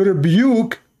to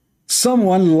rebuke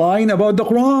someone lying about the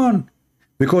Quran.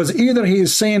 Because either he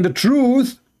is saying the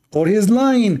truth or he is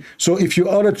lying. So if you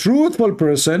are a truthful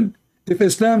person, if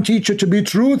Islam teaches you to be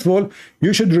truthful,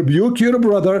 you should rebuke your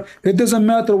brother. It doesn't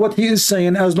matter what he is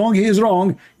saying. As long as he is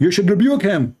wrong, you should rebuke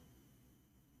him.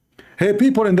 Hey,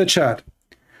 people in the chat,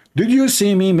 did you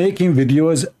see me making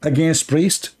videos against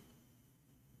priests?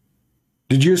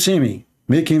 Did you see me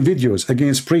making videos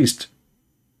against priests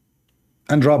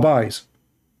and rabbis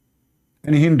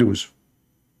and Hindus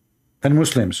and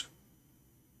Muslims.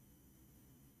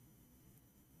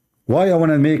 Why I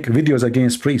want to make videos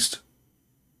against priests?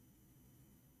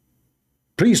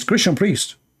 Christian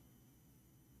priest.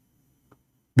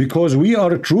 Because we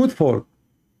are truthful.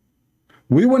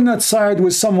 We will not side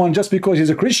with someone just because he's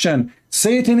a Christian.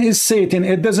 Satan is Satan.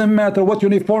 It doesn't matter what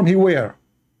uniform he wear.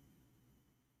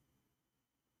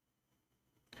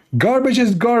 Garbage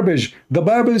is garbage. The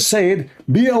Bible said,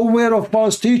 be aware of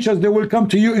false teachers. They will come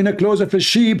to you in the clothes of a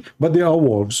sheep, but they are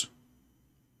wolves.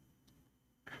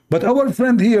 But our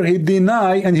friend here, he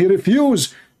denied and he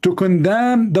refused to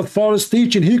condemn the false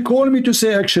teaching. He called me to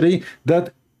say actually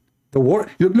that the word,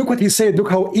 look what he said, look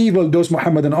how evil those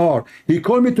Mohammedan are. He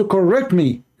called me to correct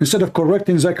me instead of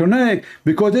correcting Zakir Naik,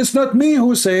 because it's not me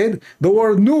who said the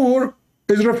word Nur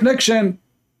is reflection.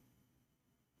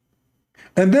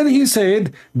 And then he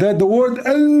said that the word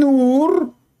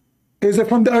Al-Nur is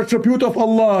from the attribute of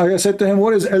Allah. I said to him,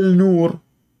 what is Al-Nur?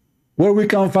 Where we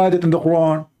can find it in the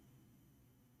Quran?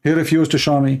 He refused to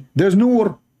show me. There's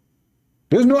Nur.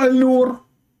 There's no Al-Nur.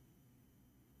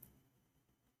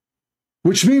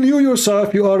 Which means you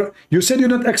yourself, you said you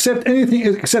don't accept anything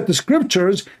except the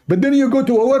scriptures, but then you go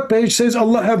to a web page says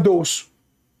Allah have those.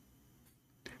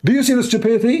 Do you see the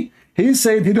stupidity? He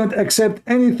said he don't accept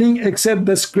anything except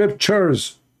the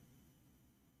scriptures.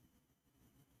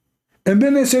 And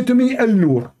then they said to me,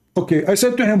 Al-Nur. Okay, I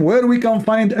said to him, where we can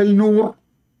find Al-Nur?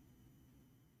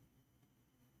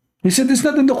 He said, it's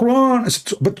not in the Quran. I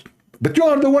said, but you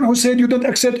are the one who said you don't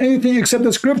accept anything except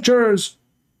the scriptures.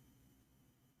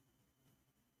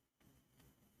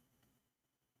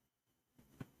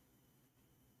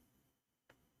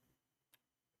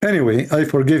 Anyway, I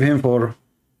forgive him for,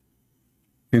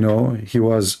 he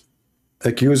was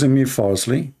accusing me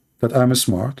falsely that I'm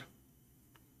smart.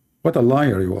 What a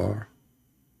liar you are.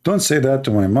 Don't say that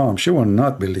to my mom. She will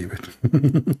not believe it.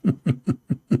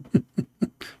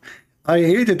 I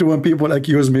hate it when people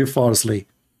accuse me falsely.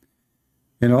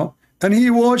 And he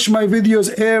watched my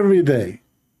videos every day.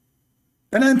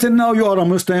 And until now, you are a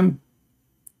Muslim.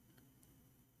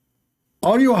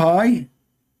 Are you high?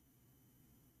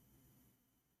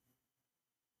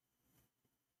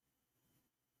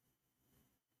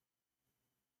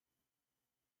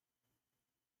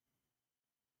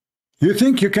 You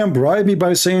think you can bribe me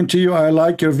by saying to you, I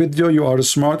like your video, you are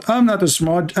smart? I'm not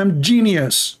smart, I'm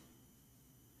genius.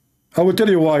 I will tell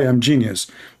you why I'm genius.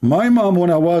 My mom, when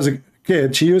I was a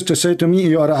kid, she used to say to me,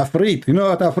 you are afraid. You know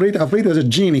what afraid? Afraid is a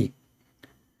genie.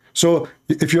 So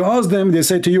if you ask them, they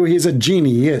say to you, he's a genie.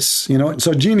 Yes,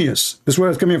 so genius. That's where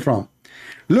it's coming from.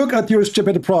 Look at your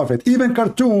stupid prophet. Even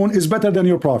cartoon is better than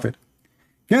your prophet.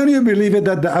 Can you believe it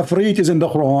that the Afrit is in the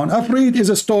Quran? Afrit is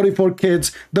a story for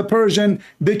kids. The Persian,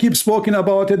 they keep speaking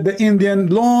about it. The Indian,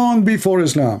 long before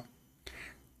Islam.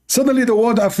 Suddenly the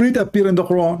word Afrit appear in the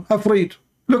Quran. Afrit.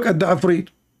 Look at the Afrit.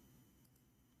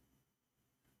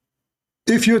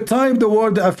 If you type the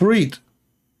word Afrit,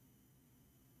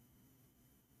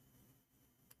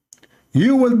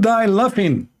 you will die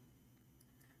laughing.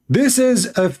 This is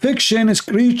a fiction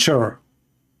creature.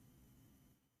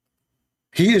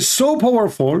 He is so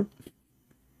powerful,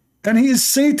 and he is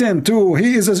Satan too.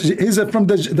 He's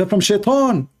from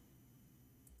Shaitan.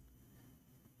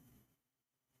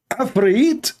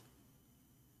 Afrit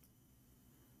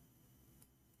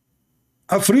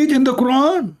in the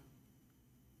Quran.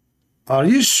 Are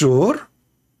you sure?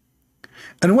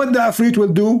 And what the Afrit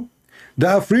will do? The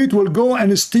Afrit will go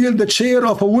and steal the chair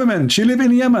of a woman. She lives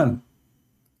in Yemen.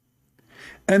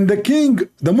 And the king,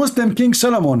 the Muslim king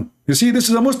Solomon, you see, this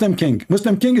is a Muslim king.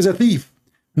 Muslim king is a thief.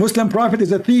 Muslim prophet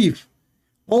is a thief.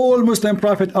 All Muslim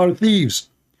prophets are thieves.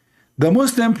 The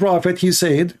Muslim prophet, he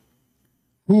said,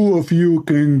 who of you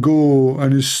can go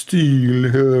and steal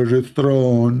her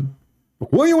throne?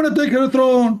 Why you want to take her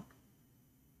throne?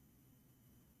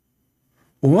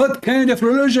 What kind of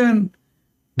religion?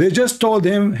 They just told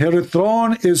him her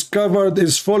throne is covered,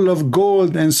 is full of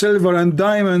gold and silver and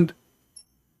diamond.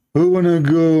 Who wanna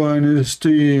go and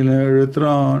steal her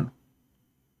throne?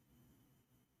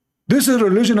 This is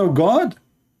religion of God?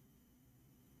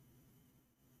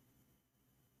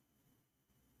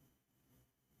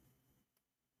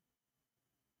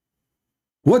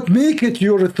 What make it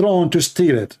your throne to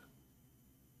steal it?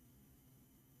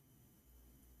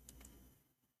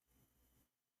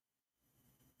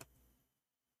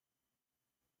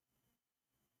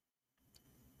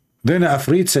 Then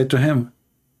Afrit said to him,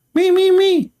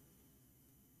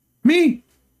 me,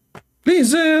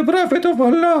 please, prophet of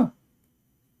Allah.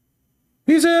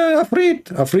 He's a Afrit.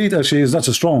 Afrit actually is not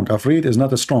so strong. Afrit is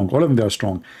not as strong. All of them, they are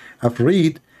strong.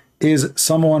 Afrit is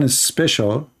someone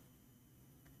special.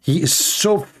 He is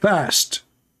so fast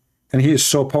and he is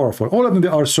so powerful. All of them, they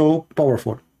are so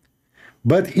powerful.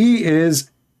 But he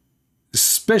is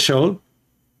special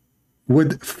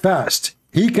with fast.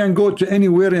 He can go to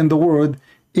anywhere in the world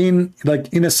in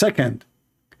a second.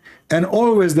 And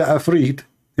always the Afrit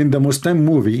in the Muslim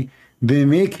movie, they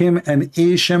make him an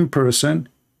Asian person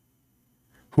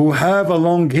who have a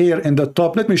long hair in the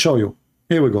top. Let me show you.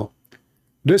 Here we go.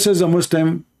 This is a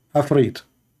Muslim Afrit.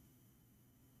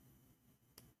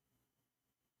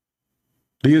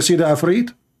 Do you see the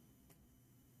Afrit?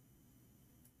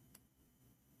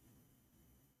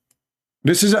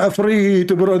 This is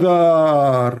Afrit,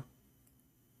 brother.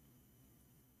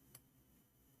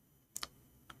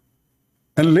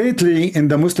 And lately in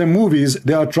the Muslim movies,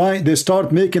 they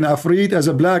start making Afrit as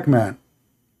a black man.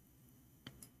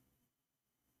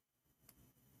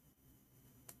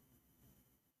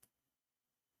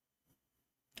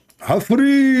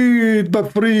 Afrit,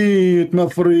 Mafrit,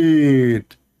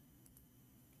 Mafrit.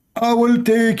 I will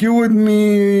take you with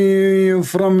me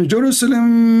from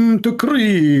Jerusalem to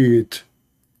Crete.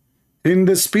 In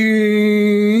the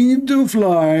speed of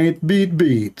light, beat,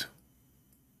 beat.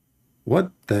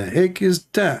 What the heck is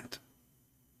that?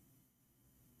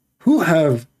 Who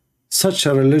have such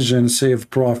a religion save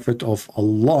Prophet of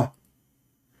Allah?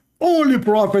 Only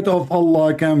Prophet of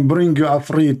Allah can bring you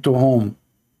Afrit to home.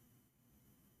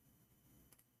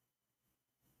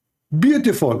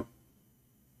 Beautiful.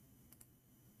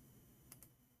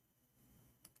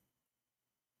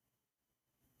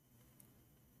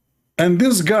 And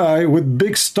this guy with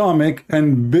big stomach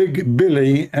and big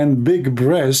belly and big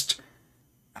breast,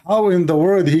 how in the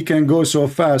world he can go so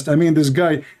fast? I mean, this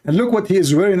guy, and look what he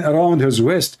is wearing around his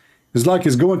waist. It's like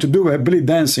he's going to do a belly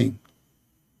dancing.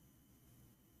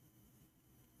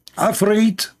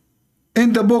 Afraid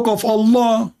in the book of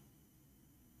Allah.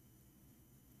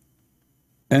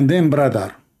 And then,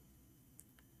 brother,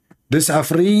 this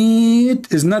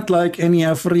Afrit is not like any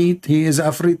Afrit. He is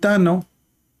Afritano.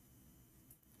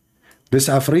 This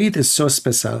Afrit is so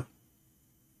special.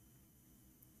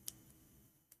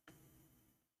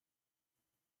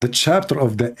 The chapter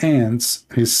of the ants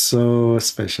is so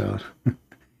special.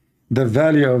 The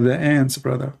value of the ants,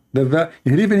 brother.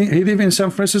 He live in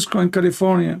San Francisco in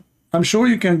California. I'm sure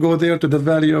you can go there to the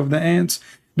valley of the ants.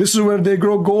 This is where they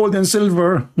grow gold and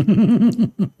silver.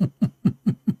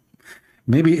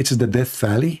 Maybe it's the Death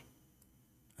Valley.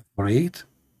 Right?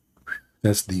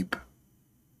 That's deep.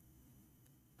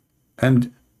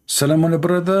 And Solomon,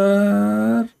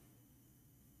 brother,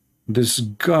 this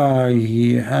guy,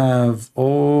 he have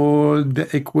all the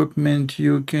equipment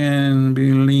you can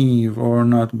believe or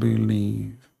not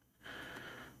believe.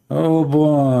 Oh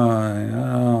boy.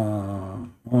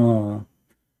 Oh.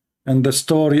 And the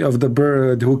story of the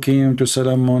bird who came to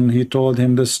Solomon, he told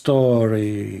him the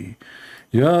story.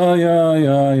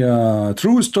 Yeah.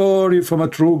 True story from a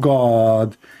true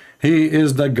God. He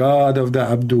is the God of the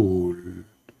Abdul.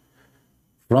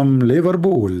 From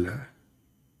Liverpool.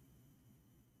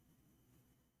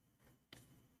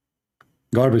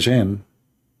 Garbage in,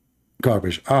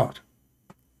 garbage out.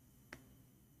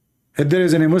 If there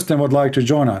is any Muslim would like to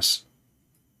join us,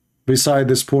 beside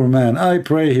this poor man, I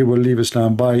pray he will leave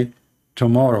Islam by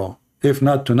tomorrow, if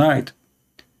not tonight.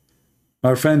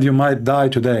 My friend, you might die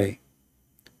today,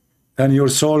 and your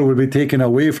soul will be taken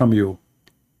away from you,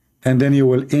 and then you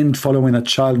will end following a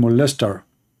child molester,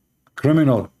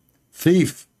 criminal,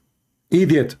 thief,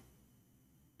 idiot.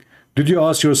 Did you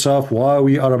ask yourself why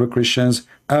we Arab Christians,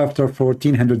 after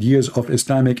 1400 years of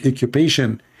Islamic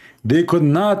occupation, they could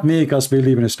not make us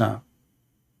believe in Islam?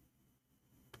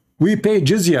 We pay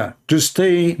jizya to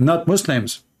stay not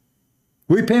Muslims.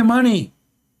 We pay money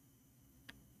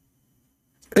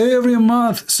every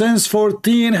month since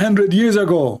 1400 years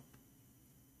ago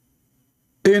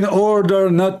in order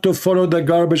not to follow the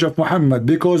garbage of Muhammad,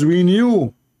 because we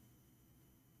knew,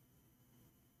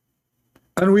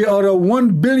 and we are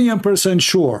 1,000,000,000%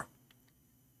 sure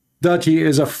that he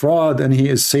is a fraud and he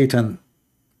is Satan.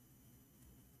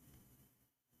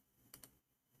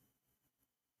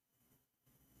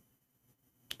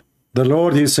 The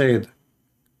Lord, he said,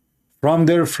 from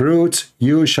their fruits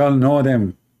you shall know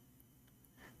them.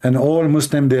 And all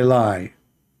Muslims, they lie.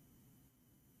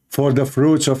 For the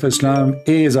fruits of Islam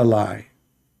is a lie.